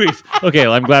 Please. Okay,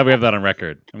 well, I'm glad we have that on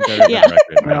record. I'm glad we have that on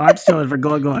record. Well, I'm still in for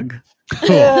glug glug.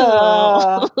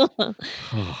 Ugh.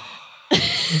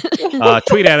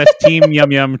 Tweet at us, Team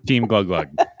Yum Yum, Team Glug Glug.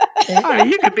 Oh,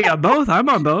 you could be on both. I'm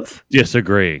on both.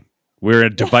 Disagree. We're a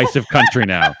divisive country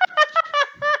now.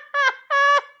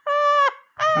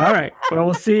 All right. Well,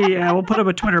 we'll see. We'll put up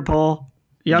a Twitter poll.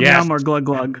 Yum Yes. yum or glug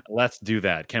glug. Let's do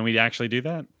that. Can we actually do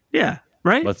that? Yeah.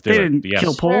 Right? Let's do they it. didn't Yes.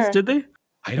 kill polls, Sure. did they?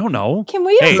 I don't know. Can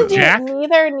we Hey, also do Jack?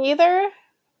 neither?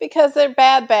 Because they're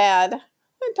bad. I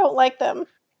don't like them.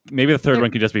 Maybe the third one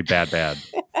could just be bad.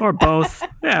 Or both.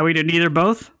 Yeah, we did neither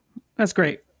both. That's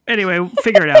great. Anyway,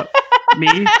 figure it out.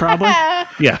 Me, probably.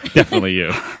 Yeah, definitely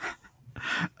you.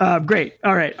 Great.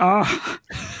 All right.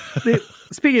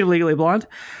 Speaking of Legally Blonde,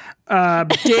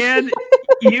 Dan,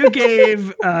 you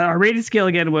gave our rating scale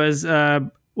again was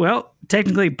Well,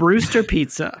 technically, Brewster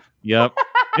Pizza. Yep.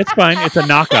 It's fine. It's a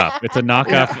knockoff. It's a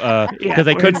knockoff because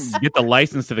they couldn't get the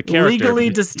license to the character. Legally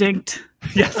distinct.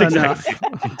 Yes, enough.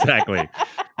 Exactly.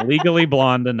 Legally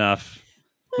blonde enough.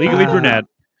 Legally brunette.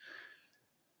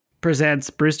 Presents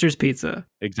Brewster's Pizza.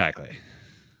 Exactly.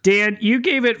 Dan, you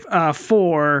gave it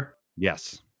 4.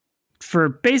 Yes.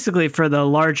 For the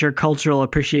larger cultural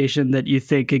appreciation that you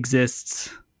think exists.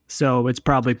 So it's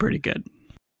probably pretty good.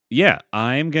 Yeah,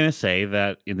 I'm going to say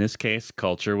that in this case,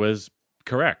 culture was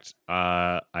correct.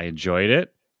 I enjoyed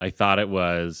it. I thought it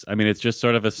was, it's just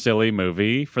sort of a silly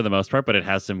movie for the most part, but it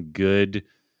has some good,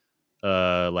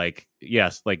 good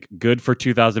for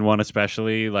 2001,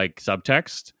 especially like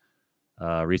subtext.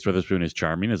 Reese Witherspoon is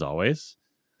charming as always.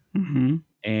 Mm-hmm.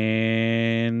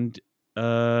 And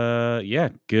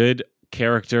good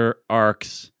character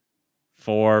arcs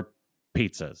for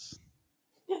pizzas.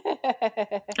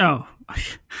 Oh,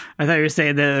 I thought you were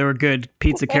saying that there were good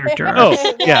pizza character arcs.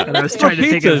 Oh, yeah. I was trying to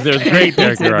think of there's great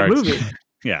character arcs. Movie.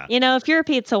 Yeah. If you're a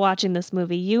pizza watching this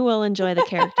movie, you will enjoy the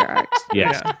character arcs.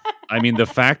 Yes. Yeah. The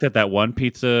fact that one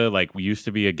pizza used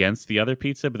to be against the other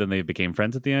pizza, but then they became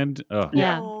friends at the end. Oh,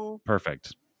 Yeah.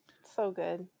 Perfect. So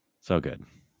good. So good.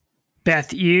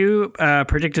 Beth, you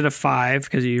predicted a 5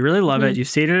 because you really love it. You've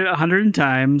seen it 100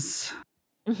 times.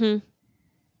 Mm-hmm.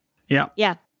 Yeah.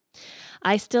 Yeah.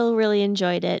 I still really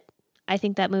enjoyed it. I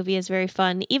think that movie is very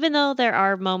fun, even though there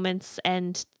are moments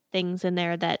and things in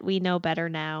there that we know better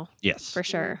now. Yes. For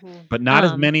sure. Mm-hmm. But not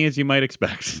as many as you might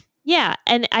expect. Yeah.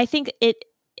 And I think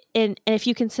and if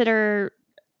you consider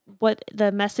what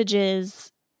the message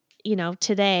is,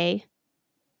 today,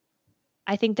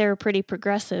 I think they're pretty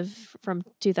progressive from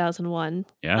 2001.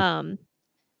 Yeah.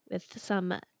 With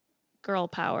some girl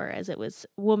power, as it was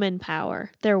woman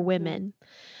power. They're women.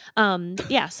 So I'm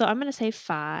going to say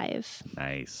 5.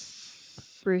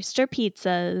 Nice. Brewster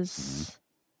Pizzas.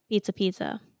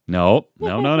 Pizza. No.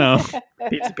 Brewster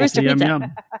yum, Pizza.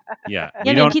 yum. Yeah.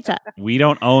 Yum Pizza. We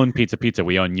don't own Pizza.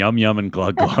 We own Yum Yum and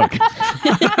Glug Glug.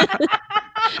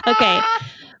 Okay.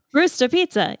 Brewster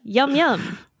Pizza. Yum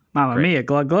Yum. Mamma mia,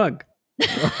 glug glug.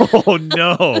 Oh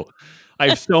no. I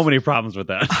have so many problems with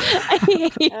that. I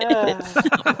hate it so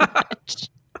much.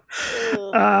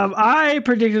 I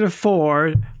predicted a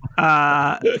 4,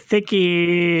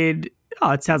 thinking,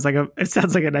 it sounds like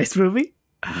a nice movie.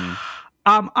 Mhm.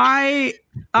 I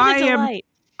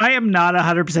am not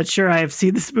 100% sure I have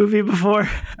seen this movie before.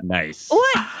 Nice.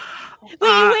 What? Wait,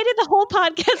 you waited the whole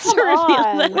podcast to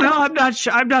reveal that? No, I'm not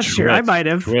sure. I'm not sure. I might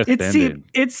have.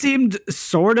 It seemed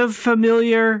sort of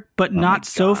familiar, but not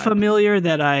so familiar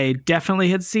that I definitely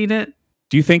had seen it.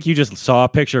 Do you think you just saw a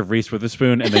picture of Reese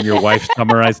Witherspoon and then your wife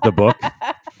summarized the book?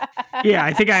 Yeah,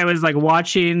 I think I was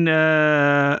watching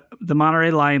the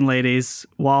Monterey Lion Ladies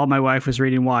while my wife was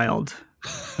reading Wild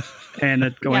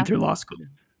and going through law school.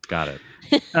 Got it.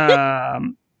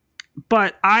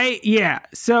 But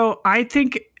so I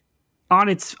think on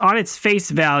its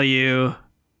face value,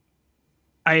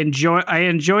 I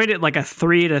enjoyed it like a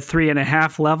 3 to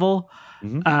 3.5 level.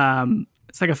 Mm-hmm.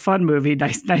 It's like a fun movie,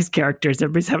 nice characters.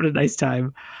 Everybody's having a nice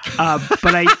time.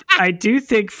 But I do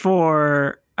think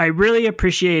I really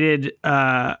appreciated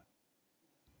how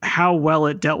well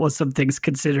it dealt with some things,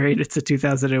 considering it's a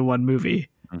 2001 movie.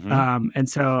 Mm-hmm. And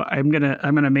so I'm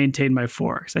gonna maintain my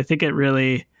 4 because I think it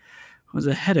really was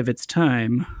ahead of its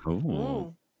time.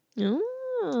 Ooh.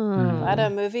 Glad a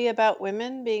movie about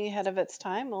women being ahead of its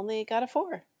time only got a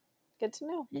 4. Good to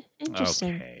know.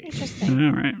 Interesting. Okay. Interesting.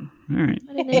 All right.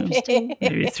 What an interesting.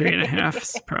 Maybe 3.5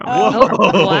 is probably.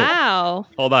 Oh, wow.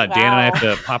 Hold on. Dan and I have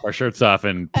to pop our shirts off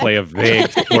and play a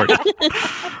vague sport.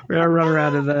 We're gonna run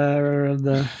around in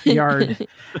the yard.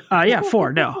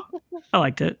 4. No, I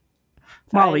liked it.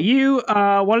 Molly, you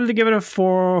wanted to give it a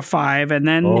 4 or 5, and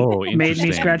then made me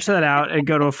interesting. scratch that out and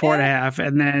go to a 4.5,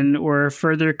 and then we're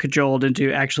further cajoled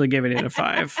into actually giving it a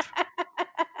 5.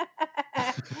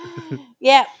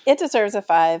 Yeah, it deserves a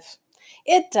 5.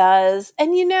 It does.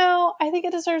 And I think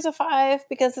it deserves a 5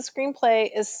 because the screenplay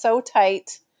is so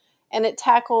tight and it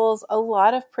tackles a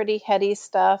lot of pretty heady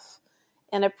stuff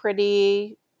in a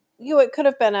pretty, it could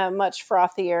have been a much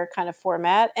frothier kind of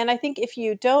format. And I think if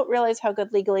you don't realize how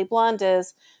good Legally Blonde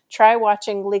is, try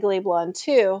watching Legally Blonde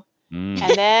 2 and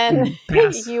then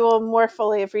you will more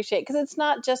fully appreciate, because it's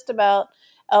not just about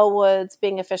Elle Woods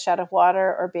being a fish out of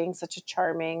water or being such a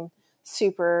charming,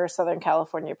 super Southern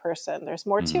California person. There's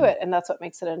more to it, and that's what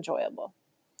makes it enjoyable.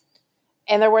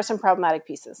 And there were some problematic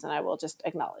pieces, and I will just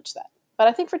acknowledge that. But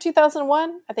I think for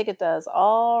 2001, I think it does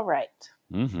all right.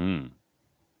 Mm-hmm.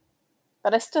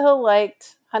 But I still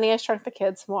liked Honey, I Shrunk the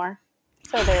Kids more.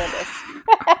 So there it is.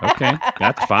 Okay,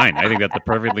 that's fine. I think that's a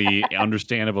perfectly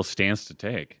understandable stance to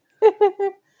take.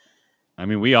 I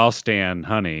mean, we all stand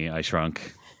Honey, I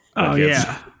Shrunk. Oh,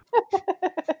 yeah.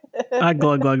 I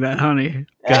glug that honey.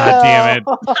 God damn it.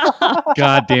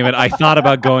 God damn it. I thought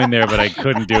about going there, but I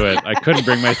couldn't do it. I couldn't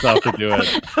bring myself to do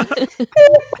it.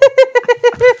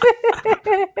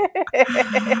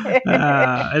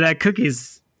 And that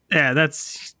cookie's,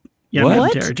 that's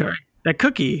What? territory. That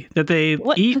cookie that they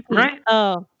eat, cookie? right?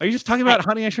 Oh, Are you just talking about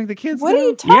Honey, I Shrunk the Kids? What are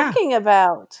you talking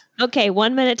about? okay.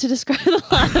 1 minute to describe the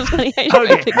plot of Honey, I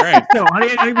Shrunk Okay, the all right. So, Honey,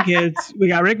 I Shrunk the Kids. We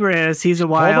got Rick Moranis. He's a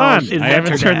wild on. I inventor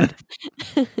haven't turned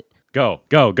dad. Go.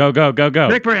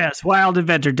 Rick Moranis, wild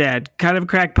inventor dad. Kind of a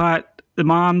crackpot. The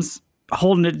mom's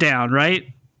holding it down, right?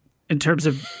 In terms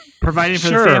of providing for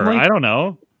the family. I don't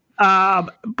know.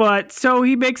 But so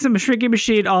he makes them a shrinking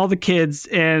machine, all the kids,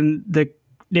 and the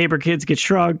neighbor kids get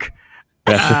shrunk.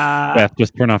 Beth,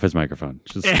 just turn off his microphone.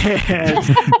 Just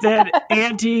Then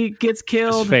Auntie gets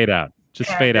killed. fade out. Just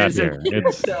fade out here.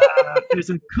 There's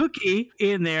a cookie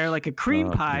in there, like a cream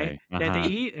pie that Uh-huh. they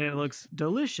eat, and it looks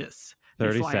delicious.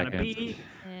 30 They fly on a seconds. bee.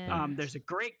 Yeah. There's a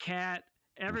great cat.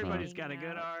 Everybody's got a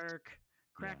good arc.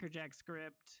 Cracker Jack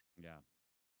script. Yeah.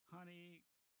 Honey.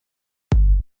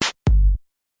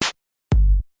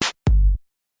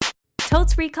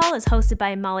 Totes Recall is hosted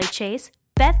by Molly Chase,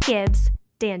 Beth Gibbs,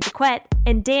 Dan Jaquette,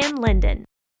 and Dan Linden.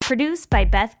 Produced by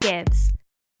Beth Gibbs.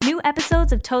 New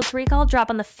episodes of Totes Recall drop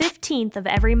on the 15th of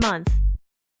every month.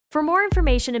 For more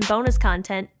information and bonus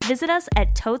content, visit us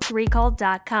at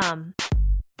totesrecall.com.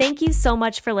 Thank you so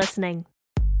much for listening.